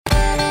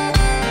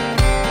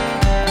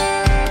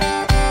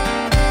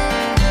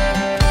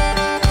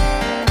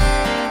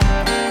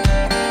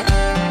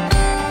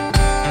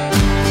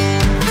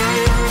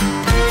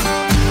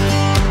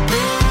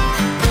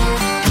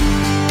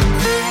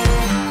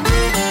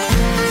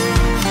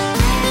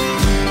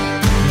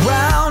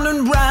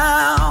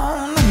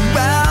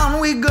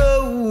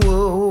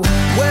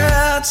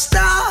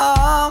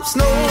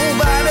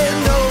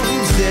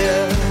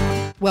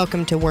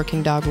Welcome to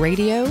Working Dog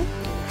Radio,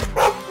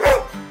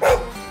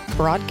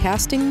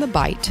 broadcasting the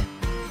bite. Hey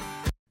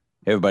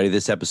everybody,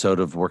 this episode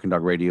of Working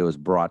Dog Radio is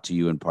brought to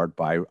you in part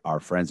by our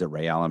friends at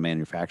Ray Allen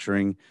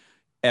Manufacturing.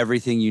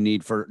 Everything you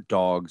need for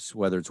dogs,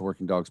 whether it's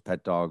working dogs,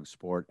 pet dogs,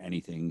 sport,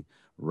 anything,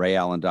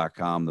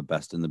 rayallen.com, the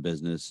best in the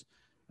business.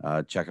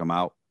 Check them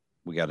out.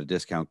 We got a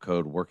discount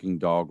code, Working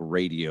Dog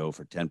Radio,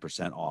 for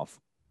 10% off.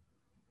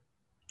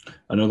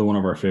 Another one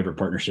of our favorite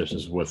partnerships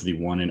is with the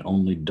one and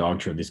only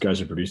Dogtra. These guys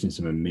are producing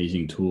some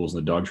amazing tools in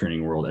the dog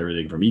training world.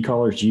 Everything from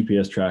e-collars,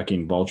 GPS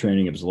tracking, ball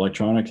training, if it's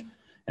electronic,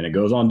 and it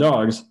goes on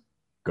dogs,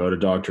 go to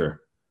Dogtra.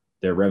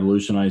 They're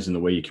revolutionizing the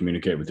way you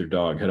communicate with your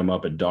dog. Hit them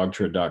up at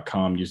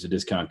dogtra.com. Use the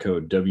discount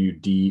code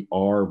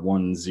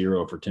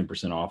WDR10 for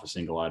 10% off a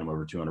single item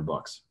over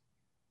 $200.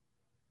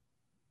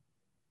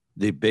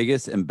 The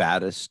biggest and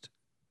baddest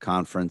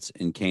conference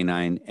in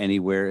canine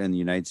anywhere in the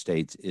United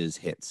States is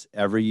HITS.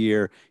 Every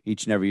year,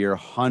 each and every year,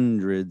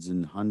 hundreds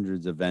and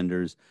hundreds of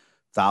vendors,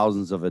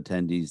 thousands of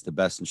attendees, the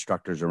best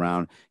instructors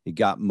around. It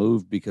got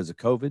moved because of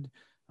COVID. It's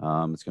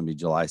going to be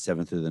July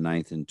 7th through the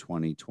 9th in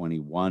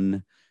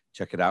 2021.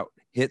 Check it out.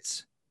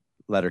 HITS,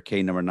 letter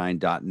K, number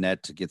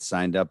 9.net to get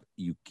signed up.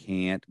 You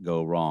can't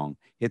go wrong.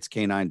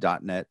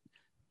 HITSK9.net.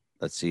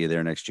 Let's see you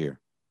there next year.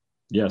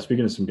 Yeah,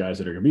 speaking of some guys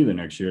that are going to be there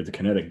next year, the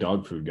Kinetic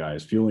dog food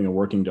guys. Fueling a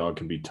working dog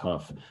can be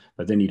tough,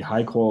 but they need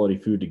high quality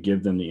food to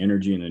give them the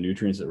energy and the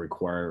nutrients that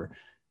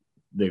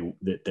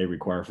they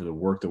require for the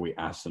work that we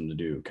ask them to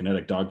do.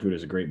 Kinetic dog food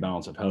is a great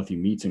balance of healthy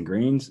meats and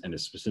grains and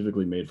is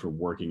specifically made for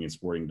working and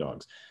sporting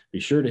dogs. Be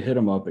sure to hit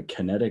them up at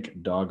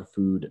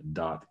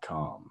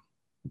kineticdogfood.com.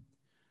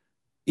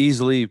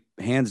 Easily,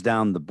 hands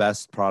down, the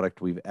best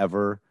product we've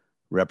ever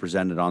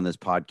represented on this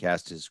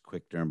podcast is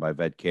Quick Derm by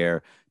Vet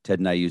Care. Ted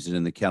and I use it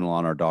in the kennel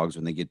on our dogs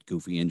when they get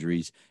goofy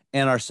injuries,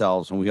 and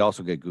ourselves when we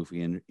also get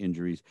goofy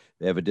injuries.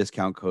 They have a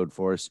discount code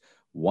for us,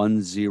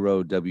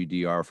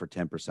 10WDR for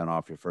 10%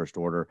 off your first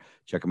order.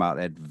 Check them out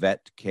at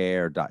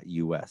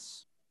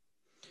vetcare.us.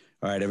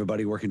 All right,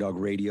 everybody, Working Dog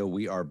Radio,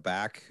 we are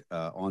back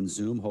on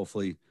Zoom,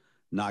 hopefully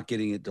not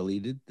getting it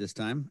deleted this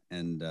time,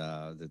 and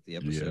that the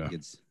episode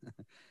gets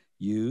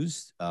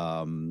used.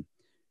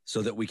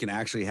 So that we can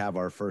actually have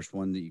our first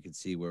one that you can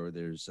see where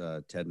there's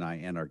Ted and I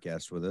and our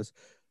guest with us.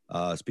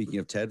 Speaking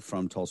of Ted,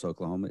 from Tulsa,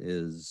 Oklahoma,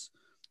 is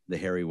the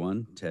hairy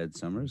one, Ted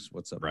Summers.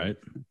 What's up? Right?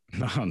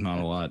 Not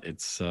a lot.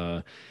 It's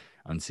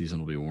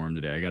unseasonably warm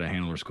today. I got a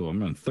handler school.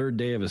 I'm on the third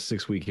day of a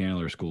 6-week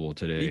handler school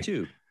today. Me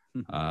too.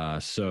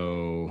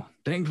 So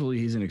thankfully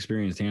he's an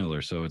experienced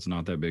handler, so it's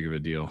not that big of a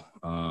deal.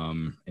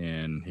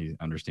 And he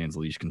understands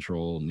leash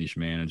control, leash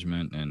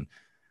management, and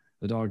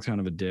the dog's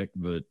kind of a dick,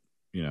 but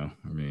you know,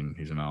 I mean,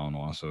 he's a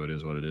Malinois, so it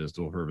is what it is.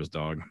 Dual purpose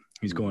dog.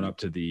 He's going up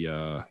to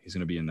the, he's going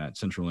to be in that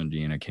Central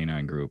Indiana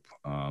canine group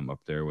up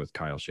there with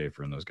Kyle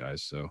Schaefer and those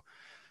guys. So,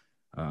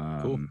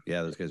 cool.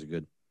 Yeah, those guys are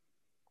good.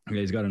 Yeah,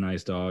 he's got a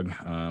nice dog.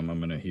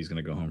 He's going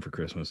to go home for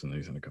Christmas and then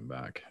he's going to come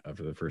back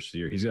after the first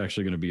year. He's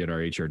actually going to be at our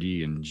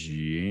HRD in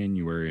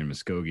January in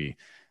Muskogee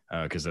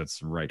because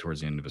that's right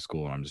towards the end of his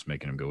school. And I'm just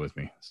making him go with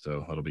me.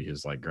 So that'll be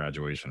his like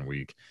graduation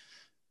week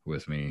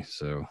with me.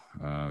 So,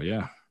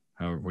 yeah.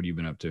 What have you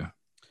been up to?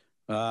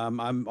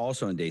 I'm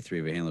also in day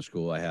 3 of a handler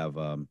school. I have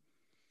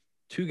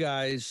 2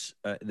 guys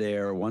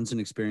there. One's an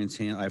experienced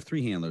handler. I have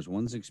 3 handlers.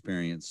 One's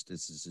experienced.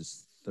 This is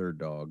his 3rd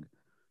dog.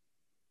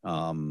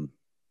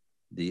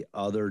 The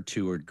other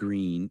 2 are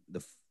green.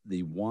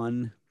 The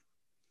one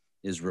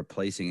is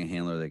replacing a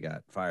handler that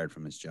got fired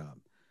from his job.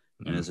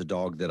 And it's a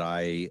dog that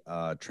I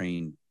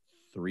trained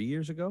 3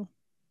 years ago,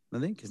 I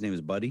think. His name is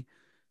Buddy.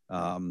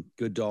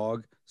 Good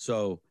dog.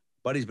 So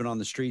Buddy's been on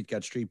the street,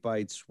 got street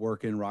bites,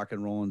 working, rock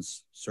and rolling,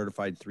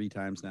 certified 3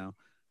 times now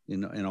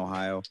in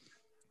Ohio.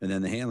 And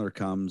then the handler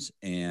comes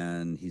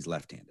and he's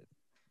left-handed.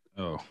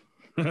 Oh.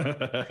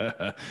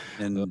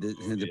 And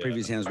the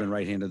previous handler's been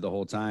right-handed the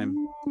whole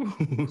time.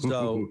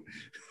 So,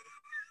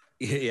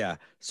 yeah.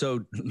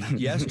 So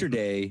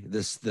yesterday,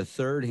 the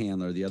 3rd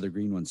handler, the other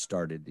green one,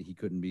 started. He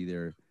couldn't be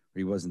there. Or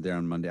he wasn't there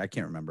on Monday. I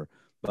can't remember.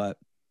 But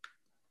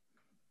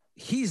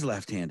he's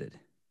left-handed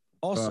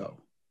also.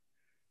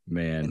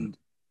 Man. And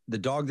the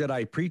dog that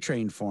I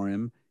pre-trained for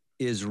him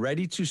is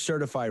ready to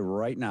certify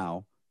right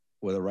now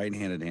with a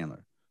right-handed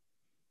handler.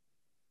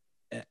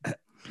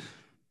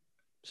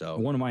 So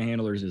one of my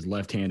handlers is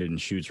left-handed and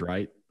shoots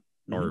right,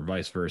 or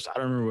vice versa. I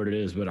don't remember what it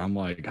is, but I'm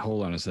like,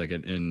 hold on a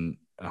second. And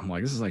I'm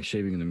like, this is like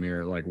shaving in the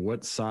mirror. Like,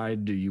 what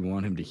side do you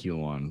want him to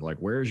heel on? Like,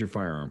 where's your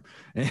firearm?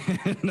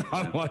 And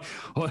I'm like,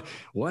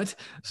 what?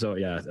 So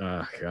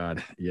yeah,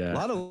 God, yeah. A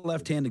lot of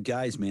left-handed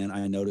guys, man,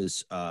 I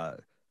notice,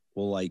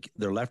 like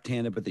they're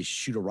left-handed, but they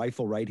shoot a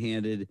rifle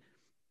right-handed,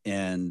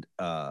 and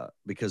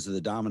because of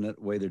the dominant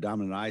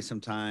eye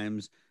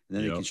sometimes, and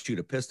then they can shoot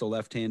a pistol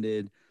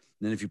left-handed.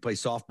 And then if you play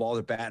softball,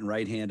 they're batting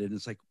right-handed. And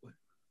it's like, what the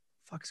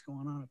fuck's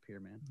going on up here,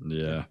 man?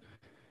 Yeah.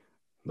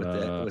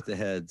 With the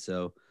head.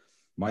 So,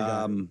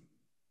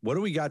 what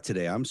do we got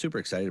today? I'm super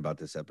excited about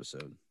this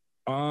episode.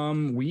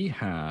 We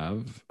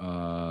have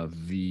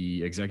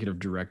the executive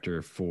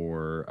director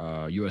for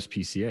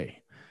USPCA.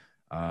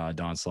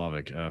 Don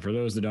Slavic. For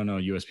those that don't know,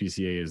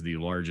 USPCA is the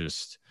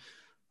largest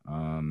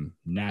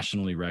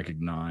nationally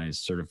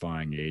recognized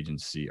certifying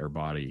agency or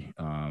body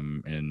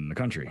in the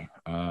country.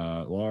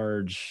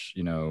 Large,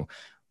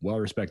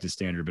 well-respected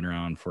standard, been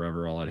around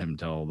forever. I'll let him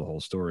tell the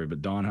whole story.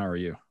 But Don, how are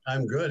you?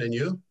 I'm good. And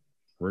you?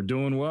 We're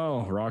doing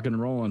well, rocking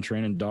and rolling,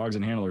 training dogs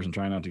and handlers and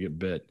trying not to get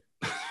bit,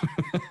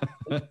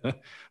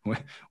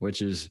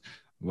 which is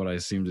what I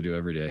seem to do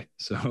every day.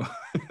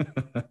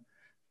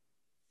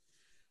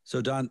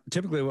 So Don,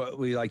 typically what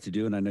we like to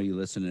do, and I know you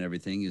listen and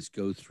everything, is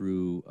go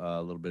through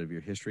a little bit of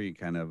your history and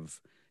kind of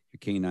your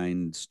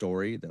canine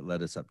story that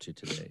led us up to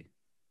today.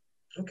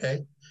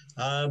 Okay.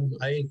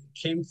 I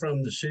came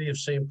from the city of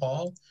St.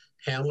 Paul,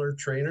 handler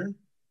trainer,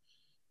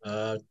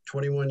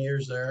 21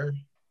 years there.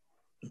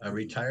 I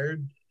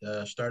retired,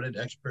 started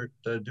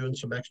doing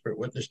some expert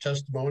witness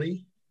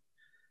testimony.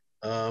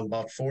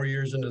 About 4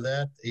 years into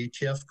that,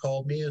 ATF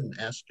called me and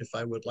asked if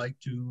I would like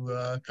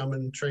to come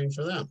and train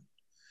for them.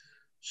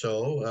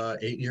 So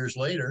 8 years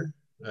later,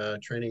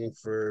 training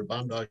for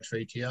bomb dogs for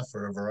ATF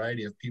for a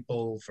variety of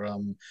people,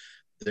 from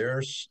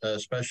their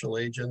special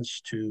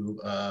agents to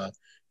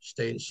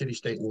state, city,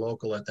 state, and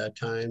local at that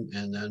time,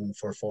 and then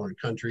for foreign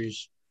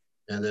countries.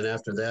 And then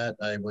after that,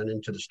 I went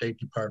into the State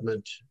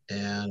Department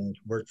and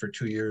worked for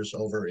 2 years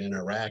over in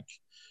Iraq,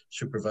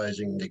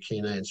 supervising the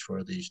canines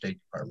for the State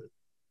Department.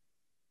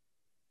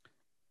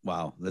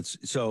 Wow. That's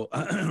so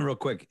real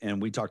quick.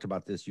 And we talked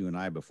about this, you and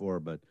I, before,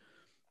 but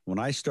when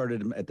I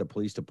started at the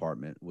police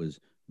department was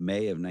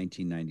May of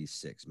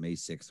 1996, May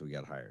 6th, we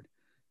got hired.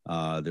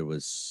 There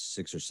was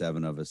 6 or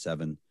 7 of us,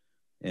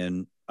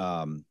 and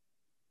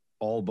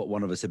all but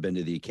one of us had been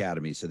to the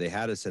academy. So they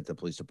had us at the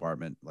police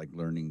department, like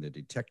learning the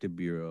detective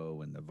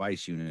bureau and the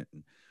vice unit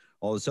and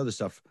all this other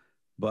stuff.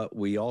 But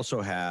we also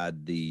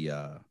had the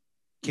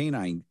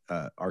canine,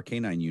 our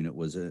canine unit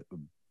was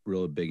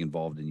really big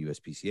involved in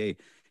USPCA.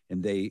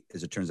 And they,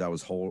 as it turns out,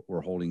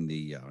 were holding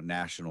the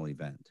national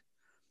event.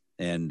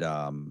 And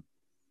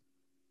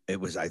it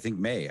was, I think,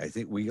 May. I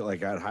think we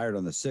got hired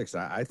on the 6th.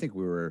 I think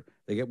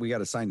we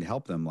got assigned to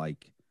help them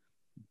like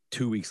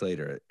 2 weeks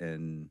later.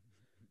 And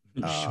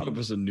you show up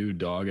as a new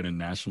dog at a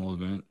national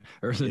event,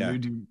 or as a new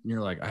dude.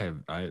 You're like,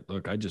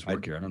 I just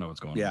work here. I don't know what's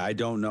going on. Yeah, I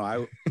don't know.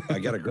 I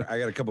got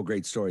a couple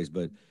great stories,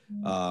 but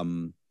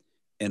and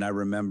I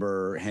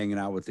remember hanging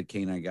out with the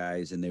canine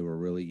guys, and they were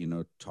really,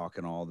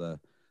 talking all the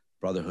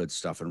brotherhood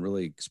stuff and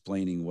really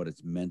explaining what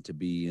it's meant to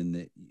be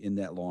in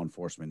that law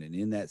enforcement and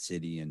in that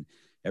city and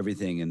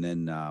everything. And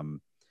then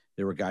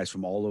there were guys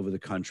from all over the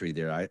country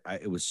there.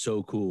 It was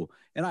so cool.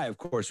 And I, of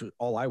course,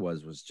 all I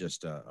was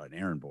just an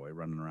errand boy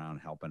running around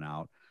helping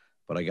out.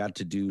 But I got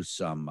to do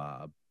some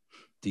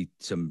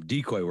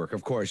decoy work.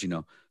 Of course,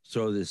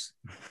 throw this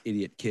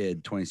idiot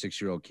kid,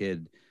 26-year-old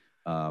kid,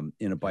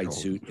 in a bite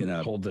suit in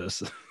a hold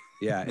this,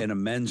 in a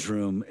men's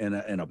room in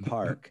a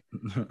park,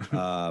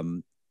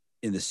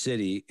 in the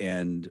city,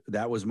 and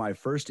that was my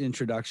first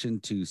introduction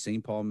to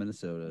St. Paul,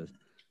 Minnesota's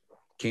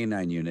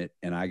canine unit.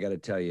 And I got to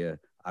tell you,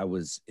 I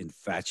was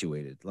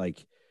infatuated.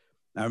 Like,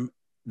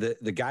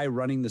 the guy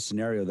running the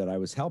scenario that I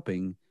was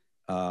helping,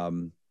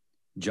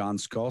 John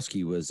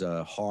Skalski, was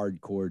a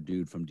hardcore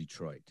dude from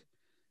Detroit.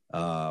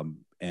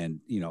 And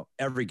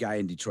every guy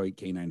in Detroit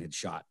canine had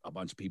shot a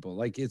bunch of people.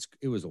 Like,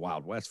 it was a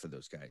Wild West for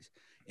those guys.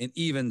 And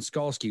even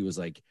Skalski was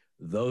like,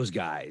 those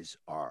guys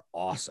are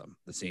awesome,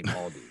 the St.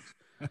 Paul dudes.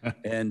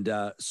 And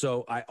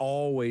so I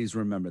always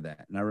remember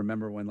that. And I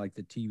remember when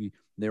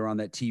they were on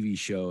that TV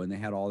show and they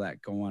had all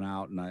that going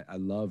out. And I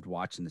loved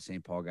watching the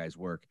St. Paul guys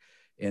work.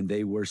 And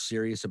they were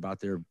serious about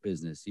their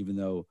business, even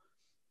though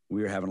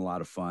we were having a lot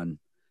of fun.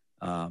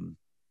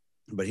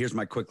 But here's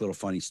my quick little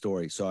funny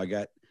story. So I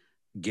got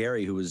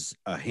Gary, who was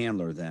a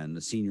handler then,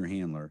 the senior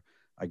handler.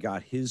 I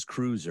got his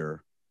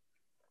cruiser,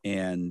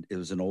 and it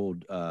was an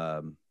old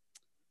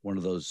one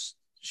of those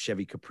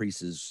Chevy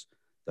Caprices,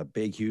 the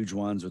big, huge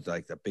ones with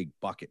like the big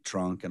bucket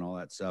trunk and all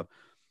that stuff.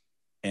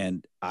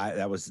 And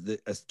that was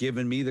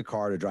giving me the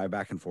car to drive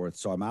back and forth.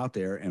 So I'm out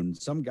there, and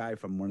some guy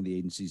from one of the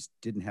agencies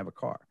didn't have a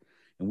car,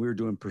 and we were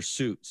doing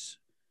pursuits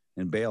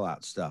and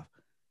bailout stuff.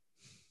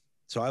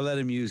 So I let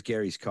him use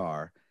Gary's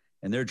car,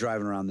 and they're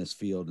driving around this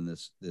field in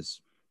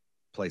this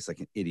place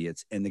like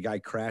idiots. And the guy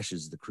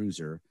crashes the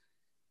cruiser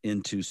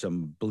into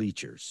some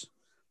bleachers,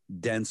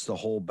 dents the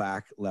whole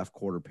back left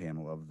quarter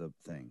panel of the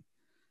thing.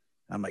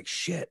 I'm like,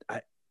 shit,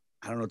 I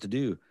don't know what to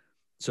do.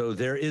 So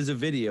there is a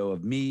video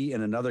of me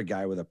and another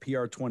guy with a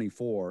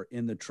PR-24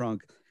 in the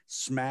trunk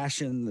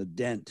smashing the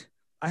dent.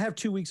 I have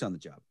 2 weeks on the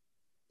job,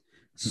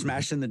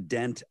 smashing the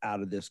dent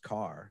out of this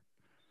car.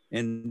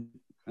 And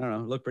I don't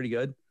know, it looked pretty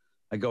good.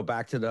 I go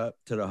back to the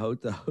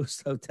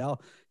host hotel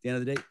at the end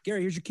of the day.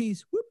 Gary, here's your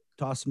keys. Whoop,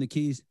 toss him the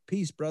keys.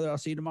 Peace, brother. I'll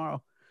see you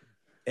tomorrow.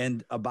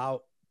 And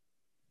about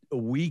a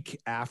week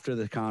after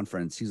the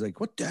conference, he's like,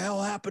 what the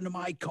hell happened to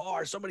my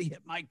car? Somebody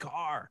hit my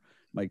car.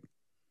 I'm like,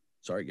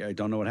 sorry, Gary,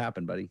 don't know what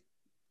happened, buddy.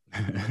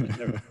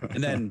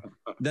 And then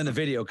the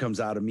video comes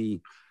out of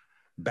me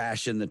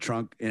bashing the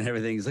trunk and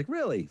everything. He's like,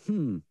 really?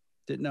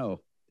 Didn't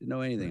know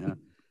anything,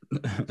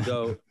 huh?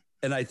 So,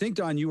 and I think,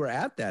 Don, you were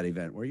at that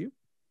event, were you?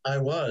 I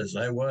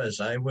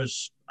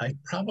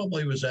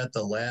probably was at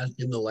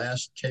in the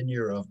last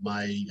tenure of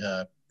my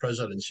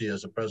presidency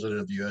as a president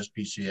of the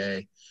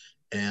USPCA.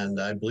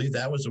 And I believe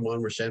that was the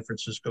one where San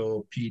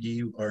Francisco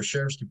PD or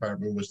Sheriff's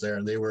Department was there,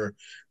 and they were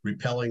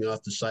rappelling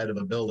off the side of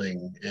a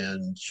building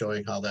and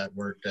showing how that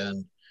worked.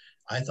 And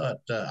I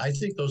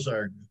think those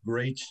are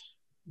great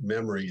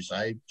memories.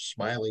 I'm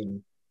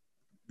smiling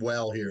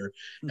well here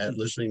at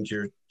listening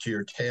to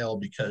your tale,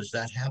 because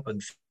that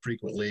happened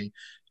frequently.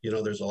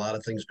 There's a lot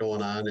of things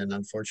going on, and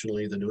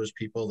unfortunately, the newest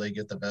people, they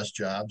get the best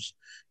jobs,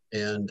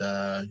 and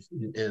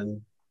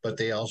but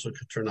they also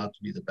could turn out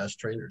to be the best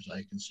trainers.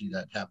 I can see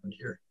that happened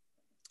here.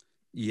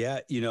 Yeah,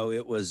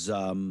 it was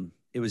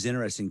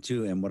interesting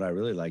too, and what I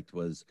really liked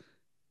was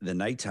the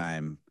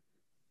nighttime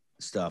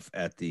stuff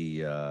at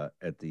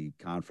the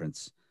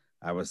conference.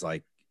 I was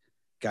like,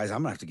 guys, I'm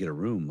gonna have to get a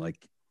room.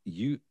 Like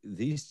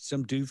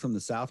some dude from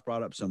the South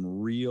brought up some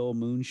real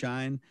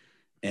moonshine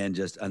and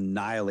just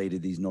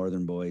annihilated these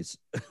northern boys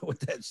with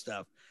that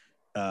stuff.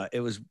 It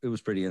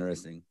was pretty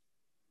interesting.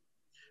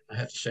 I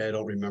have to say, I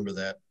don't remember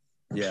that.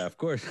 Yeah, of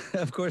course,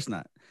 of course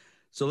not.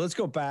 So let's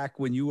go back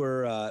when you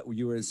were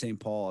in St.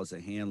 Paul as a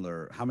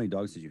handler. How many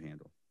dogs did you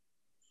handle?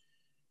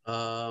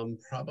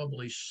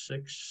 Probably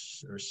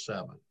 6 or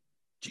 7.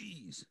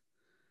 Jeez.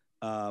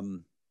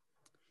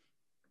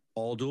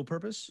 All dual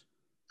purpose?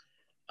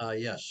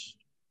 Yes.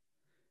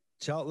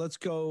 Let's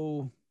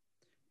go.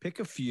 Pick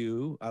a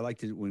few. I like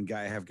to when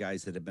I have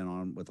guys that have been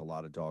on with a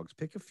lot of dogs.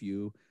 Pick a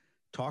few,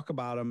 talk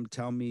about them.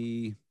 Tell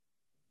me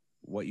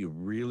what you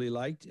really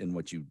liked and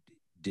what you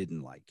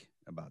didn't like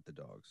about the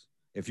dogs.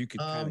 If you could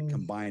kind of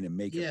combine and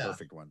make a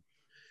perfect one.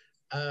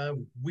 Back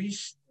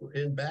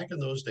in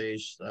those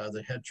days,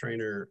 the head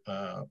trainer,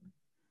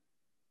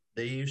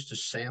 they used to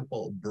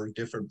sample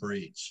different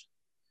breeds.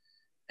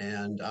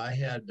 And I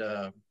had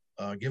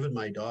given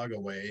my dog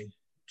away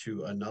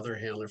to another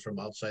handler from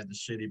outside the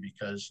city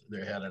because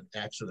there had an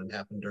accident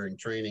happen during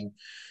training,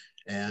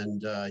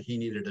 and he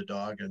needed a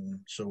dog. And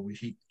so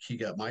he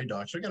got my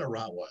dog. So I got a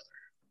Rottweiler.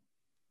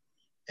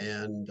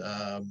 And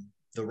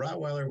the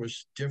Rottweiler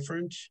was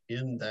different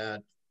in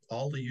that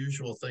all the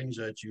usual things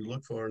that you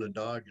look for in a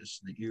dog is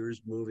the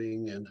ears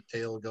moving and the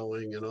tail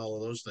going and all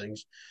of those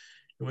things.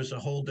 It was a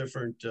whole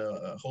different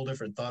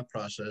thought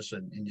process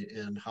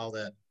and how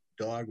that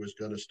dog was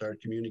going to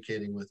start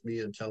communicating with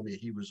me and tell me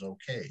he was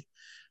okay.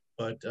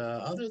 But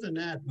other than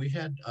that, we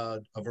had a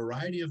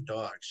variety of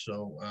dogs.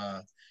 So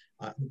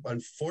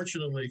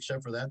unfortunately,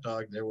 except for that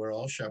dog, they were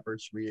all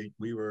shepherds.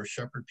 We were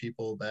shepherd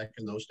people back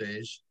in those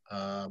days.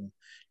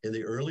 In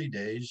the early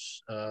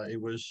days,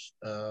 it was,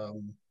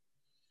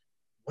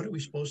 what are we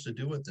supposed to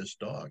do with this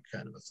dog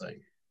kind of a thing?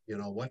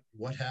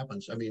 What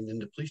happens? I mean, in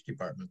the police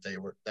department,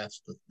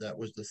 that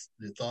was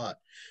the thought.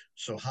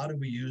 So how do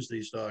we use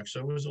these dogs? So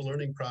it was a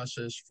learning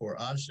process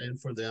for us and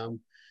for them.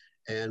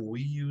 And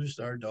we used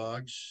our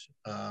dogs.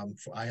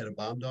 I had a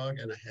bomb dog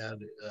and I had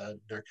a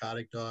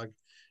narcotic dog.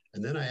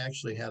 And then I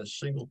actually had a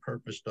single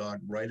purpose dog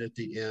right at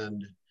the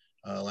end,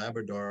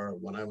 Labrador,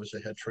 when I was a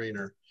head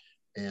trainer.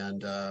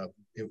 And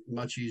it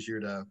much easier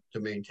to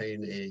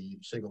maintain a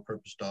single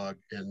purpose dog,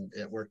 and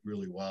it worked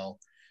really well.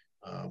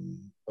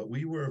 But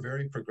we were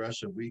very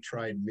progressive. We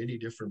tried many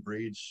different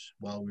breeds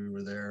while we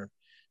were there,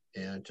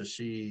 and to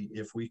see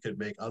if we could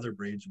make other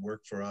breeds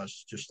work for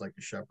us, just like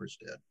the shepherds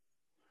did.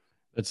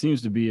 That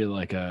seems to be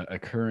like a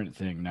current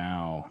thing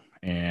now.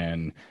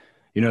 And,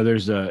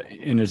 there's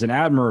an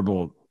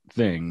admirable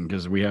thing,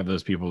 because we have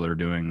those people that are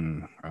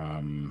doing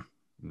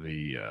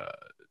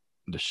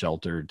the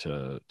shelter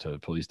to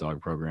police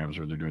dog programs,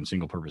 where they're doing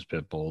single purpose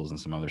pit bulls and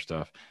some other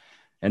stuff.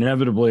 And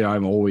inevitably, I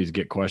always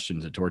get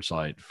questions at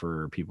Torchlight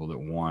for people that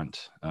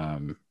want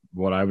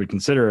what I would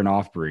consider an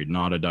off breed,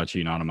 not a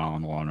Dutchie, not a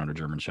Malinois, not a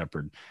German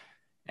Shepherd.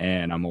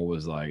 And I'm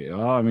always like,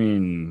 oh, I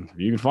mean, if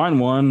you can find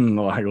one,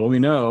 like, let me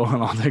know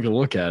and I'll take a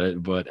look at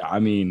it. But I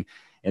mean,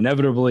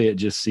 inevitably, it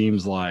just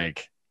seems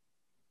like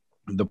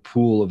the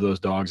pool of those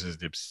dogs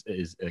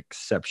is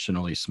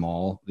exceptionally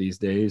small these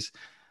days.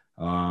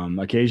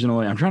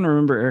 Occasionally, I'm trying to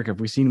remember, Eric, have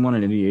we seen one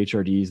in any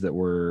HRDs that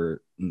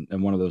were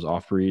in one of those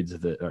off breeds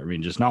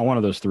just not one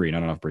of those three,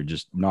 not an off breed,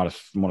 just not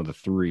one of the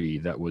three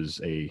that was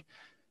a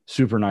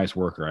super nice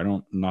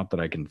worker. Not that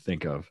I can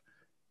think of.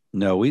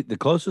 No, the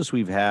closest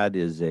we've had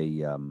is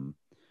a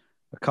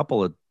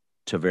couple of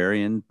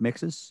Tavarian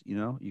mixes.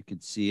 You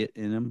could see it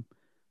in them.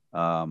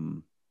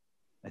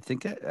 I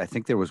think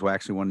there was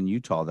actually one in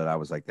Utah that I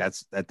was like,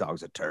 that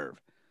dog's a Terv.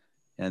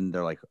 And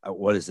they're like,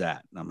 what is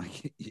that? And I'm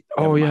like,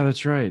 oh yeah,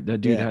 that's right. That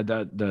dude had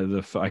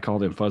that. I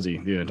called him Fuzzy.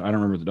 Yeah, I don't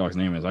remember what the dog's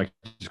name is. I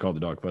just called the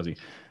dog Fuzzy.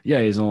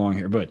 Yeah, he's no long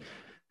hair, but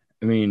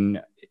I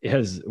mean,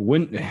 it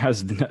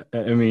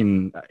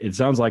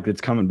sounds like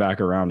it's coming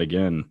back around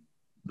again,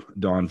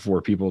 Don,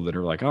 for people that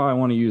are like, oh, I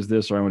want to use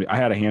this, or I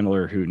had a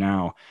handler who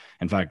now,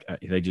 in fact,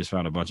 they just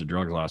found a bunch of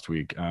drugs last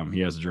week.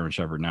 He has a German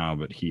Shepherd now,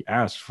 but he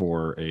asked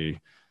for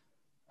a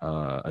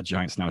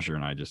giant schnauzer,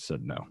 and I just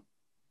said no.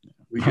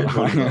 We did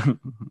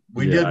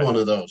one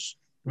of those.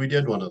 We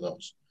did one of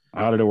those.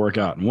 How did it work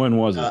out? And when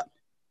was it?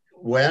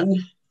 When?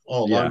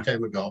 Oh, a long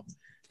time ago.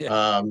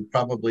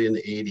 probably in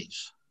the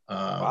 80s.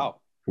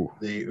 Wow.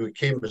 It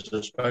came as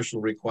a special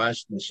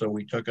request, and so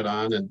we took it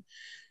on, and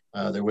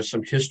there was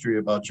some history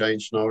about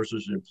giant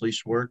schnauzers in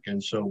police work,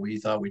 and so we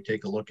thought we'd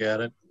take a look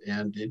at it,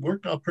 and it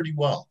worked out pretty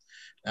well.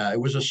 It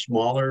was a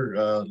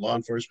smaller law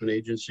enforcement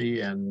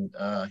agency, and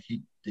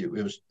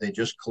they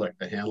just clicked.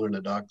 The handler and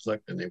the dog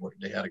clicked, and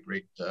they had a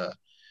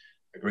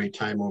great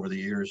time over the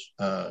years,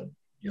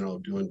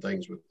 doing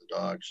things with the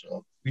dog.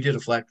 So we did a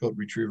flat coat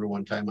retriever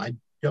one time. I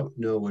don't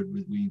know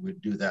we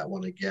would do that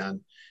one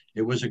again.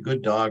 It was a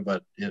good dog,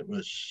 but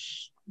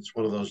it's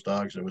one of those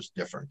dogs that was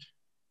different.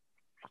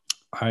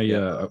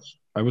 I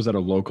was at a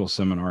local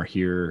seminar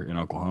here in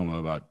Oklahoma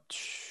about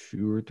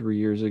 2 or 3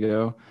 years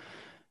ago,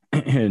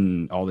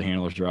 and all the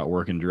handlers are out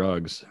working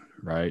drugs,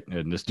 right?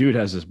 And this dude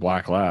has this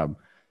black lab,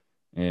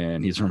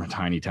 and he's from a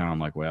tiny town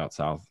like way out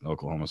south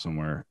Oklahoma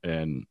somewhere.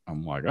 And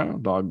I'm like, oh,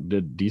 dog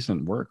did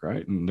decent work,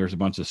 right? And there's a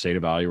bunch of state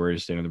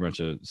evaluators standing with a bunch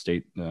of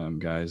state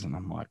guys, and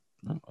I'm like,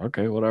 oh,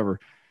 okay, whatever.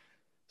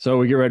 So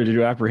we get ready to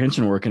do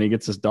apprehension work, and he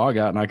gets this dog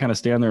out, and I kind of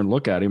stand there and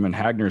look at him, and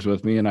Hagner's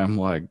with me, and I'm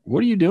like, what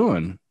are you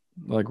doing?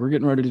 Like, we're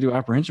getting ready to do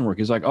apprehension work.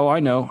 He's like, oh, I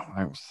know.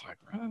 I was like,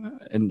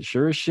 and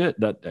sure as shit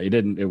that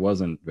it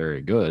wasn't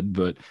very good,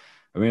 but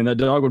I mean, that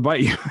dog would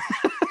bite you.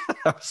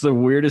 That was the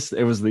weirdest.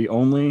 It was the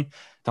only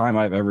time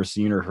I've ever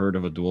seen or heard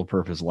of a dual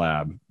purpose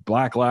lab.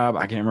 Black lab.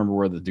 I can't remember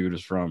where the dude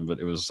is from, but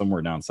it was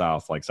somewhere down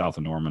south, like south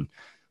of Norman,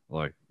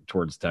 like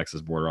towards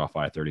Texas border off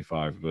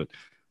I-35. But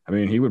I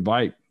mean, he would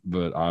bite,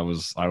 but I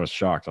was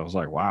shocked. I was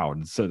like, wow.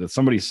 So that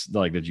somebody's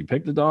like, did you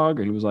pick the dog?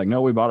 And he was like,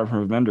 no, we bought it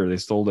from a vendor. They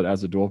sold it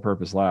as a dual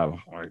purpose lab.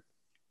 Like,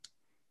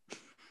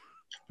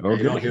 okay.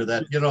 You don't hear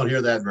that. You don't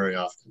hear that very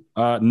often.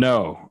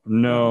 No,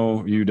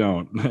 you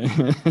don't.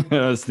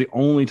 That's the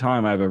only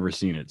time I've ever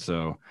seen it.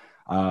 So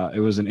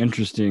it was an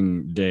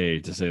interesting day,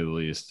 to say the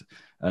least.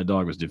 That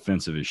dog was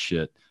defensive as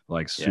shit,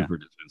 like super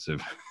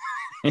defensive.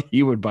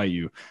 He would bite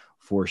you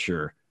for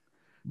sure.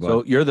 But,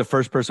 so you're the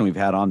first person we've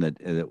had on that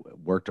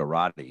worked a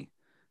Rottie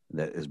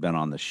that has been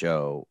on the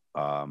show.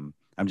 I'm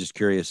just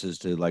curious as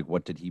to like,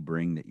 what did he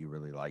bring that you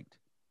really liked?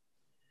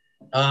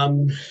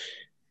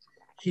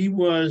 He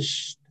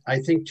was, I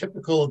think,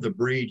 typical of the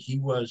breed. He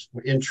was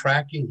in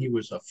tracking. He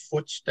was a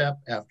footstep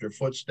after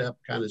footstep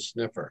kind of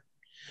sniffer.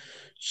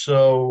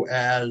 So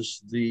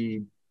as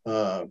we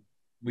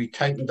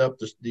tightened up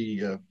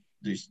the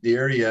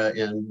area,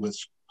 and with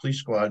police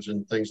squads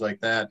and things like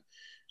that,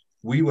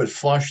 we would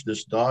flush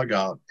this dog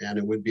out, and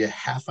it would be a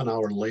half an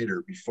hour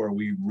later before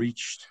we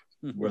reached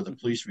where the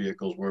police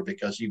vehicles were,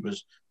 because he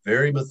was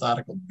very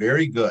methodical,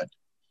 very good.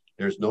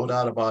 There's no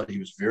doubt about it. He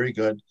was very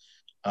good.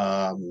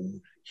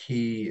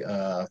 He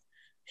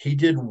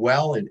did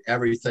well in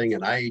everything,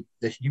 and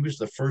he was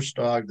the first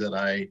dog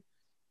that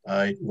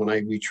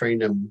we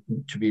trained him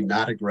to be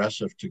not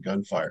aggressive to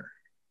gunfire.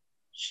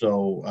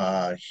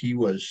 So he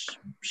was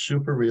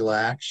super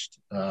relaxed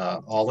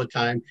all the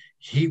time.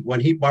 When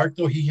he barked,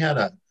 though, he had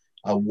a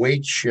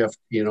weight shift,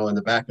 in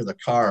the back of the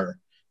car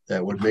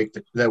that would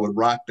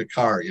rock the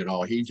car.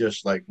 He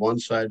just like one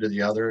side to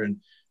the other, and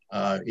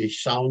he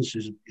sounds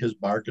his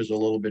bark is a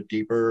little bit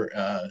deeper,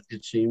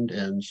 it seemed,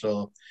 and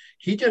so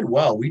he did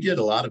well. We did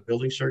a lot of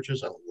building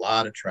searches, a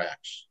lot of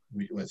tracks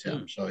with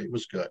him, so it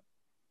was good.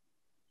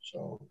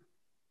 So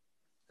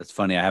that's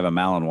funny. I have a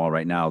Malinois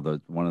right now.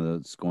 One of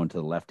those going to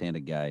the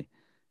left-handed guy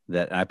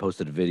that I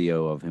posted a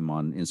video of him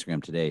on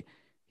Instagram today.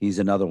 He's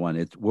another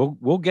one.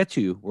 We'll get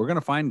you. We're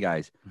gonna find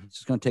guys. It's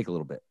just gonna take a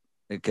little bit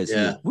because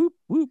he's whoop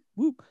whoop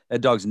whoop.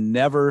 That dog's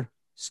never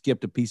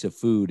skipped a piece of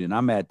food, and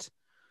I think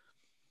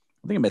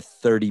I'm at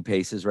 30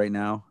 paces right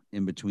now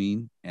in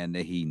between, and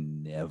he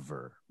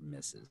never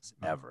misses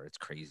ever. It's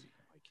crazy.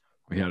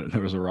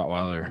 There was a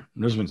Rottweiler.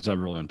 There's been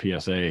several in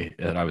PSA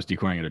that I was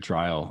decoying at a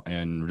trial,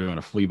 and we're doing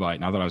a flea bite.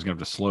 And I thought I was going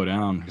to have to slow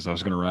down because I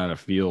was going to run out of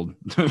field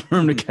for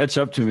him to catch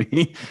up to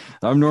me.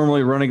 I'm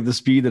normally running at the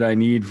speed that I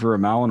need for a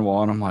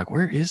Malinois, and I'm like,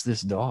 where is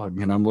this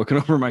dog? And I'm looking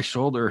over my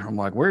shoulder. I'm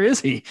like, where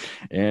is he?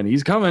 And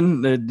he's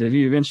coming.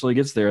 He eventually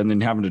gets there, and then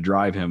having to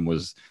drive him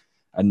was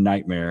a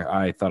nightmare.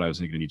 I thought I was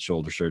going to need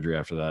shoulder surgery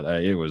after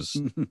that. It was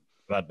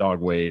that dog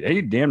weighed.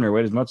 He damn near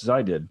weighed as much as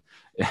I did.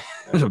 It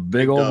was a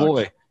big old dogs.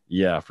 boy.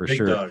 Yeah, for Big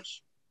sure.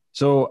 Dogs.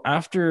 So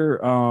after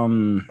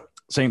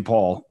St.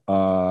 Paul,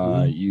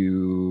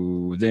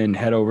 you then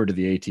head over to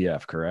the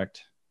ATF,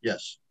 correct?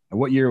 Yes.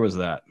 What year was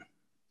that?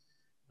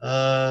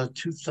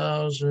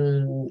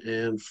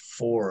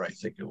 2004, I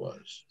think it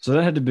was. So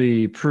that had to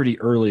be pretty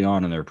early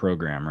on in their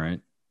program,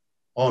 right?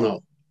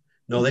 Oh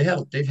no,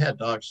 they've had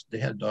dogs. They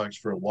had dogs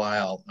for a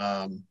while.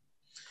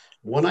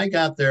 When I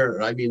got there,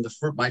 I mean,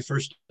 my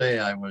first day,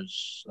 I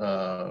was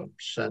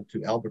sent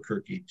to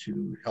Albuquerque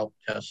to help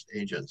test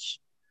agents,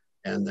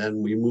 and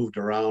then we moved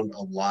around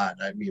a lot.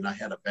 I mean, I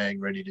had a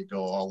bag ready to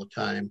go all the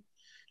time,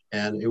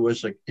 and it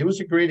was a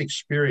great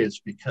experience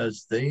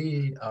because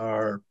they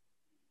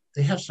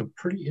have some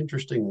pretty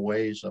interesting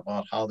ways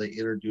about how they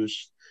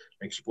introduce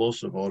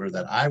explosive odor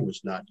that I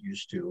was not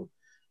used to.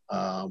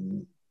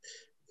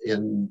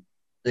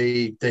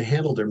 they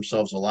handle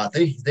themselves a lot.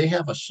 They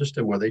have a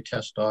system where they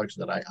test dogs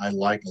that I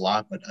like a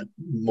lot, but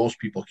most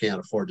people can't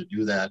afford to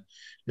do that.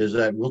 Is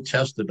that we'll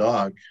test the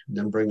dog, and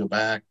then bring them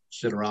back,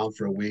 sit around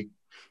for a week.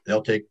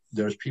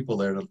 There's people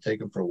there that'll take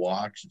them for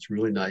walks. It's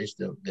really nice.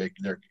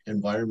 They're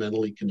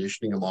environmentally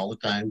conditioning them all the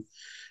time.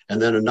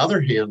 And then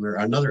another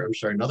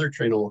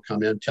trainer will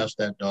come in, test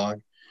that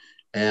dog,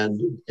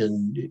 and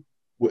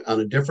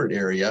on a different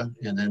area,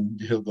 and then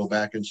he'll go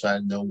back inside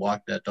and they'll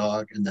walk that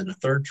dog. And then a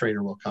third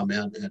trainer will come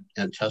in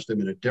and test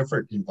him in a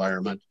different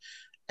environment.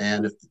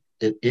 And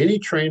if any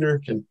trainer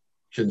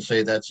can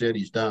say that's it,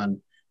 he's done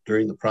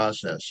during the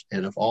process.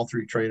 And if all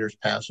three trainers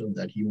pass him,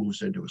 then he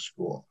moves into a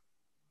school.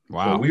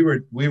 Wow.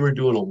 So we were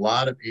doing a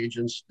lot of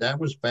agents. That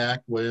was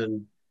back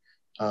when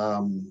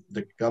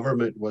the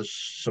government was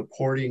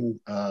supporting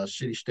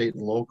city, state,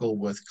 and local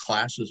with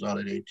classes out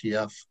at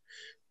ATF.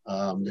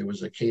 There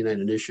was a canine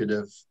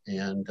initiative,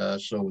 and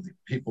so the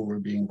people were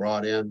being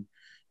brought in,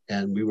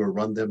 and we would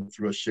run them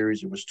through a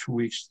series. It was 2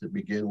 weeks to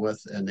begin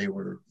with, and they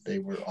were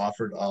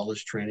offered all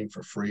this training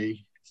for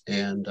free,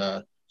 and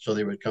so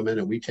they would come in,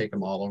 and we take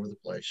them all over the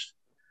place,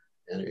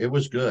 and it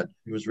was good.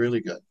 It was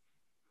really good.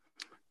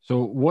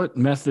 So, what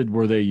method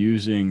were they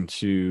using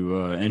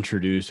to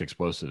introduce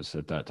explosives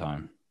at that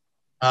time?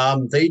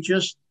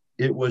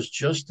 It was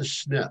just a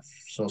sniff.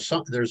 So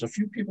there's a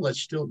few people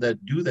that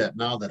do that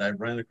now that I've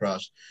ran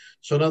across.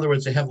 So in other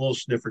words, they have a little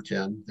sniffer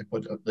tin.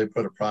 They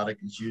put a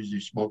product. It's usually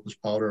smokeless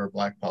powder or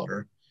black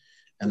powder,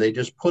 and they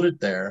just put it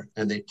there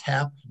and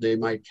they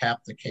might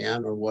tap the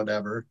can or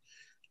whatever.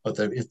 But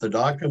if the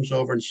dog comes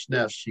over and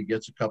sniffs, he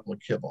gets a couple of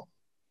kibble.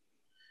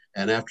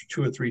 And after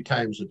 2 or 3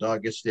 times, the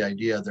dog gets the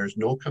idea. There's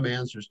no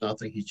commands. There's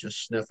nothing. He's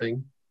just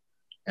sniffing,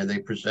 and they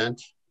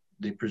present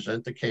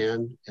the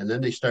can, and then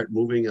they start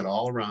moving it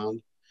all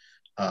around.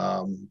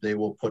 They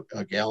will put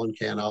a gallon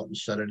can out and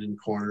set it in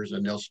corners,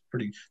 and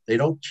they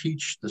don't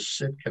teach the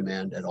sit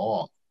command at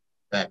all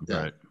back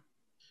then. Right.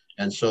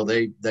 And so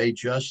it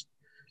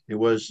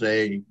was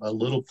a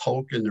little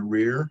poke in the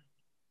rear.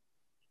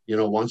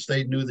 Once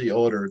they knew the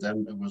odor,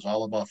 then it was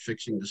all about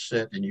fixing the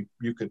sit, and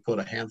you could put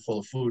a handful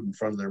of food in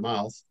front of their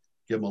mouth,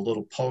 give them a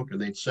little poke, and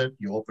they'd sit.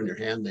 You open your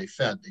hand, they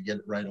fed, they get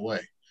it right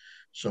away.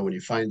 So when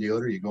you find the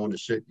odor, you go in to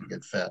sit, you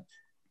get fed.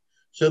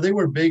 So they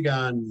were big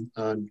on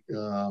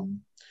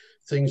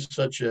things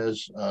such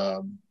as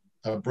a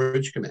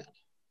bridge command.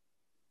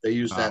 They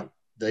used that.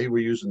 They were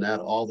using that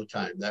all the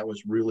time. That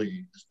was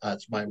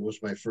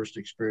my first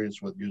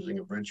experience with using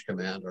a bridge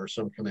command or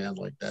some command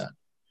like that,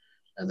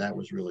 and that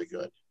was really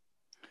good.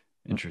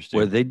 Interesting.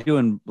 Were they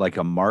doing like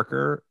a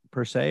marker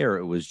per se, or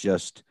it was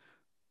just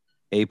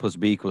A +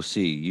 B =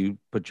 C? You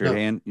put your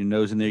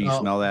nose in there, you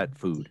smell that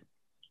food.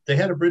 They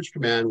had a bridge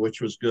command,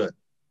 which was good.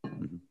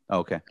 Mm-hmm.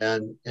 Okay.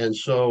 And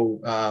so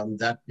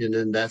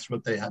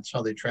that's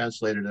how they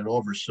translated it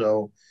over.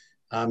 So,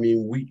 I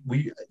mean,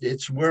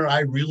 it's where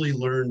I really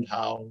learned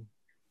how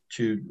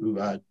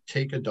to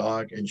take a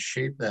dog and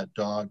shape that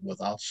dog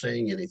without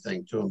saying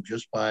anything to him,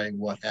 just by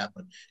what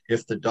happened.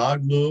 If the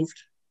dog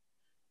moved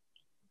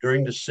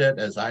during the sit,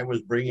 as I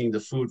was bringing the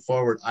food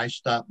forward, I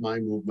stopped my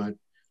movement,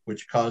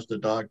 which caused the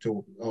dog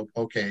to,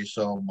 okay,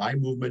 so my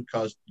movement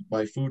caused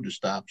my food to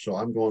stop. So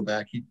I'm going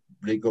back.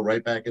 They'd go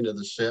right back into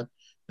the sit.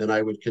 Then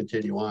I would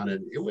continue on,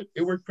 and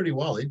it worked pretty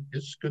well.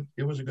 It's good.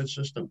 It was a good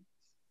system.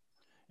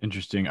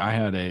 Interesting. I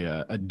had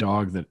a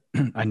dog that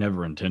I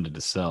never intended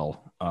to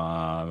sell.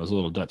 It was a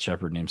little Dutch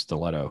Shepherd named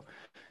Stiletto,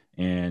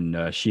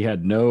 and she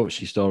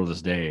still to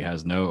this day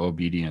has no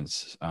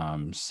obedience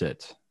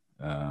sit.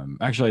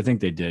 Actually, I think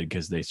they did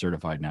because they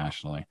certified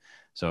nationally,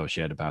 so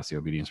she had to pass the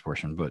obedience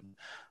portion. But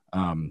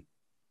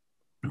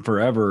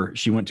forever,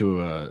 she went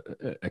to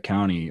a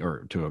county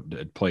or to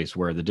a place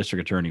where the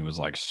district attorney was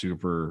like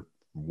super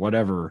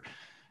whatever,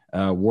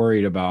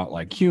 worried about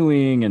like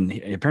cueing, and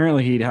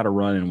apparently he'd had a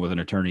run-in with a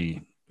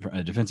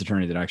defense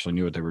attorney that actually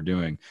knew what they were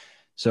doing.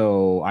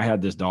 So I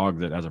had this dog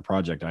that, as a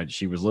project,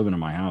 she was living in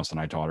my house, and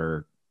I taught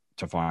her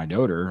to find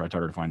odor. I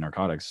taught her to find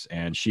narcotics,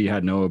 and she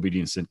had no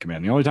obedience sit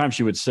command. The only time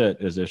she would sit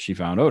is if she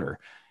found odor,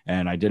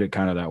 and I did it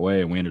kind of that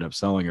way, and we ended up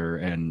selling her.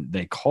 And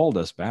they called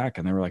us back,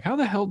 and they were like, "How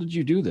the hell did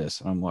you do this?"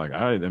 And I'm like,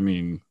 I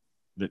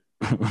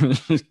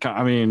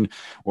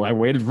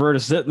waited for her to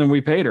sit, and then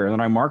we paid her, and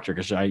then I marked her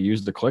because I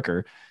used the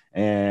clicker.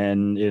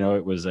 And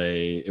it was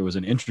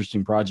an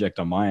interesting project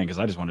on my end because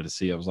I just wanted to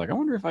see. I was like, I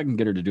wonder if I can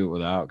get her to do it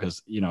without,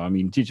 because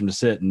teach them to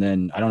sit, and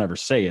then I don't ever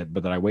say it,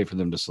 but then I wait for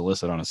them to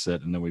solicit on a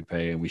sit, and then we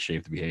pay and we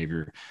shape the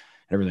behavior and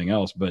everything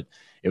else. But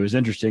it was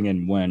interesting,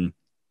 and when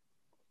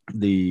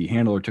the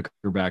handler took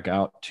her back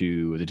out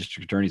to the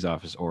district attorney's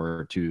office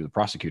or to the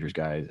prosecutors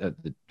guys,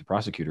 the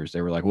prosecutors,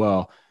 they were like,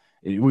 well,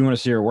 we want to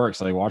see her work.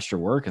 So they watched her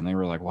work, and they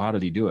were like, well, how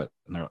did he do it?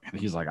 And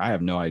he's like, I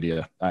have no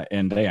idea.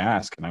 And they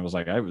asked, and I was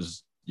like,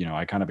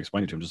 I kind of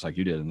explained it to him just like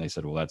you did. And they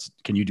said, well,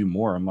 can you do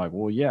more? I'm like,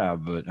 well, yeah,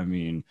 but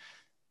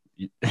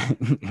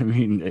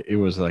it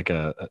was like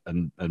a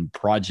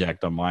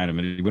project on mine.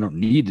 We don't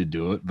need to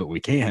do it, but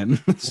we can.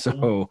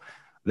 So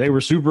they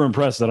were super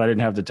impressed that I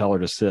didn't have to tell her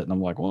to sit. And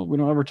I'm like, well, we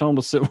don't ever tell them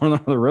to sit on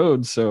the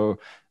road, so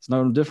it's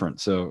no different.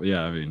 So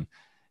yeah,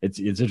 it's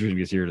interesting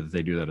to hear that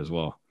they do that as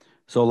well.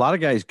 So a lot of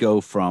guys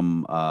go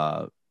from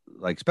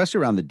like, especially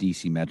around the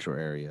DC metro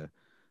area,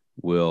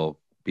 will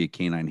be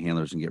canine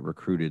handlers and get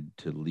recruited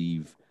to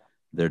leave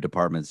their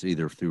departments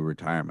either through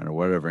retirement or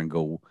whatever and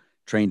go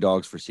train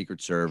dogs for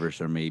Secret Service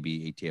or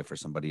maybe ATF or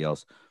somebody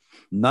else.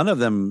 None of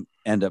them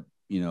end up,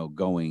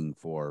 going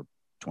for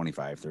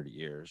 25, 30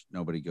 years.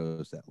 Nobody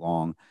goes that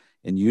long.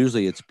 And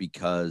usually it's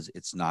because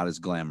it's not as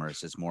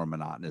glamorous. It's more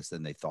monotonous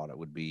than they thought it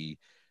would be.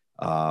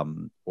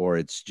 Or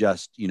it's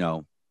just,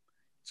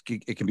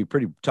 it can be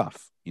pretty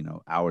tough,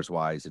 hours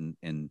wise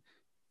and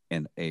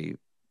a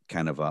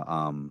kind of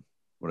a,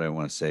 what I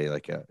want to say,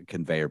 like a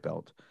conveyor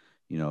belt,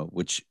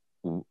 which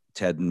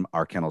Ted and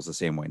our kennel's the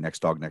same way. Next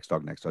dog, next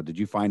dog, next dog. Did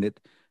you find it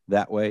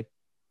that way?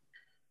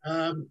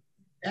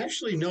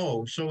 Actually,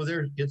 no. So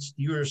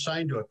you're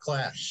assigned to a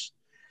class.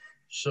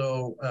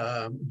 So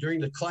during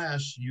the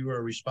class, you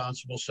are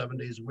responsible 7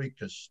 days a week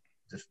because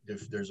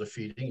if there's a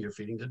feeding, you're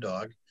feeding the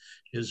dog.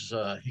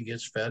 He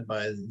gets fed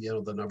by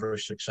the number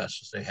of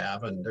successes they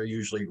have, and they're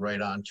usually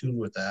right on tune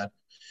with that.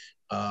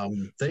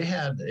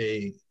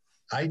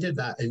 I did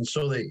not, and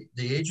so the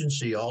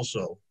agency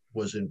also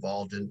was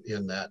involved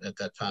in that at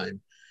that time.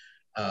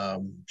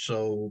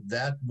 So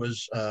that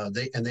was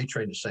they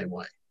trained the same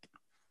way.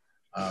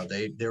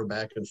 They were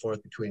back and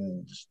forth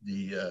between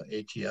the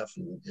ATF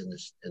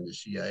and the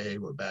CIA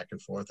were back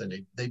and forth, and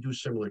they do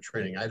similar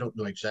training. I don't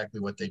know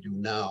exactly what they do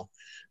now,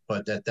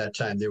 but at that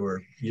time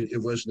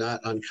it was not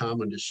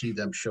uncommon to see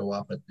them show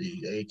up at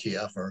the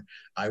ATF, or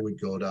I would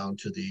go down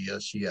to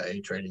the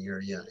CIA training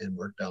area and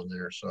work down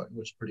there. So it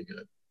was pretty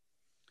good.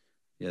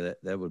 Yeah,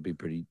 that would be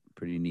pretty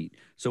neat.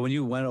 So when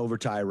you went over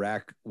to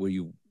Iraq, were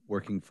you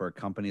working for a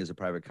company as a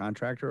private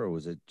contractor, or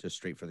was it just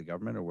straight for the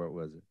government, or what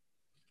was it?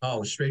 Oh,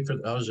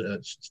 I was a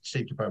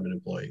State Department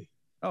employee.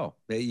 Oh,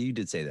 you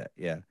did say that.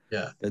 Yeah.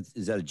 Yeah.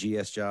 Is that a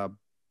GS job?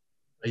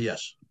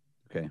 Yes.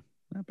 Okay.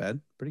 Not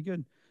bad. Pretty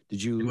good.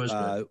 Did you,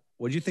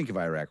 what did you think of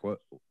Iraq? What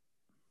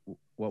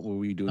were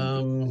we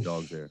doing with the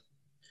dogs there?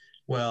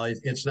 Well,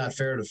 it's not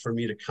fair for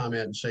me to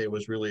comment and say it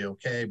was really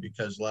okay,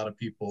 because a lot of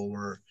people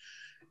were,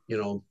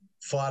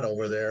 fought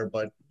over there,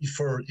 but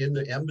in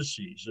the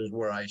embassies is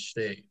where I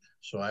stayed.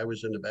 So I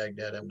was in the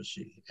Baghdad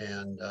embassy,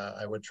 and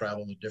I would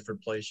travel to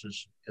different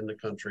places in the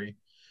country.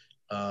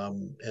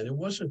 And it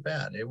wasn't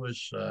bad. It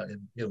was,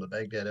 the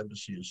Baghdad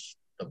embassy is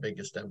the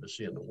biggest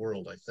embassy in the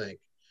world, I think.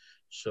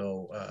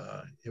 So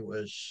it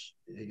was,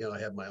 I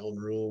had my own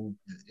room,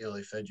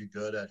 they fed you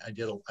good.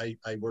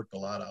 I worked a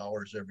lot of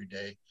hours every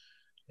day,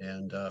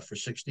 and for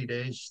 60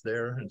 days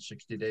there and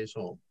 60 days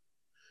home.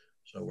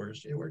 So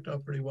it worked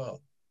out pretty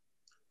well.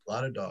 A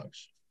lot of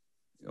dogs.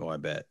 Oh, I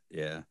bet.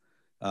 Yeah.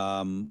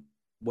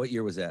 What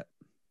year was that?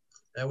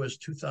 That was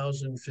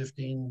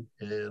 2015,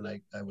 and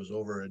I was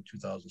over in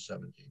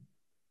 2017.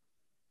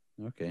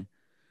 Okay.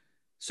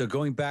 So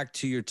going back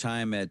to your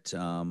time at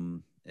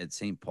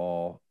St.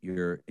 Paul,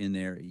 you're in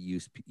there at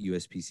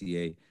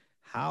USPCA.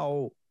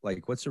 How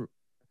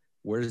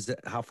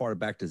far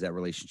back does that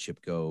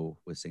relationship go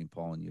with St.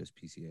 Paul and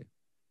USPCA?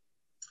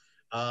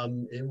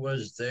 It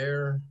was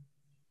there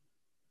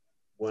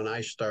when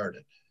I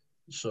started.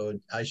 So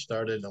I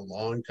started a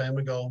long time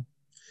ago.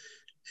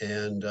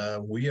 And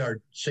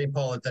St.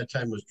 Paul at that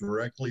time was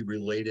directly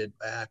related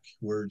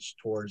backwards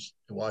towards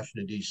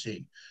Washington,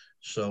 D.C.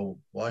 So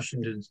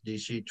Washington,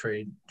 D.C.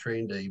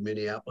 trained a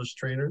Minneapolis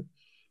trainer,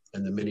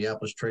 and the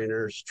Minneapolis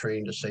trainers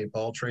trained a St.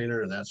 Paul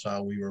trainer, and that's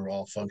how we were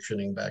all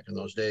functioning back in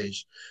those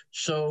days.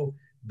 So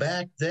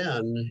back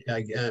then,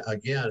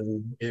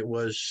 again, it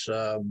was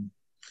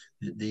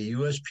the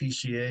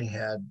USPCA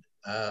had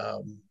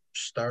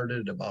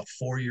started about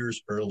 4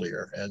 years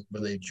earlier,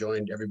 when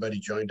everybody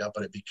joined up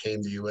and it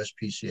became the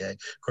USPCA.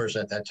 Of course,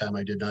 at that time,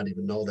 I did not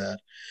even know that.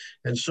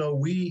 And so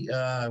we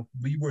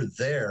were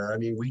there. I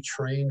mean, we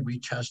trained, we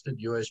tested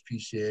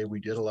USPCA,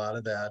 we did a lot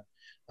of that.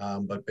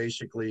 But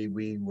basically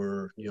we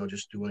were,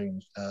 just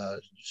doing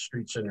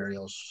street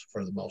scenarios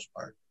for the most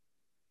part.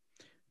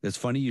 It's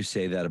funny you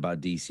say that about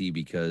DC,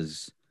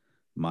 because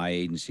my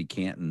agency,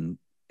 Canton,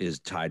 is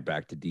tied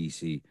back to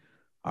DC.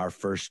 Our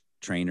first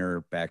trainer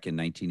back in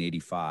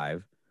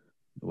 1985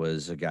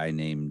 was a guy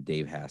named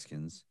Dave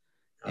Haskins.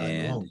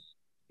 And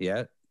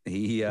yeah,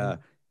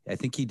 I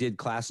think he did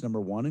class number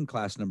 1 and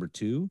class number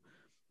 2,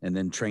 and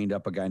then trained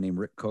up a guy named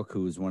Rick Cook,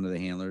 who was one of the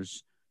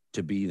handlers,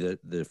 to be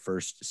the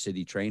first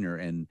city trainer.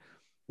 And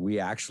we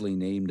actually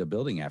named a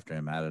building after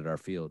him out at our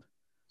field.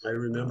 I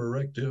remember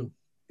Rick too.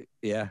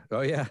 Yeah.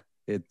 Oh yeah.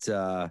 And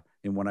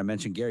when I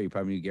mentioned Gary, you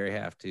probably knew Gary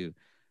Half too.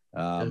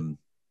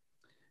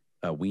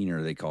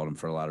 Wiener, they called him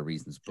for a lot of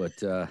reasons, but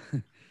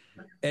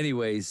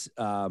anyways,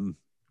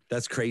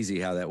 that's crazy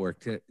how that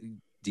worked.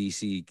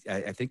 DC,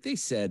 I think they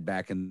said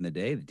back in the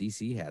day that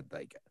DC had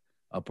like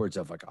upwards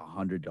of like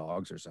 100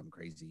 dogs or something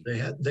crazy.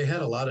 They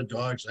had a lot of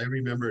dogs. I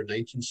remember in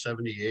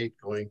 1978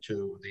 going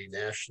to the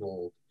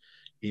national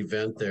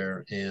event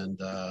there, and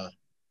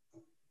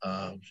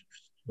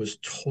was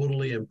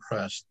totally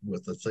impressed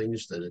with the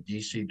things that a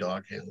DC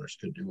dog handlers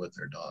could do with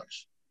their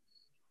dogs.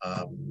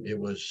 It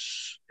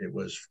was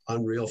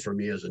unreal for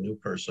me as a new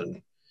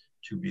person,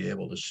 to be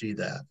able to see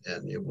that.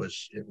 And it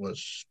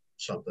was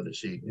something to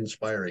see,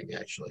 inspiring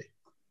actually.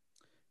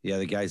 Yeah,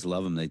 the guys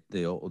love them.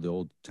 The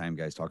old time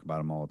guys talk about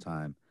them all the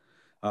time.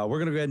 We're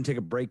going to go ahead and take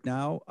a break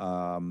now.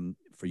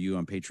 For you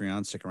on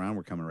Patreon, stick around.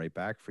 We're coming right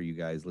back. For you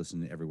guys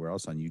listening everywhere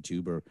else on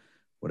YouTube or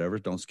whatever,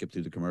 don't skip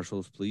through the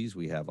commercials, please.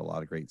 We have a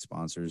lot of great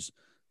sponsors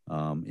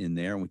in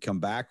there. When we come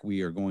back,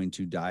 we are going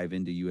to dive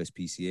into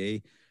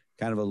USPCA,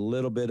 kind of a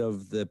little bit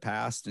of the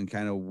past and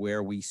kind of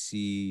where we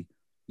see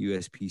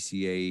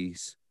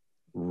USPCA's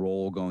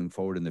role going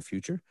forward in the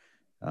future.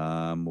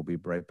 We'll be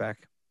right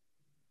back.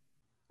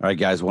 All right,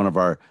 guys, one of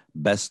our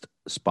best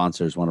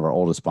sponsors, one of our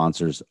oldest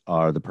sponsors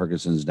are the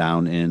Perkinsons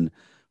down in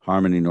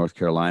Harmony, North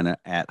Carolina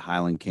at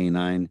Highland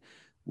Canine.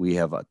 We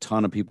have a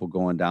ton of people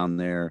going down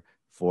there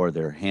for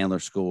their handler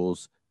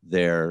schools,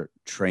 their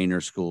trainer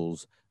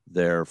schools,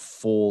 their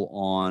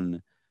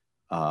full-on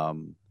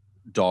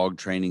dog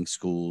training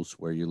schools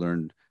where you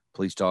learn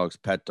police dogs,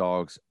 pet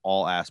dogs,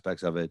 all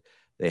aspects of it.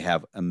 They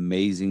have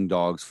amazing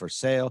dogs for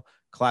sale,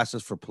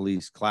 classes for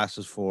police,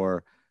 classes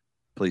for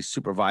police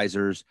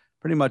supervisors,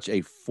 pretty much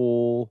a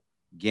full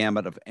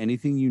gamut of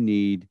anything you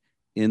need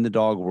in the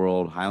dog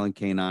world. Highland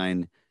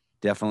Canine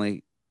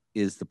definitely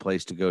is the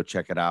place to go.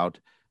 Check it out.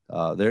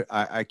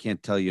 I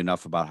can't tell you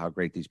enough about how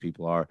great these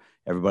people are.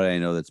 Everybody I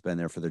know that's been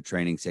there for their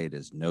training say it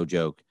is no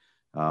joke.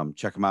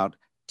 Check them out.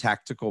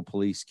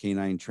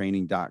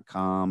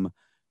 TacticalPoliceCanineTraining.com.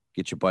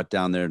 Get your butt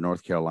down there in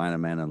North Carolina,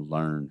 man, and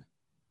learn.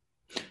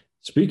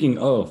 Speaking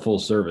of full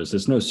service,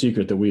 it's no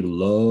secret that we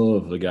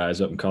love the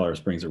guys up in Colorado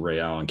Springs at Ray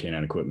Allen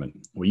Canine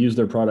Equipment. We use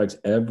their products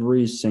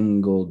every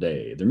single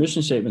day. Their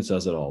mission statement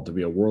says it all: to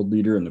be a world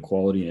leader in the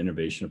quality and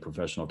innovation of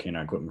professional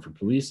canine equipment for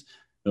police,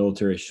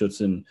 military,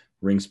 Schutzhund,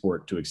 ring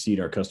sport, to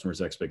exceed our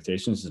customers'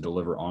 expectations, to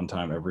deliver on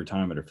time, every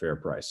time, at a fair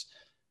price.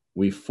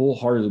 We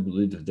full-heartedly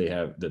believe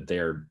that they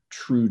are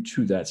true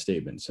to that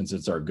statement, since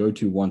it's our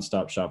go-to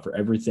one-stop shop for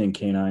everything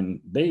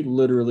canine. They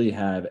literally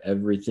have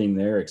everything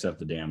there except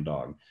the damn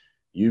dog.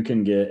 You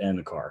can get in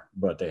the car,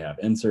 but they have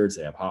inserts,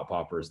 they have hot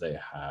poppers, they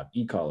have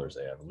e-collars,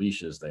 they have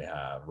leashes, they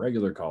have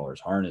regular collars,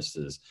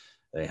 harnesses,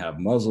 they have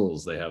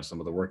muzzles, they have some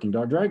of the working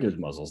dog dry goods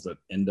muzzles that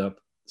end up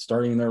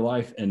starting their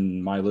life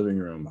in my living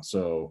room.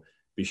 So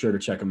be sure to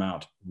check them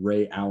out,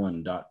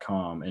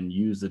 rayallen.com, and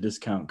use the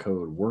discount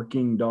code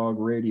Working Dog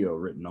Radio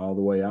written all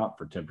the way out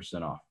for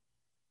 10% off.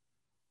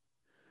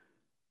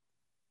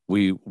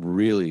 We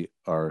really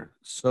are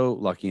so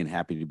lucky and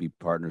happy to be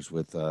partners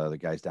with the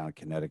guys down at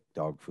Kinetic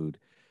Dog Food.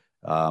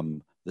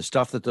 The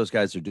stuff that those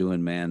guys are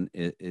doing, man,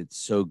 it's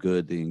so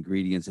good. The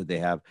ingredients that they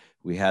have,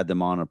 we had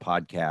them on a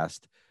podcast.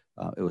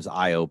 It was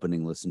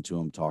eye-opening. Listen to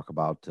them talk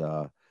about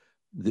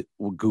the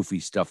goofy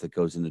stuff that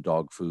goes into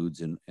dog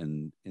foods and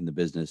in the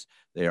business.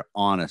 They are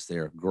honest. They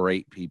are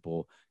great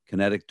people.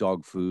 Kinetic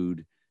Dog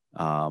Food.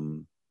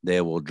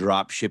 They will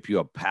drop ship you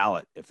a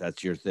pallet if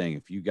that's your thing.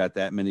 If you got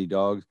that many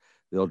dogs,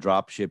 they'll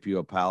drop ship you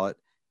a pallet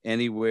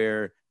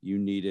anywhere you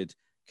need it.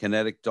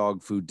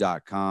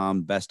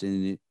 KineticDogFood.com, best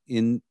in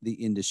the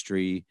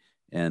industry,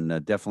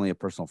 and definitely a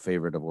personal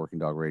favorite of Working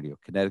Dog Radio.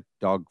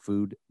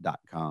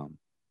 KineticDogFood.com.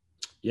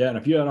 Yeah, and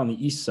if you're out on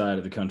the east side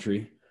of the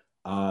country,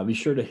 be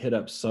sure to hit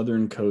up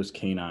Southern Coast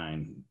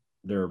Canine.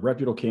 They're a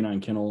reputable canine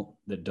kennel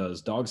that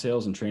does dog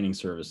sales and training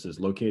services.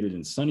 Located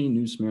in sunny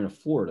New Smyrna,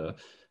 Florida,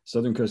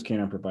 Southern Coast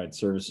Canine provides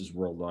services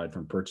worldwide,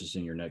 from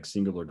purchasing your next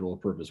single or dual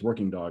purpose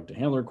working dog to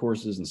handler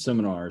courses and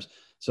seminars.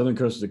 Southern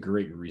Coast is a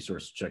great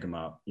resource to check them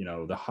out. You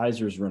know, the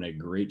Heisers run a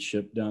great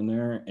ship down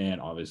there,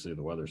 and obviously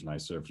the weather's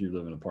nice. So if you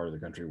live in a part of the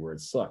country where it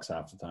sucks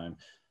half the time,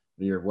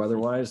 the year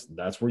weather-wise,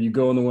 that's where you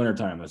go in the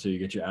wintertime. That's how you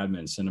get your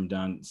admin, send them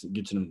down,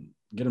 get them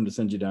to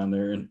send you down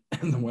there in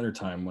the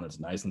wintertime when it's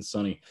nice and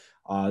sunny.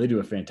 They do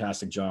a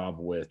fantastic job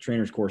with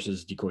trainers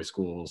courses, decoy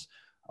schools,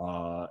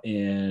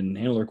 and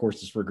handler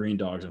courses for green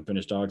dogs and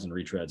finished dogs and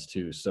retreads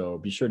too. So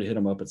be sure to hit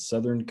them up at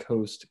Southern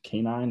Coast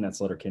Canine, that's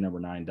letter K number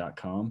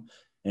 9.com,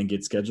 and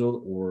get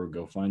scheduled, or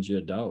go find you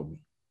a dog.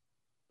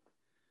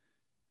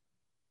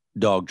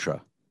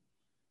 Dogtra.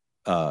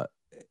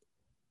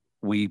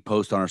 We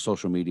post on our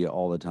social media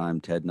all the time.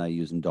 Ted and I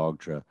using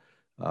Dogtra.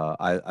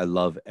 I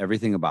love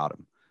everything about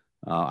them.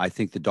 I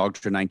think the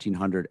Dogtra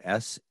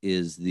 1900S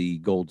is the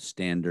gold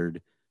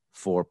standard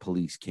for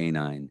police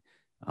canine.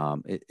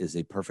 It is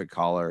a perfect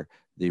collar.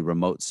 The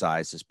remote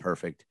size is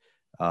perfect.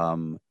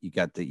 You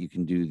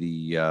can do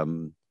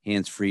the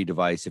hands-free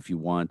device if you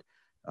want.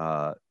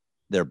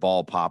 Their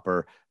ball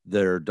popper,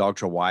 their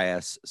Dogtra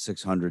YS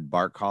 600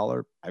 bark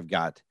collar. I've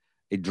got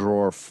a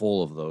drawer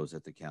full of those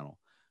at the kennel.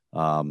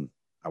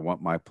 I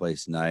want my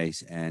place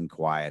nice and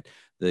quiet.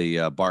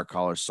 The bark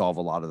collars solve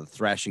a lot of the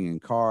thrashing in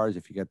cars.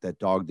 If you got that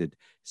dog that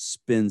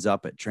spins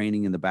up at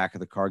training in the back of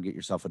the car, get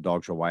yourself a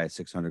Dogtra YS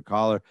 600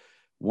 collar.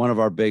 One of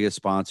our biggest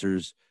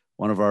sponsors,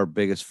 one of our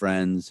biggest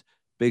friends,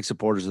 big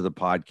supporters of the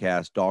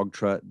podcast,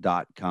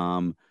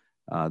 dogtra.com.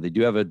 They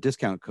do have a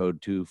discount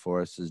code too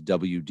for us, is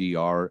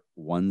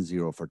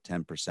WDR10 for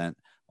 10%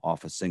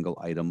 off a single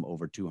item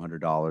over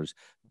 $200.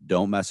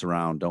 Don't mess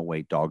around. Don't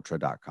wait.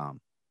 Dogtra.com.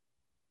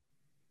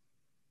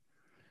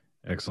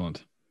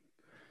 Excellent.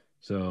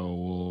 So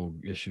we'll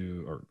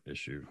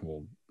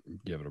we'll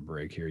give it a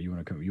break here. You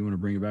want to come? You want to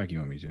bring it back? You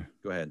want me to?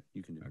 Go ahead.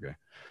 You can do it.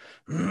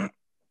 Okay.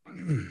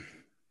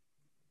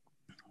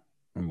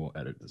 And we'll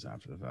edit this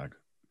after the fact.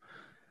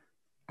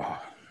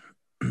 Oh,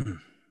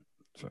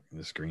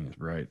 the screen is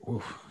bright.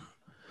 Oof.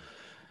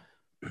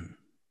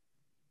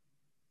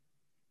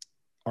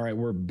 All right,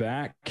 we're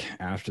back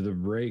after the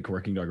break.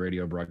 Working Dog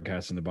Radio,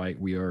 broadcasting the bite.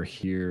 We are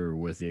here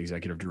with the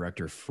executive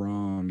director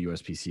from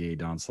USPCA,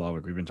 Don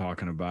Slavic. We've been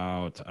talking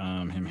about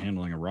him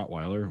handling a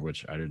Rottweiler,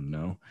 which I didn't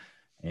know.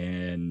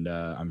 And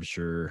I'm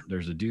sure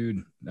there's a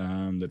dude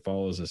that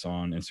follows us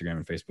on Instagram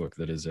and Facebook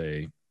that is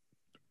a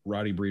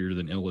Rottie breeder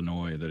in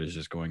Illinois that is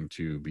just going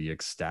to be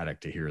ecstatic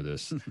to hear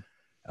this.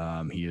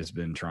 He has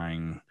been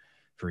trying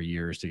for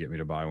years to get me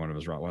to buy one of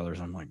his Rottweilers.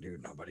 I'm like,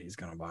 dude, nobody's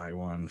going to buy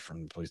one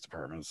from the police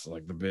departments.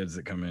 Like the bids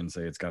that come in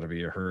say it's got to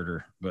be a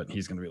herder, but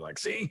he's going to be like,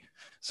 see?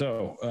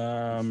 So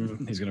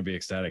he's going to be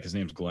ecstatic. His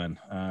name's Glenn.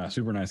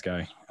 Super nice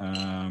guy.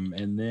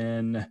 And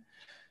then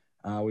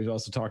we've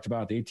also talked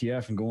about the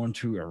ATF and going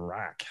to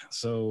Iraq.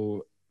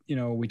 So, you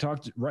know, we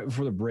talked right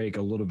before the break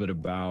a little bit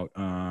about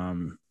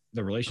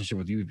the relationship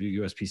with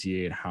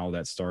USPCA and how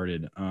that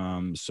started.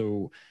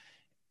 So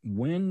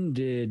when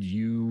did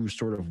you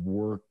sort of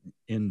work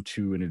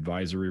into an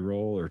advisory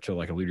role or to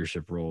like a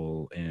leadership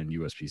role in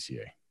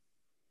USPCA?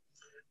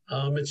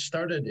 It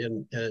started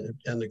in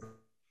the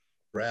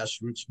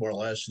grassroots, more or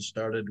less. It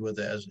started with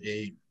as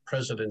a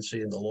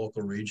presidency in the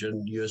local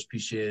region.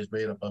 USPCA is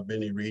made up of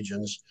many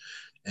regions,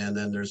 and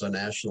then there's a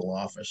national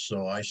office.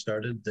 So I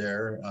started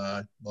there.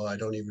 Well, I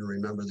don't even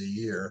remember the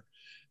year,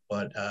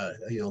 but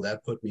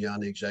that put me on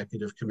the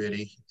executive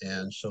committee,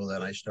 and so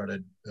then I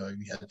started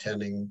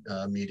attending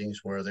meetings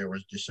where there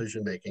was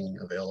decision making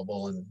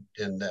available,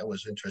 and that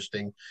was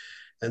interesting.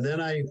 And then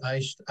I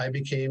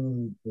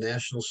became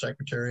national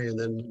secretary, and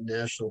then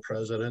national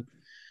president,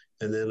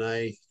 and then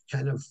I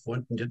kind of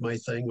went and did my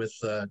thing with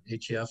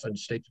ATF and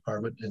State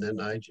Department, and then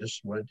I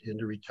just went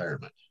into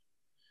retirement.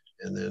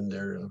 And then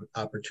their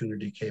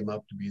opportunity came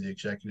up to be the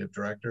executive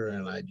director,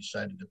 and I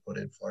decided to put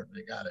in for it, and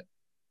I got it.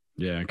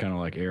 Yeah, kind of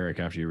like Eric,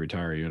 after you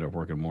retire, you end up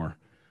working more.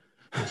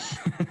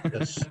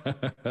 Yes.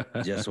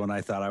 Just when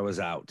I thought I was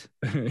out.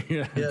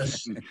 Yeah.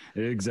 Yes.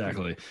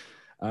 Exactly.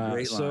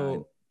 Great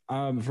so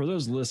for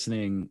those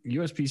listening,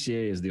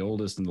 USPCA is the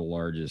oldest and the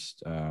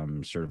largest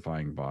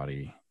certifying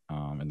body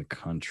in the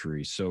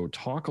country. So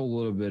talk a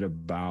little bit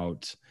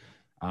about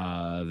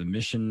the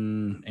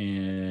mission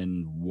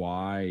and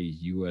why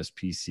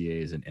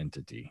USPCA is an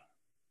entity.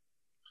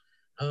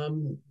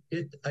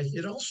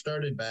 It all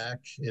started back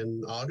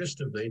in August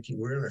of 19.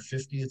 We're in our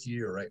 50th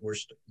year, right? We're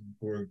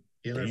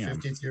in our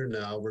 50th year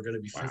now. We're going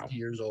to be 50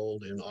 years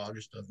old in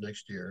August of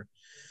next year.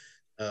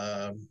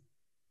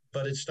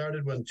 But it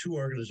started when two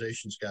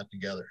organizations got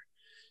together.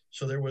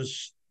 So there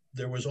was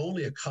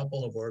only a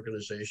couple of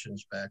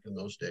organizations back in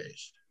those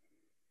days.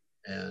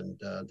 And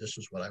this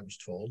is what I was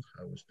told.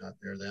 I was not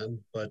there then,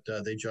 but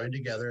they joined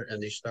together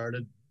and they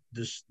started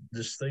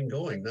this thing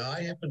going. Now,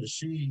 I happened to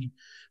see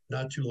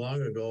not too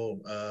long ago,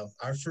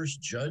 our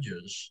first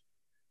judges,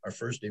 our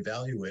first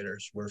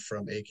evaluators were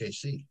from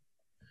AKC.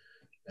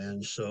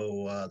 And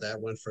so that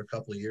went for a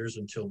couple of years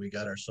until we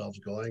got ourselves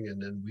going. And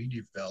then we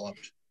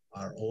developed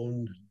our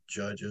own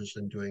judges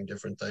and doing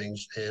different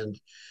things. And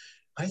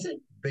I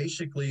think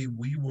basically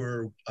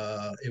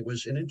it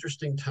was an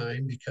interesting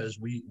time because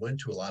we went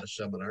to a lot of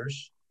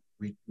seminars.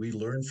 We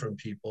learned from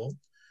people.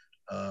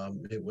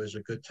 It was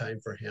a good time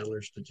for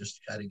handlers to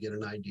just kind of get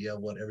an idea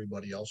of what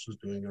everybody else was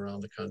doing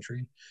around the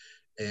country.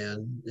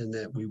 And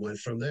that we went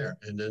from there.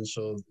 And then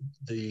so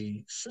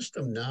the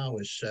system now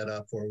is set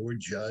up where we're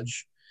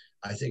judge.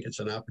 I think it's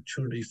an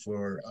opportunity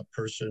for a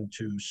person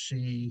to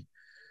see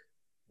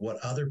what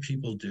other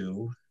people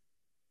do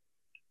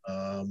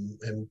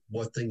and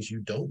what things you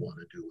don't want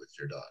to do with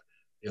your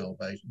dog,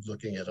 by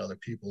looking at other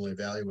people,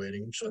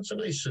 evaluating. So it's a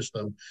nice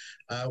system.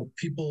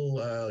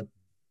 People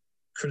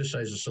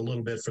criticize us a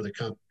little bit for the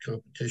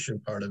competition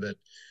part of it.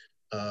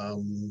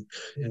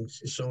 And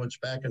so it's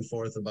back and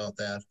forth about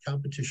that.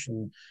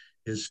 Competition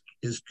is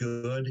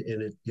good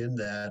in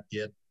that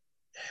it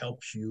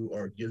helps you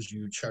or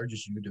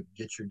charges you to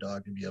get your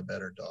dog to be a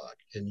better dog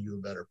and you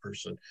a better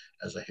person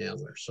as a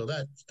handler. So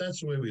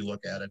that's the way we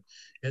look at it.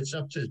 It's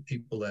up to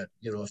people that,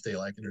 if they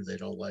like it or they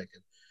don't like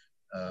it.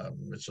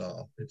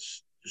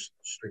 It's just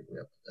strictly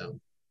up to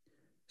them.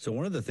 So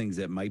one of the things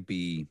that might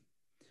be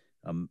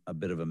a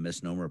bit of a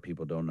misnomer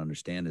people don't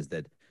understand is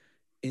that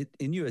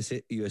in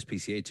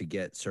USPCA to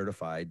get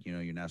certified,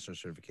 your national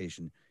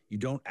certification, you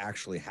don't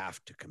actually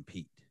have to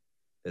compete.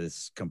 That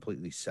it's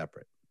completely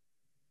separate.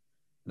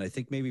 And I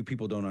think maybe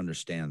people don't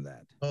understand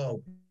that.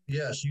 Oh,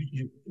 yes.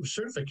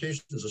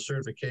 Certification is a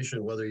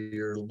certification, whether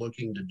you're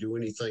looking to do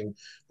anything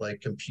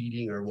like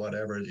competing or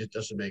whatever, it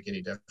doesn't make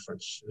any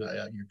difference.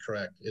 You're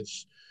correct.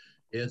 It's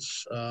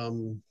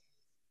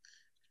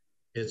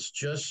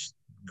just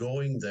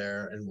going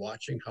there and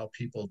watching how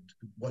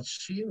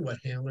seeing what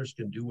handlers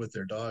can do with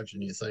their dogs.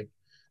 And you think,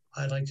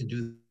 I'd like to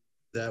do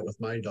that with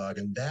my dog.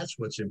 And that's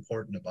what's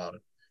important about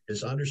it,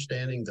 is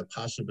understanding the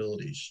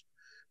possibilities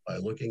by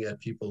looking at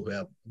people who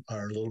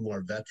are a little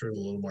more veteran, a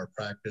little more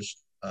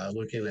practiced,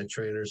 looking at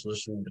trainers,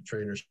 listening to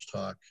trainers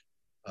talk.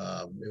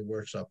 It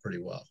works out pretty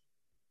well.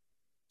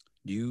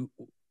 Do you,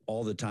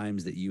 all the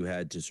times that you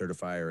had to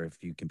certify or if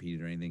you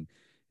competed or anything,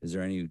 is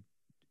there any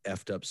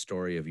effed up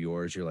story of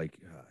yours? You're like,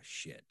 oh,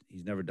 shit,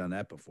 he's never done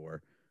that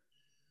before.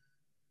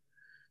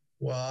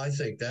 Well, I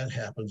think that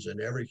happens in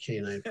every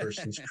canine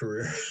person's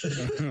career.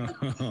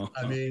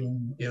 I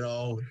mean, you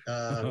know,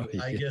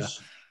 I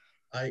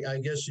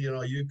guess, you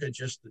know, you could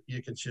just,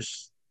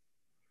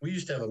 we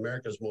used to have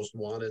America's Most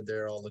Wanted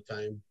there all the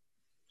time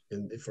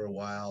for a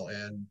while.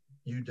 And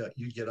you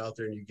get out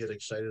there and you get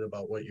excited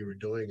about what you were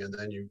doing. And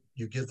then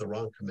you give the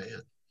wrong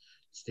command.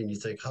 And you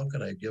think, how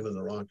could I have given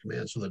the wrong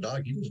command? So the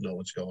dog, he doesn't know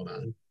what's going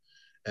on.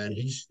 And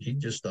he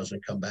just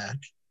doesn't come back.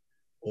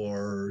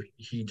 Or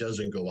he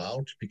doesn't go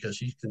out because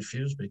he's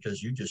confused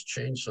because you just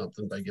changed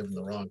something by giving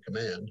the wrong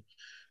command.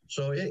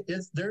 So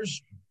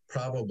there's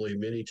probably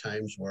many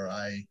times where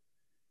I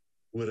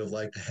would have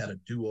liked to had a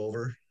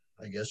do-over,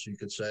 I guess you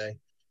could say.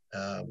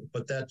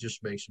 But that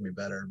just makes me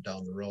better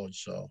down the road.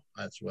 So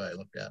that's the way I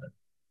look at it.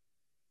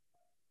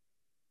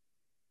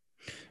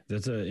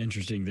 That's an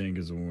interesting thing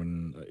because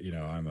when, you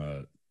know, I'm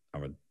a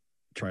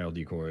trial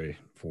decoy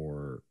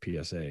for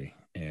PSA,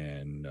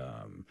 and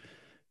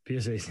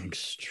PSA is an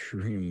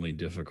extremely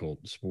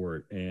difficult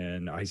sport,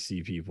 and I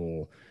see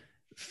people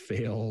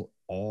fail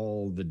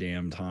all the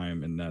damn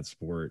time in that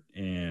sport.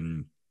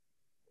 And,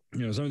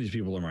 you know, some of these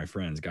people are my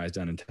friends, guys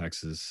down in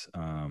Texas.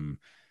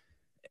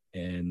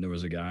 And there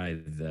was a guy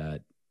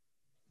that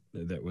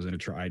was in a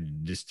trial. I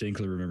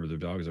distinctly remember the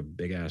dog was a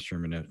big ass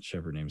German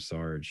Shepherd named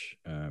Sarge.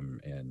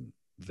 And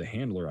the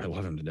handler, I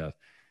love him to death.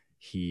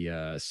 He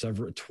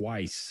severed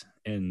twice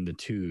in the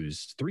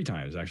twos, 3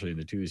 times actually in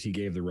the twos. He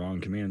gave the wrong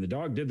command. The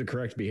dog did the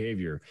correct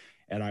behavior.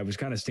 And I was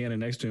kind of standing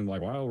next to him,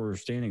 like, while we're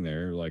standing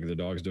there, like the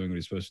dog's doing what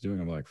he's supposed to do.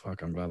 I'm like,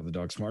 fuck, I'm glad the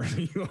dog's smarter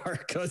than you are,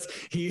 because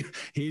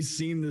he's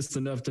seen this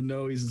enough to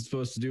know he's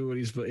supposed to do what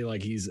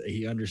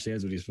he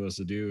understands what he's supposed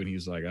to do. And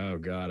he's like, oh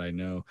God, I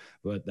know.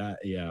 But that,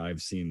 yeah,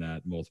 I've seen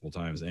that multiple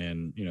times.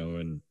 And, you know,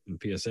 in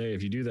PSA,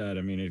 if you do that,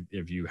 I mean,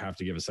 if you have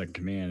to give a second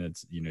command,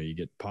 it's, you know, you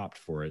get popped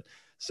for it.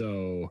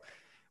 So,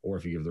 or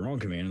if you give the wrong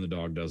command and the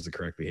dog does the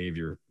correct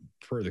behavior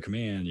per the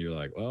command, you're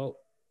like, well,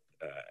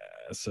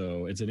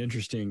 so it's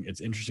interesting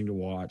to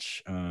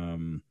watch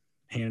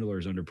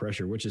handlers under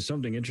pressure, which is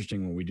something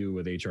interesting when we do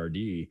with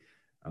HRD.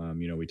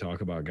 You know, we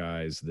talk about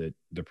guys that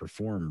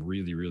perform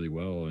really, really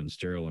well in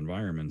sterile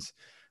environments.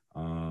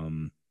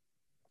 One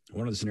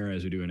of the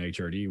scenarios we do in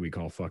HRD, we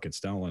call Fuck It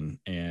Stalin.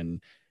 And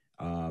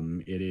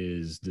it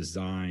is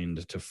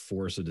designed to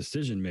force a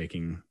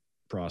decision-making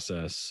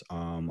process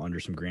under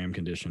some gram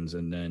conditions.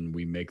 And then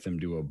we make them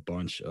do a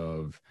bunch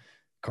of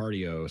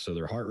cardio. So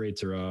their heart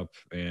rates are up,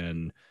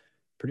 and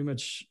pretty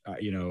much,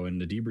 you know, in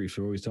the debriefs,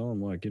 we always tell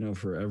them, like, you know,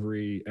 for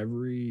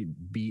every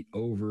beat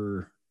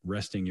over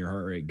resting your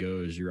heart rate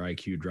goes, your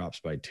IQ drops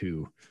by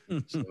 2.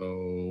 So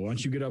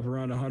once you get up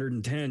around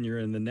 110, you're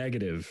in the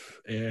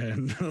negative,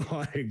 and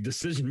like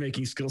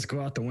decision-making skills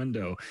go out the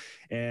window.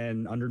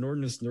 And under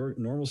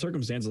normal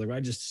circumstances, like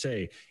I just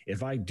say,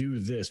 if I do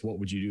this, what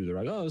would you do?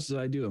 They're like, oh, this is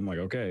what I do. I'm like,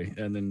 okay.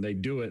 And then they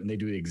do it, and they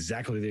do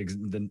exactly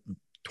the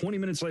 20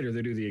 minutes later,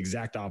 they do the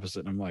exact opposite.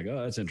 And I'm like,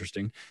 oh, that's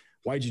interesting.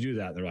 Why'd you do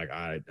that? They're like,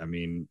 I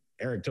mean,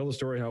 Eric, tell the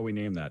story how we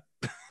named that.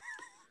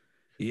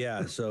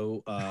 Yeah.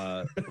 So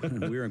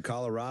we were in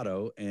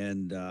Colorado,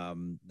 and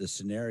the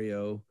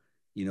scenario,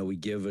 you know, we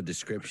give a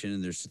description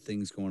and there's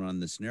things going on in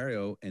the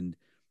scenario. And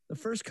the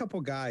first couple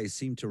guys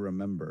seem to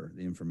remember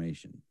the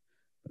information.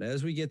 But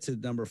as we get to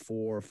number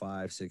 4,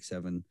 5, 6,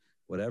 7,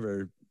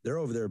 whatever, they're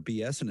over there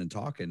BSing and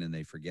talking, and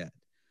they forget.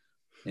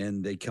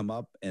 And they come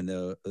up, and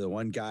the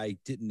one guy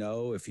didn't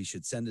know if he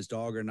should send his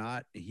dog or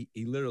not. He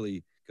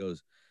literally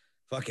goes,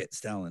 fuck it,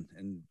 Stalin,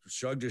 and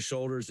shrugged his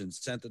shoulders and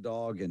sent the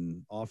dog,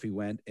 and off he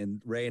went.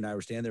 And Ray and I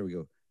were standing there. We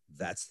go,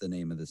 that's the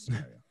name of the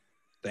scenario.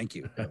 Thank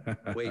you.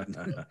 Waiting,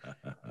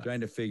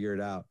 trying to figure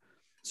it out.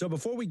 So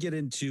before we get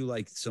into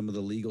like some of the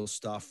legal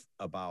stuff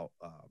about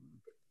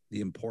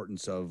the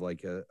importance of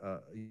like a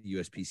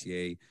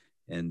USPCA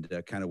and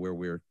kind of where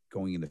we're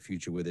going in the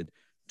future with it,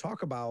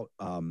 talk about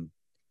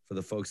for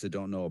the folks that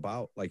don't know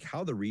about like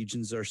how the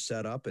regions are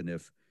set up, and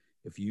if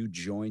you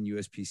join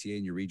USPCA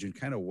in your region,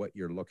 kind of what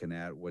you're looking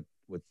at, what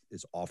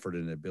is offered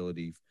and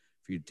ability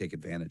for you to take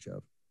advantage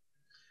of.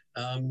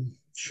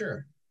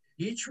 Sure.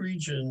 Each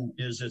region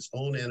is its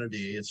own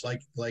entity. It's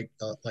like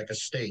a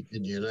state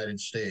in the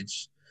United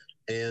States,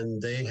 and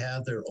they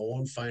have their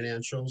own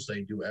financials.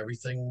 They do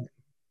everything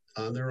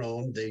on their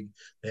own. They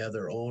have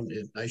their own,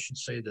 and I should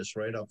say this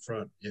right up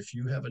front. If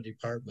you have a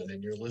department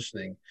and you're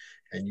listening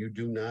and you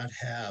do not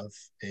have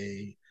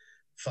a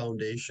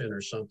foundation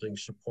or something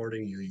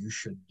supporting you, you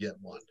should get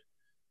one.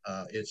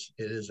 It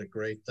is a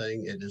great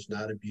thing. It is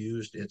not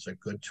abused. It's a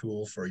good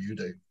tool for you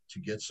to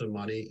get some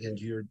money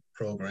into your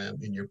program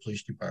in your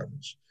police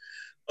departments.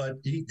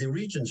 But the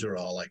regions are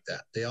all like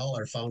that. They all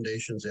are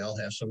foundations. They all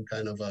have some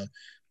kind of a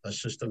a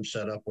system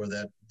set up where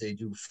that they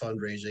do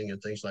fundraising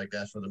and things like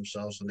that for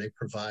themselves, and they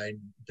provide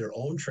their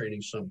own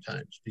training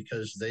sometimes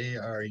because they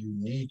are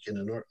unique in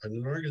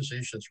an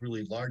organization that's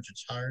really large.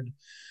 It's hard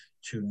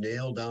to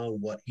nail down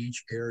what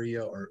each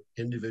area or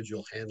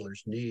individual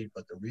handlers need,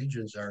 but the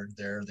regions are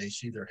there. They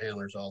see their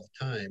handlers all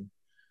the time.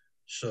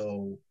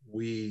 So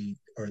we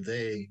or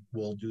they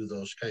will do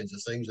those kinds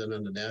of things. And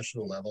on the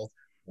national level,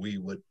 we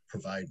would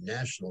provide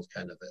national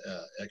kind of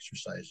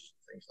exercises,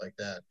 things like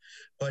that.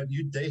 But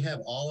they have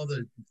all of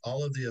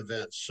the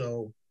events.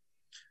 So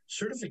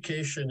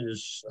certification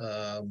is,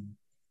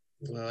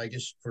 well, I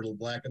guess for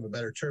lack of a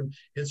better term,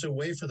 it's a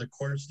way for the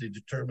courts to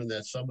determine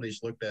that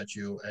somebody's looked at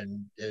you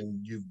and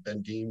you've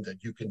been deemed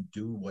that you can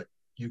do what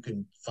you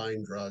can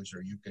find drugs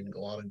or you can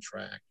go out and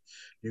track,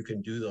 you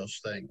can do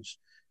those things.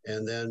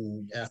 And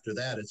then after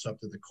that, it's up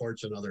to the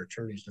courts and other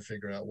attorneys to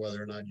figure out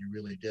whether or not you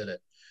really did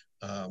it.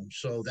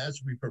 So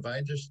we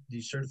provide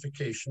these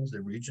certifications,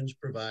 the regions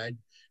provide.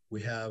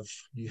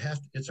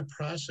 It's a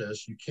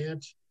process. You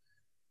can't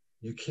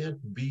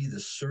be the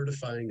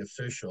certifying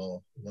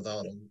official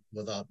without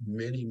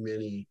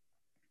many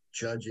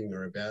judging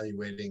or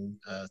evaluating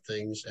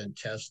things and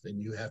tests,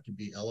 and you have to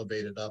be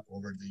elevated up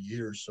over the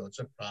years. So it's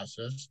a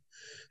process.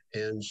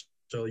 And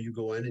so you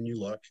go in and you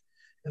look.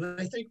 And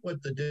I think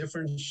what the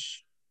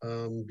difference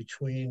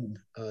between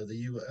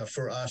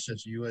for us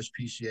as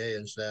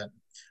USPCA is that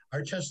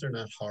our tests are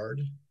not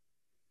hard.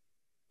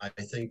 I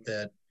think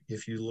that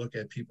if you look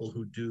at people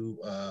who do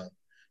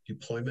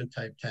deployment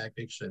type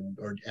tactics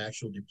or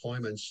actual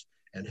deployments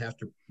and have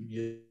to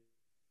do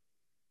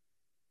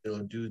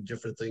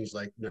different things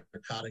like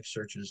narcotic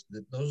searches,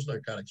 those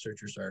narcotic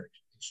searches are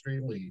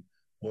extremely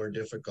more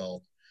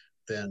difficult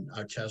than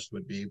our test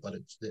would be,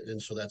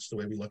 and so that's the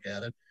way we look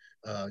at it.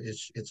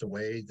 It's a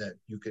way that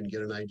you can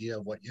get an idea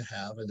of what you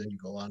have, and then you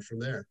go on from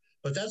there.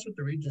 But that's what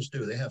the regions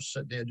do.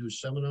 They do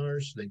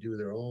seminars, they do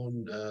their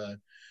own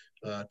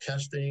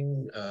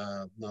testing.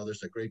 Now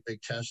there's a great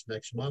big test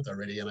next month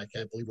already, and I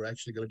can't believe we're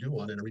actually going to do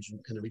one in the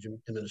region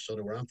in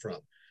Minnesota where I'm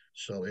from.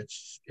 So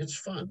it's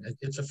fun.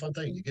 It's a fun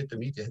thing. You get to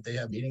meet. They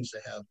have meetings.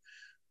 They have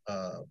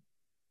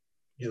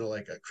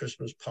like a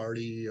Christmas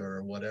party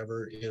or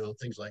whatever,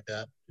 things like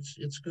that.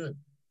 It's good.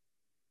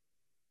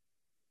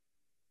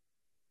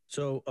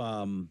 So,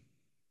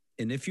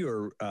 and if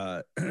you're,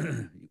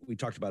 we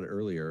talked about it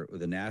earlier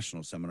with the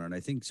national seminar, and I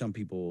think some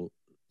people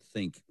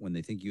think when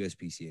they think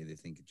USPCA, they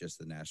think just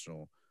the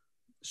national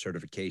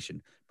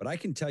certification. But I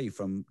can tell you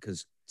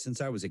because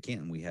since I was at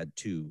Canton, we had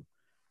 2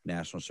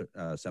 national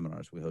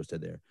seminars we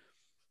hosted there.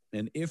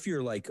 And if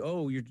you're like,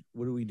 oh,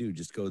 what do we do?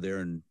 Just go there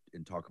and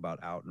talk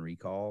about out and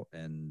recall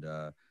and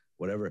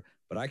whatever.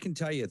 But I can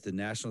tell you at the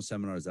national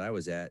seminars that I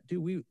was at,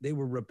 dude, they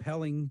were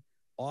rappelling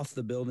off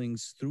the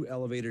buildings through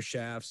elevator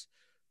shafts.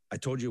 I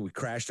told you we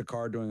crashed a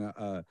car doing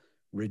a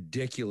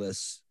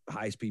ridiculous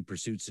high-speed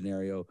pursuit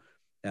scenario.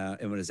 And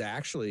it was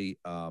actually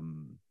a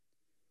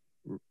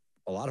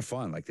lot of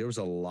fun. Like there was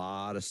a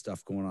lot of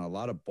stuff going on, a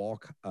lot of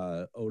bulk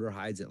odor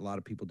hides that a lot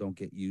of people don't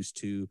get used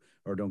to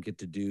or don't get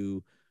to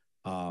do.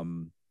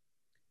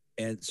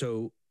 And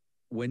so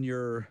when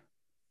you're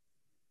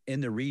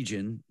in the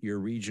region, your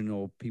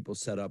regional people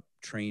set up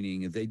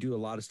training. They do a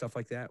lot of stuff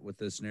like that with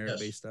the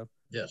scenario-based stuff?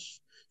 Yes.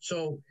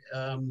 So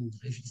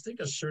if you think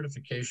of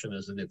certification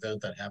as an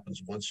event that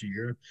happens once a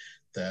year,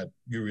 that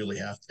you really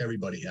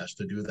everybody has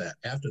to do that.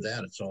 After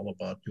that, it's all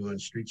about doing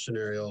street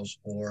scenarios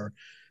or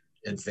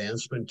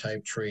advancement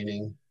type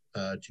training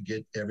to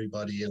get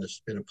everybody in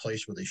a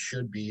place where they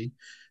should be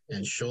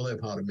and show them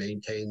how to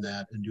maintain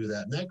that and do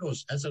that. And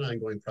that's an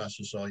ongoing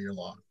process all year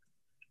long.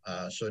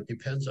 So it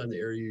depends on the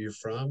area you're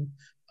from.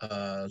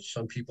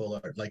 Some people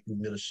are like in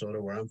Minnesota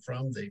where I'm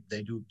from,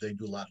 they do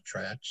a lot of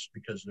tracks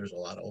because there's a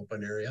lot of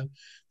open area.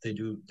 They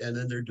do, and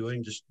then they're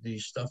doing just the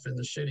stuff in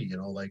the city,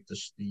 like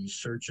the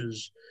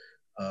searches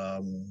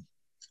in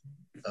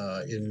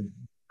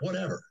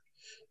whatever.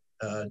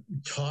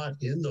 Taught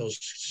in those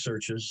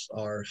searches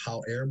are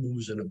how air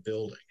moves in a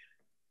building.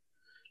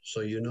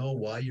 So you know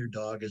why your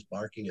dog is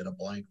barking at a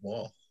blank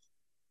wall.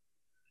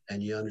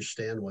 And you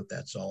understand what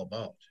that's all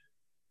about.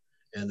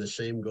 And the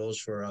same goes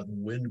for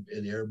wind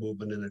and air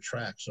movement in a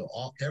track. So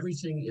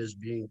everything is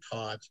being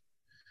taught,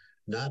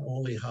 not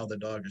only how the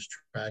dog is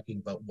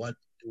tracking, but what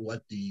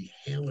the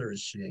handler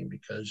is seeing.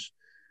 Because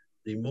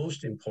the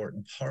most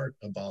important part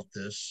about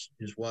this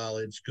is while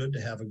it's good to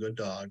have a good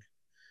dog,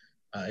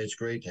 it's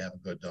great to have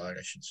a good dog,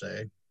 I should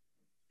say.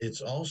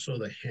 It's also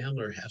the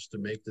handler has to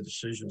make the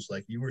decisions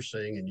like you were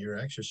saying in your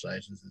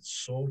exercises.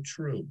 It's so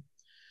true.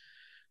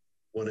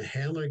 When a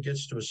handler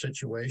gets to a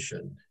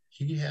situation,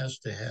 he has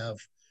to have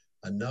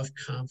enough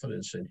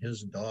confidence in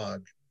his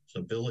dog's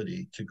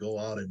ability to go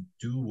out and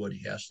do what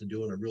he has to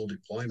do in a real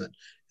deployment.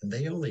 And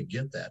they only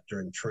get that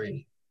during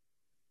training,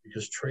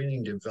 because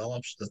training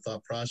develops the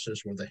thought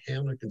process where the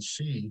handler can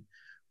see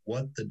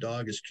what the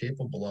dog is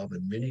capable of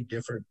in many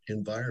different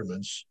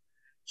environments.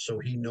 So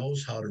he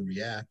knows how to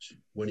react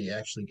when he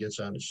actually gets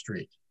on the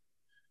street,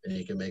 and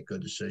he can make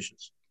good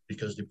decisions,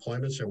 because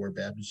deployments are where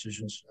bad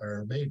decisions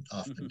are made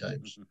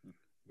oftentimes.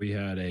 We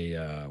had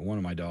a one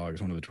of my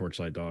dogs, one of the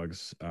Torchlight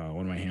dogs,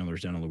 one of my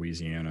handlers down in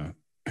Louisiana,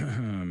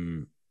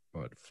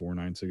 4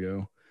 nights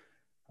ago,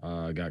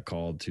 got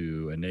called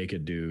to a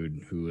naked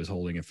dude who was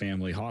holding a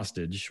family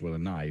hostage with a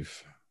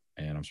knife.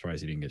 And I'm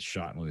surprised he didn't get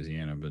shot in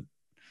Louisiana, but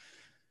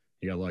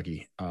he got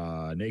lucky.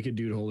 Naked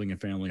dude holding a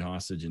family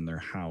hostage in their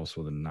house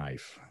with a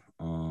knife.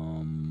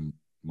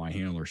 My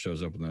handler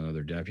shows up with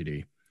another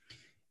deputy,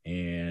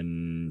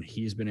 and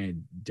he's been a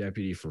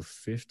deputy for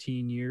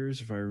 15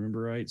 years, if I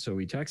remember right. So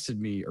he texted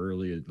me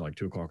early at like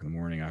 2 o'clock in the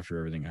morning after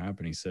everything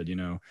happened. He said,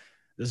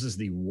 this is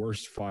the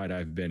worst fight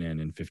I've been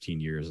in 15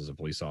 years as a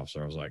police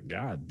officer. I was like,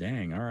 God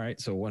dang. All right.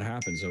 So what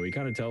happened? So he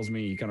kind of tells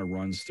me, he kind of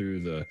runs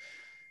through the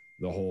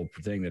whole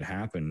thing that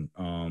happened.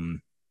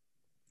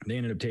 They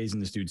ended up tasing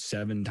this dude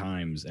 7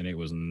 times, and it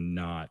was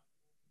not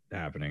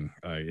happening.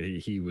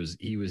 He was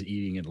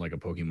eating it like a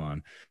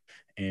Pokemon.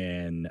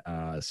 And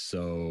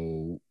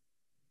so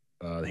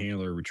the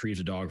handler retrieves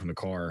a dog from the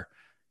car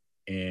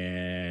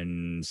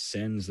and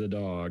sends the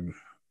dog.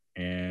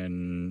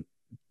 And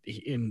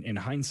in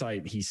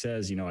hindsight, he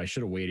says, I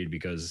should have waited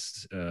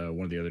because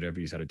one of the other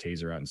deputies had a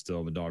taser out, and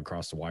still the dog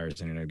crossed the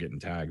wires and ended up getting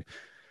tagged.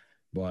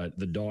 But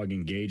the dog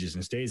engages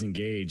and stays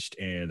engaged,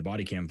 and the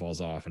body cam falls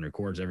off and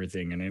records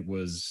everything. And it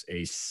was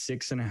a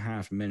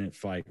 6.5 minute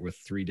fight with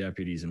 3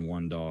 deputies and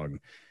 1 dog.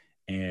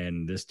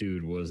 And this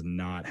dude was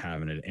not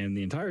having it. And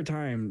the entire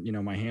time,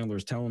 my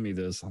handler's telling me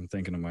this, I'm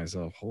thinking to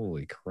myself,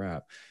 holy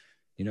crap,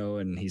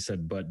 and he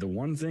said, but the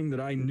one thing that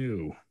I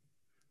knew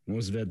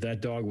was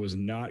that dog was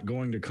not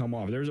going to come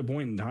off. There's a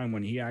point in time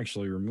when he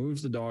actually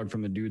removes the dog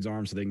from the dude's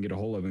arm so they can get a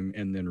hold of him,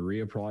 and then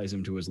reapplies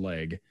him to his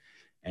leg.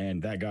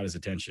 And that got his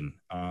attention,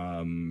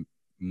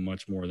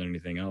 much more than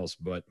anything else.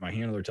 But my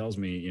handler tells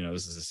me,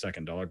 this is the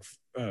second dog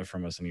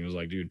from us. And he was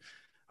like, dude,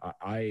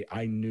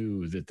 I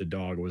knew that the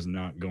dog was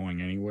not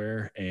going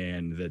anywhere,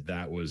 and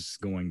that was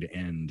going to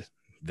end.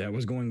 That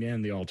was going to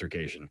end the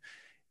altercation.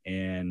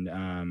 And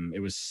it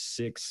was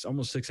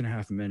almost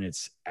 6.5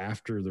 minutes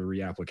after the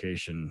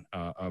reapplication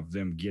of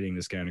them getting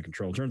this guy under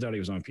control. Turns out he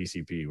was on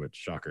PCP, which,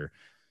 shocker,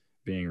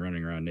 being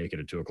running around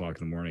naked at 2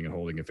 o'clock in the morning and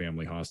holding a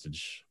family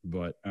hostage.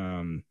 But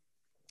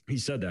he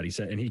said that. He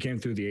said, and he came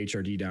through the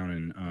HRD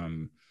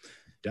down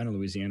in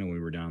Louisiana when we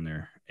were down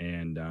there.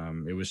 And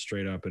it was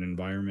straight up an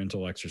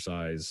environmental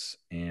exercise.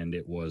 And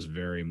it was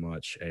very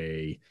much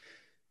the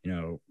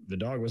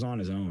dog was on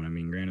his own. I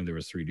mean, granted, there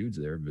was 3 dudes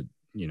there, but,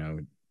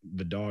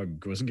 the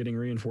dog wasn't getting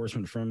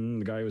reinforcement from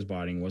the guy who was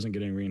biting, wasn't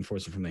getting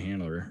reinforcement from the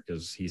handler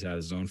because he's had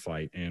his own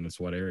fight. And it's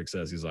what Eric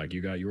says. He's like,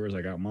 you got yours,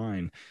 I got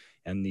mine.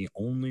 And the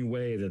only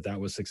way that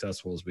was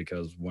successful is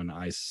because when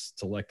I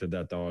selected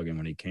that dog and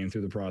when he came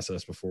through the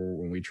process before,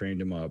 when we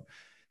trained him up,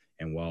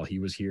 and while he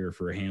was here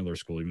for a handler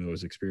school, even though he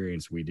was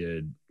experienced, we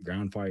did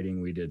ground fighting,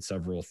 we did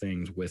several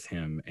things with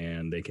him,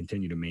 and they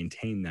continue to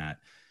maintain that.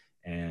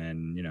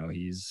 And,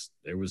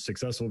 it was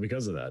successful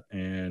because of that.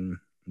 And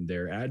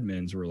their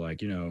admins were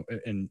like,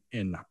 and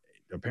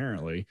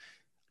apparently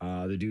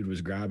the dude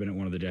was grabbing at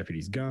one of the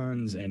deputies'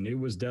 guns. And it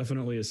was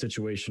definitely a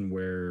situation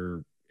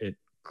where it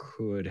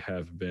could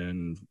have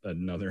been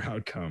another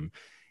outcome.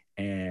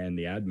 And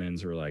the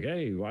admins were like,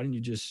 hey, why didn't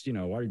you just,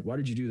 why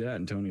did you do that?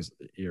 And Tony's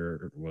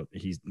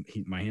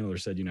my handler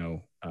said,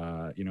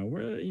 I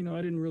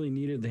didn't really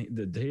need it.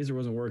 The taser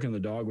wasn't working. The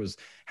dog was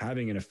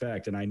having an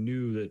effect. And I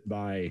knew that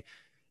by,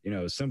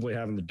 simply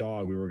having the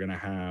dog, we were going to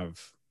have,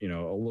 a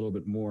little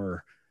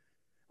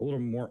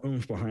more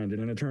oomph behind it.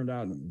 And it turned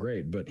out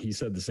great. But he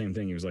said the same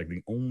thing. He was like,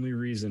 the only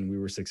reason we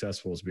were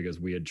successful is because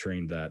we had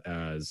trained that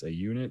as a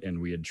unit, and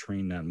we had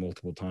trained that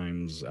multiple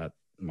times at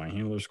my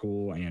handler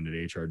school and at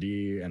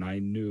HRD. And I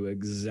knew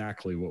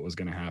exactly what was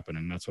going to happen.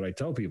 And that's what I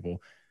tell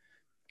people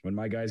when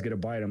my guys get a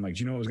bite. I'm like, do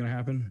you know what was going to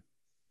happen?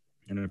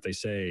 And if they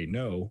say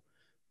no,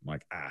 I'm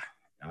like,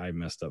 I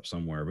messed up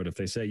somewhere. But if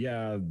they say,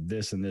 yeah,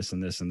 this and this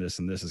and this and this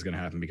and this is going to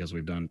happen because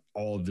we've done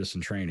all of this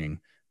in training,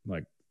 I'm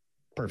like,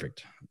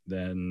 perfect.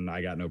 Then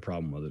I got no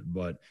problem with it.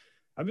 But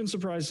I've been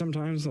surprised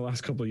sometimes the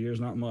last couple of years,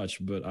 not much,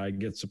 but I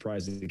get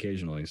surprised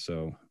occasionally.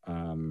 So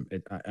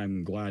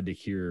I'm glad to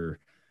hear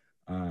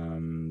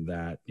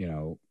that,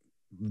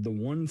 the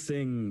one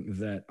thing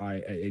that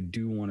I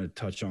do want to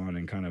touch on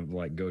and kind of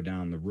like go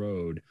down the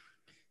road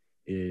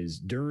is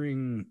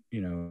during,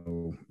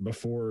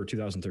 before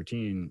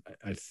 2013,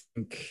 I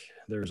think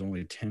there's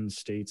only 10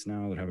 states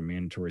now that have a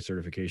mandatory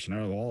certification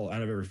out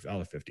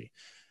of 50.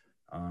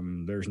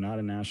 There's not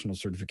a national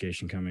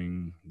certification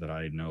coming that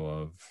I know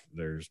of.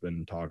 There's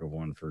been talk of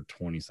one for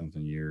 20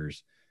 something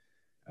years.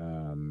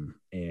 And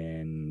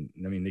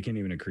I mean, they can't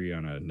even agree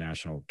on a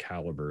national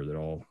caliber that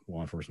all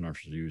law enforcement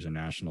officers use, a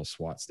national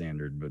SWAT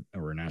standard,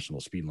 or a national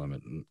speed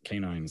limit. And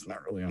K9 is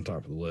not really on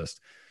top of the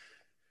list.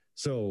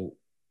 So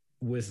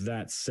with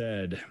that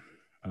said,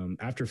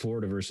 after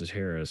Florida versus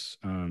Harris,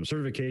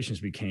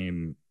 certifications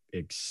became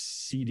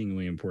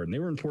exceedingly important. They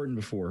were important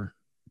before,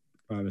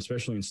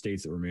 especially in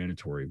states that were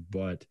mandatory.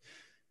 But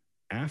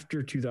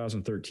after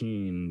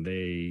 2013,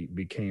 they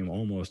became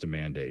almost a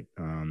mandate.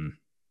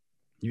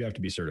 You have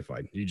to be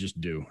certified. You just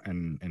do.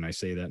 And I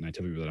say that, and I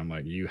tell people that I'm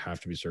like, you have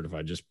to be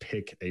certified. Just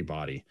pick a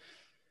body.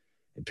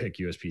 Pick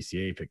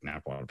USPCA, pick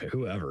NAPWA, pick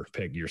whoever,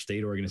 pick your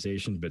state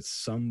organization, but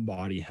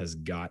somebody has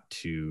got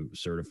to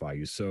certify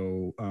you.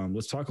 So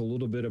let's talk a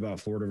little bit about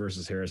Florida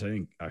versus Harris.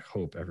 I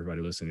hope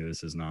everybody listening to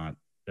this is not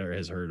or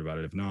has heard about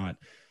it. If not,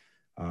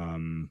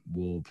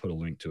 we'll put a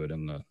link to it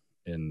in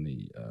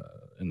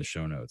the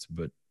show notes.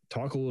 But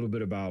talk a little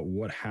bit about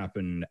what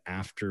happened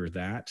after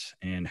that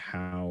and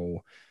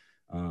how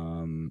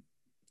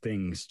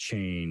things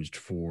changed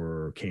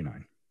for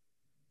K9.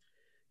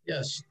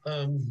 Yes.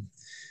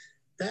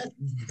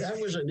 That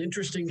was an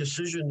interesting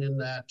decision in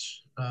that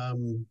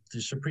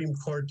the Supreme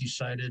Court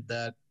decided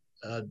that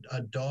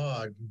a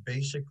dog,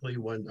 basically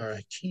or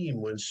a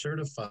team, when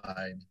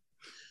certified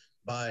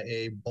by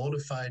a bona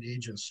fide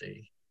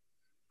agency,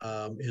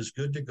 is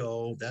good to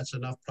go. That's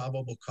enough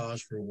probable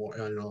cause for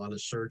on a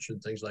search and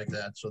things like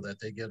that, so that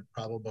they get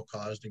probable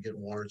cause to get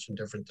warrants and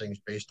different things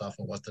based off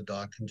of what the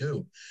dog can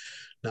do.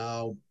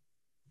 Now,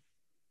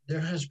 there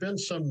has been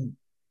some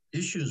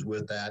issues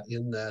with that,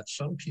 in that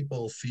some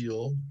people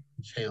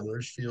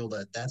handlers feel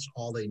that that's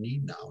all they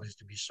need now is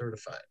to be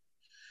certified.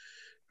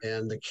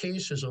 And the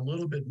case is a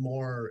little bit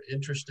more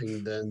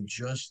interesting than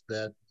just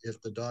that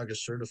if the dog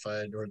is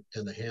certified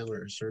and the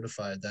handler is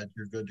certified that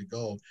you're good to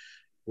go.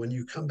 When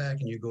you come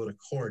back and you go to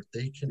court,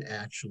 they can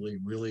actually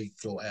really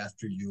go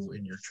after you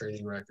in your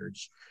training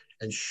records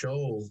and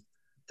show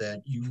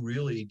that you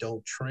really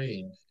don't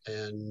train,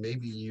 and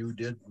maybe you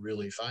did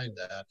really find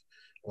that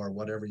or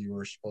whatever you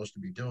were supposed to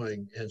be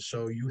doing. And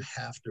so you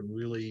have to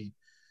really,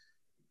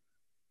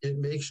 it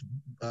makes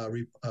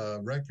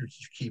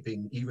records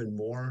keeping even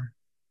more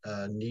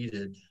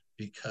needed,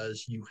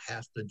 because you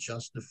have to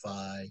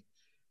justify,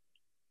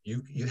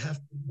 you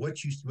have,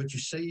 what you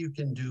say you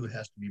can do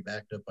has to be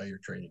backed up by your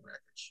training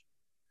records.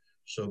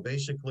 So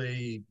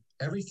basically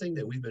everything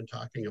that we've been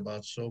talking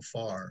about so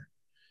far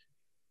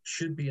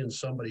should be in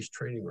somebody's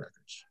training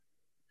records,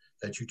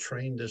 that you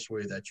trained this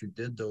way, that you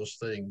did those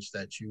things,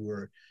 that you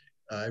were,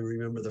 I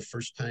remember the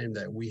first time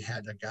that we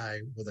had a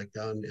guy with a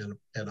gun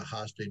and a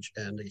hostage,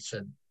 and they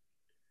said,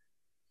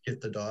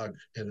 get the dog.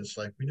 And it's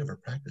like, we never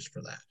practiced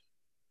for that.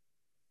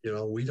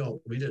 We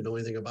didn't know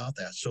anything about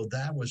that. So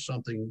that was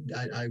something,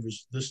 I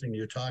was listening to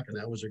you talk, and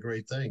that was a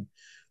great thing.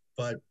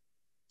 But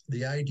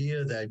the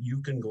idea that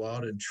you can go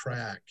out and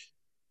track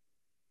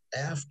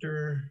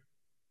after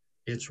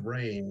it's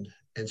rained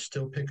and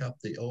still pick up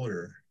the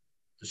odor,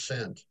 the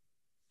scent,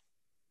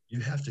 you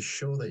have to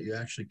show that you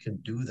actually can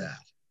do that.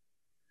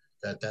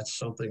 That's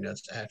something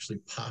that's actually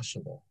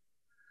possible.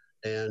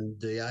 And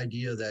the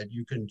idea that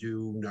you can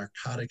do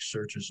narcotic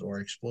searches or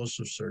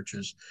explosive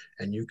searches,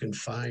 and you can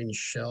find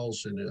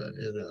shells in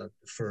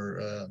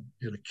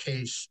a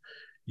case,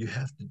 you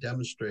have to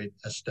demonstrate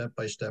a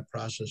step-by-step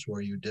process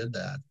where you did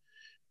that.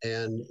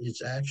 And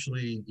it's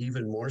actually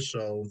even more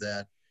so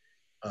that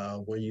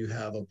when you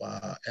have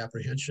a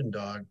apprehension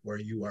dog, where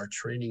you are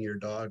training your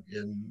dog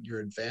and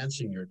you're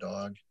advancing your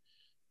dog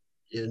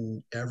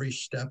in every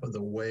step of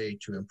the way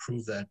to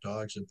improve that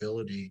dog's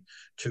ability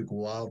to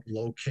go out,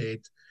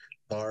 locate,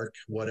 bark,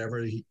 whatever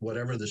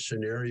the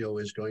scenario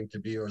is going to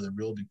be, or the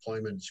real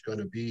deployment is going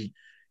to be.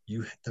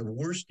 The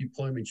worst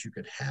deployment you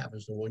could have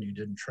is the one you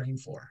didn't train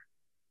for.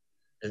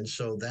 And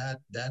so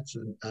that's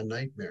a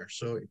nightmare.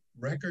 So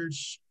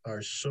records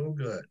are so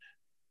good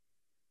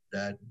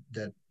that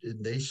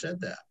they said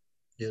that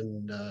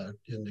in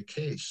the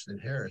case in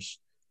Harris,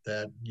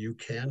 that you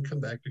can come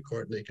back to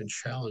court and they can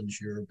challenge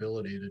your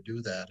ability to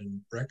do that. And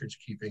records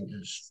keeping